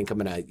because I think I'm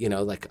going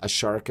to, like a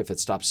shark, if it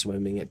stops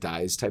swimming, it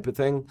dies type of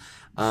thing.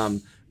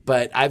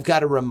 But I've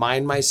got to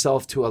remind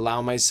myself to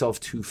allow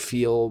myself to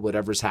feel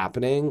whatever's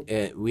happening.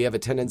 We have a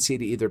tendency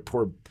to either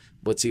pour,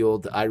 what's the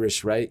old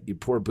Irish, right? You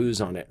pour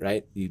booze on it,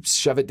 right? You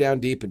shove it down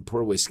deep and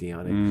pour whiskey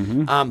on it.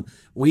 Mm-hmm.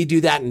 We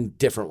do that in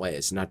different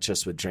ways, not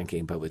just with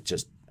drinking, but with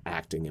just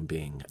acting and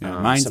being.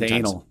 Mine's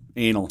anal.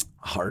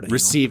 Hard anal.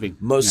 Receiving.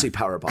 Mostly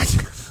power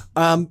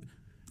bottom.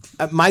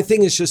 My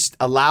thing is just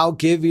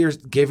give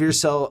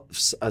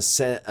yourself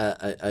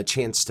a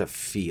chance to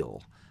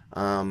feel.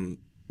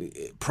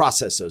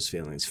 Process those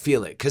feelings,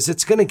 feel it, because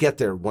it's going to get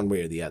there one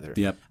way or the other.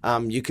 Yep.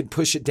 You could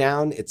push it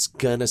down, it's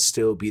going to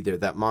still be there.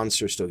 That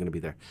monster's still going to be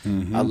there.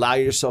 Mm-hmm. Allow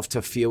yourself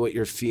to feel what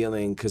you're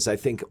feeling, because I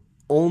think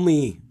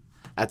only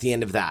at the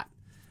end of that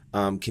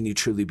can you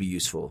truly be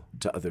useful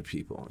to other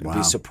people and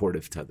be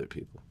supportive to other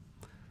people.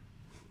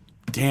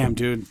 Damn,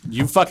 dude.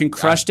 You fucking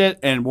crushed it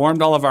and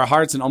warmed all of our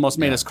hearts and almost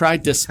made us cry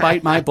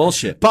despite my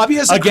bullshit. Bobby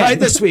hasn't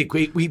cried this week.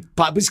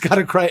 Bobby's got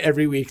to cry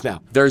every week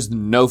now. There's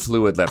no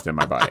fluid left in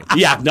my body.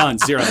 Yeah, none.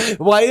 Zero.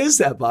 Why is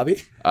that,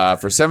 Bobby?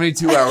 For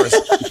 72 hours,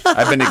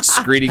 I've been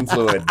excreting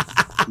fluid.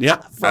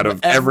 Yep. Out of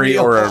every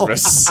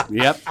orifice.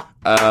 Yep.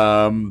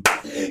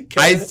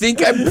 I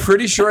think I'm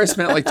pretty sure I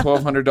spent like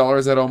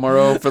 $1,200 at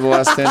Omaro for the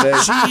last 10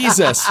 days.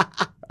 Jesus.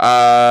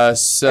 Oh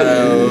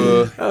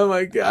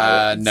my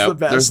God. No,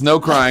 there's no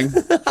crying.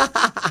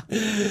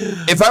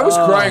 If I was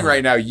crying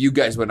right now, you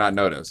guys would not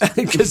notice.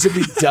 Because there'd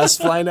be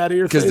dust flying out of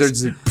your face.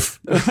 Because there's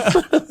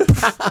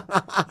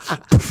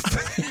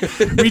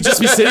We'd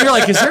just be sitting here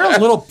like, is there a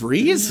little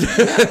breeze?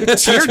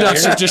 Tear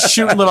ducts are just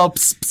shooting little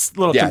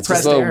little compressed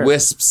just little air.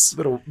 wisps.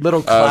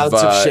 Little clouds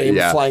of shame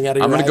flying out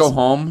of your I'm eyes. going to go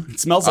home. It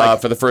smells like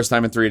for the first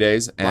time in 3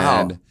 days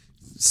and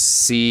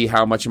see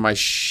how much of my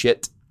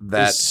shit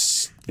that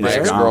my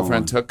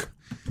ex-girlfriend took.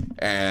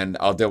 And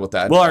I'll deal with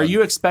that. Well, are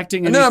you expecting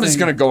anything? And then I'm just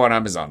going to go on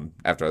Amazon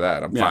after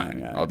that. I'm fine.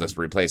 Yeah. I'll just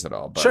replace it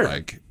all.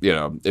 But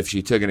if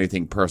she took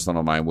anything personal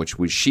of mine, which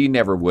she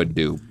never would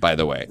do, by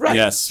the way. Right.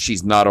 Yes.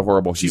 She's not a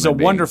horrible human being.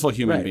 She's a wonderful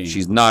human being.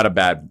 She's not a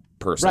bad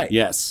person. Right.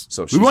 Yes.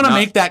 So we want to not-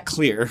 make that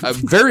clear.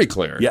 Very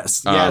clear.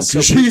 Yes. Yes.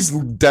 'Cause she's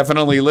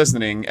definitely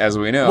listening, as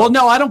we know. Well,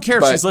 no, I don't care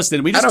if But she's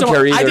listening. We I just don't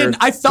care either.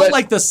 I felt But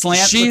like the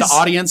slant with the she's-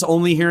 audience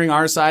only hearing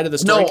our side of the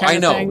story. No, kind I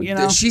of know. Thing, you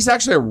know. She's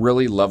actually a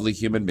really lovely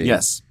human being.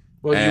 Yes.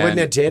 Well, you And wouldn't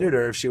have dated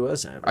her if she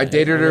wasn't. Right? I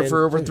dated her mean,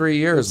 for over 3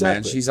 years, man.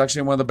 exactly. She's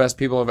actually one of the best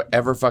people I've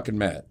ever fucking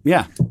met.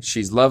 Yeah.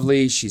 She's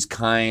lovely. She's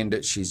kind.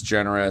 She's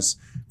generous.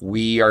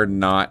 We are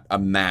not a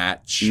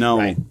match. No.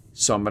 Right.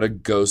 So I'm going to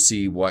go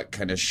see what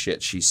kind of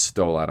shit she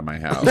stole out of my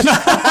house.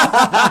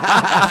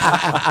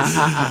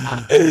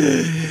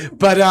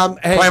 But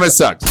hey, Climate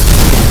sucks.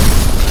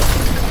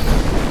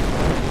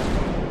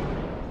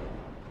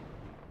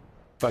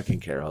 fucking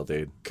Carol,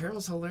 dude.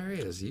 Carol's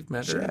hilarious. You've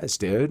met her. Yes,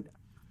 dude.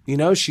 You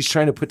know, she's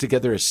trying to put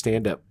together a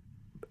stand-up.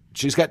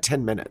 She's got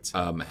 10 minutes.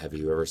 Have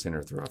you ever seen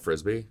her throw a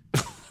frisbee?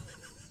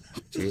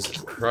 Jesus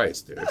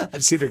Christ, dude.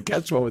 I've seen her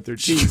catch one with her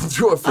She teeth.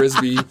 threw a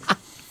frisbee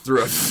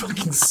through a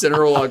fucking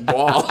cinder block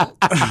wall.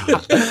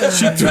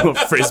 She threw a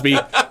frisbee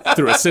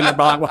through a cinder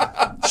block.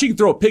 Well, she can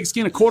throw a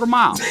pigskin a quarter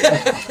mile.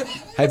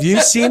 Have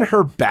you seen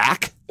her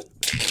back?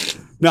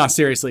 No,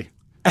 seriously.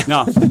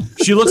 No.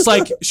 She looks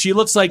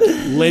like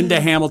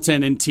Linda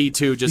Hamilton in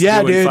T2 just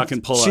doing dude.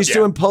 fucking pull-ups. She's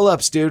doing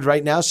pull-ups, dude.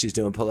 Right now she's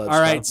doing pull-ups.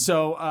 All right,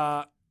 so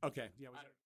okay. Yeah, we gotta